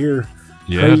wants to hear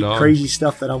crazy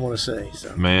stuff that I want to say.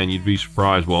 So. Man, you'd be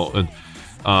surprised. Well,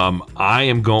 I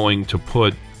am going to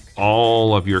put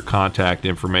all of your contact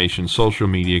information, social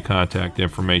media contact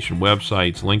information,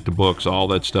 websites, link to books, all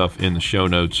that stuff in the show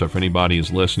notes. So if anybody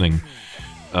is listening,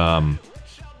 the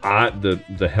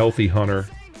Healthy Hunter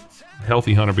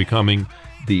Becoming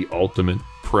the Ultimate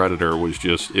Predator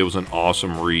was an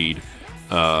awesome read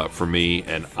for me,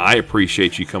 and I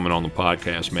appreciate you coming on the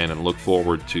podcast, man, and look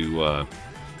forward to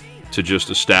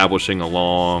just establishing a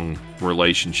long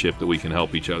relationship that we can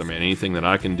help each other, man. Anything that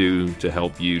I can do to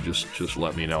help you, just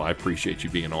let me know. I appreciate you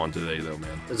being on today, though,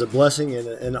 man. It's a blessing and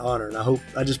an honor, and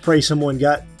I just pray someone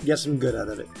got some good out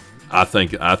of it. I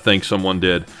think someone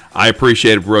did. I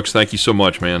appreciate it, Brooks. Thank you so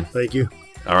much, man. Thank you.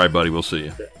 All right, buddy. We'll see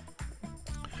you.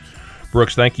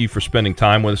 Brooks, thank you for spending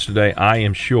time with us today. I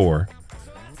am sure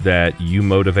that you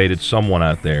motivated someone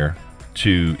out there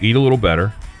to eat a little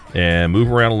better and move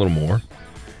around a little more.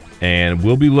 And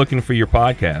we'll be looking for your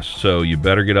podcast, so you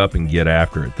better get up and get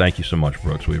after it. Thank you so much,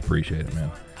 Brooks. We appreciate it,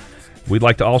 man. We'd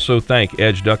like to also thank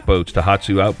Edge Duck Boats,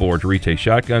 Tohatsu Outboards, Rite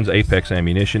Shotguns, Apex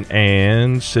Ammunition,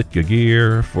 and Sitka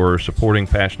Gear for supporting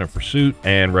Passion of Pursuit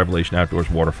and Revelation Outdoors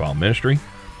Waterfowl Ministry.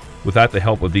 Without the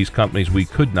help of these companies, we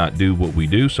could not do what we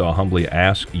do, so I humbly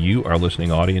ask you, our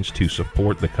listening audience, to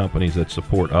support the companies that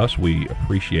support us. We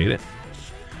appreciate it.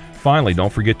 Finally,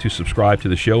 don't forget to subscribe to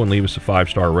the show and leave us a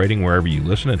 5-star rating wherever you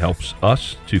listen. It helps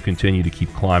us to continue to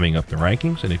keep climbing up the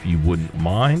rankings, and if you wouldn't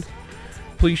mind,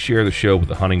 please share the show with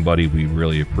a hunting buddy. We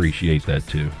really appreciate that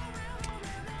too.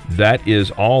 That is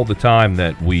all the time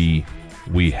that we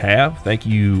have. Thank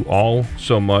you all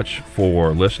so much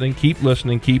for listening. Keep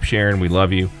listening, keep sharing. We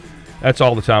love you. That's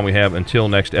all the time we have. Until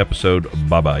next episode,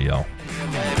 bye-bye, y'all.